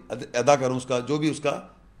کوئی ادا کروں، اس کا جو بھی اس کا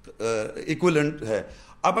ایکویلنٹ ہے.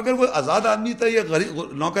 اب اگر وہ آزاد آدمی تھا یا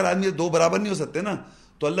غریب نوکر آدمی، دو برابر نہیں ہو سکتے نا.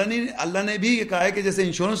 تو اللہ نے بھی یہ کہا ہے کہ جیسے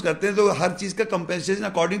انشورنس کرتے ہیں تو ہر چیز کا کمپنسیشن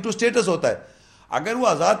اکارڈنگ ٹو اسٹیٹس ہوتا ہے. اگر وہ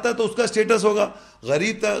آزاد تھا تو اس کا اسٹیٹس ہوگا،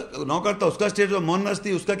 غریب تھا نوکر تھا اس کا اسٹیٹس، مونس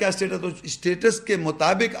تھی اس کا کیا اسٹیٹس، تو اسٹیٹس کے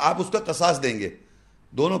مطابق آپ اس کا قصاص دیں گے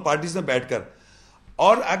دونوں پارٹیز میں بیٹھ کر.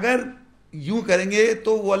 اور اگر یوں کریں گے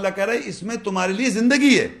تو وہ اللہ کہہ رہا ہے اس میں تمہارے لیے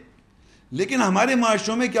زندگی ہے. لیکن ہمارے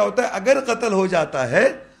معاشروں میں کیا ہوتا ہے، اگر قتل ہو جاتا ہے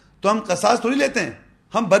تو ہم قصاص تھوڑی لیتے ہیں،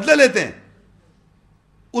 ہم بدلہ لیتے ہیں.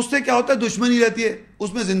 اس سے کیا ہوتا ہے، دشمنی رہتی ہے،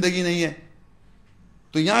 اس میں زندگی نہیں ہے.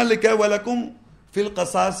 تو یہاں لکھا ہے وَلَكُمْ فِي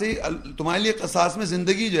الْقِصَاصِ، تمہارے لیے قصاص میں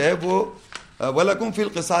زندگی جو ہے وہ وَلَكُمْ فِي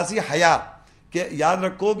الْقِصَاصِ حَيَا، کہ یاد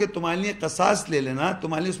رکھو کہ تمہارے لیے قصاص لے لینا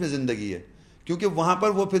تمہارے لیے اس میں زندگی ہے، کیونکہ وہاں پر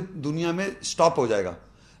وہ پھر دنیا میں سٹاپ ہو جائے گا.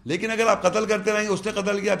 لیکن اگر آپ قتل کرتے رہیں گے، اس نے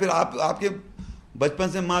قتل کیا، پھر آپ کے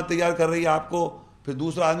بچپن سے ماں تیار کر رہی ہے آپ کو، پھر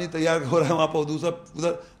دوسرا آدمی تیار ہو رہا ہے وہاں پر، دوسرا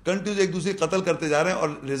ادھر کنٹینیوس ایک دوسرے قتل کرتے جا رہے ہیں اور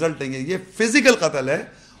رزلٹ لیں گے. یہ فزیکل قتل ہے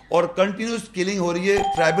اور کنٹینیوس کلنگ ہو رہی ہے،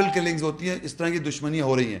 ٹرائبل کلنگز ہوتی ہیں، اس طرح کی دشمنیاں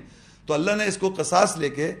ہو رہی ہیں. تو اللہ نے اس کو قصاص لے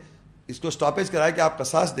کے اس کو سٹاپیج کرایا کہ آپ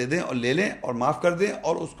قصاص دے دیں اور لے لیں اور معاف کر دیں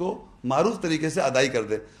اور اس کو معروف طریقے سے ادائی کر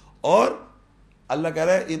دیں. اور اللہ کہہ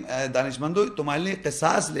رہا ہے دانش مندو تمہارے لیے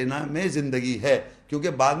قصاص لینا میں زندگی ہے، کیونکہ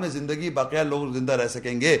بعد میں زندگی باقیہ لوگ زندہ رہ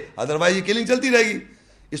سکیں گے، ادروائز یہ کلنگ چلتی رہے گی.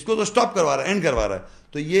 اس کو تو سٹاپ کروا رہا ہے، اینڈ کروا رہا ہے.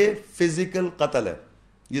 تو یہ فزیکل قتل ہے.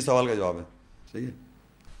 یہ سوال کا جواب ہے. صحیح ہے.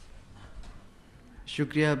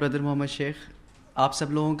 شکریہ بردر محمد شیخ. آپ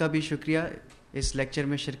سب لوگوں کا بھی شکریہ اس لیکچر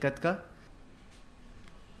میں شرکت کا.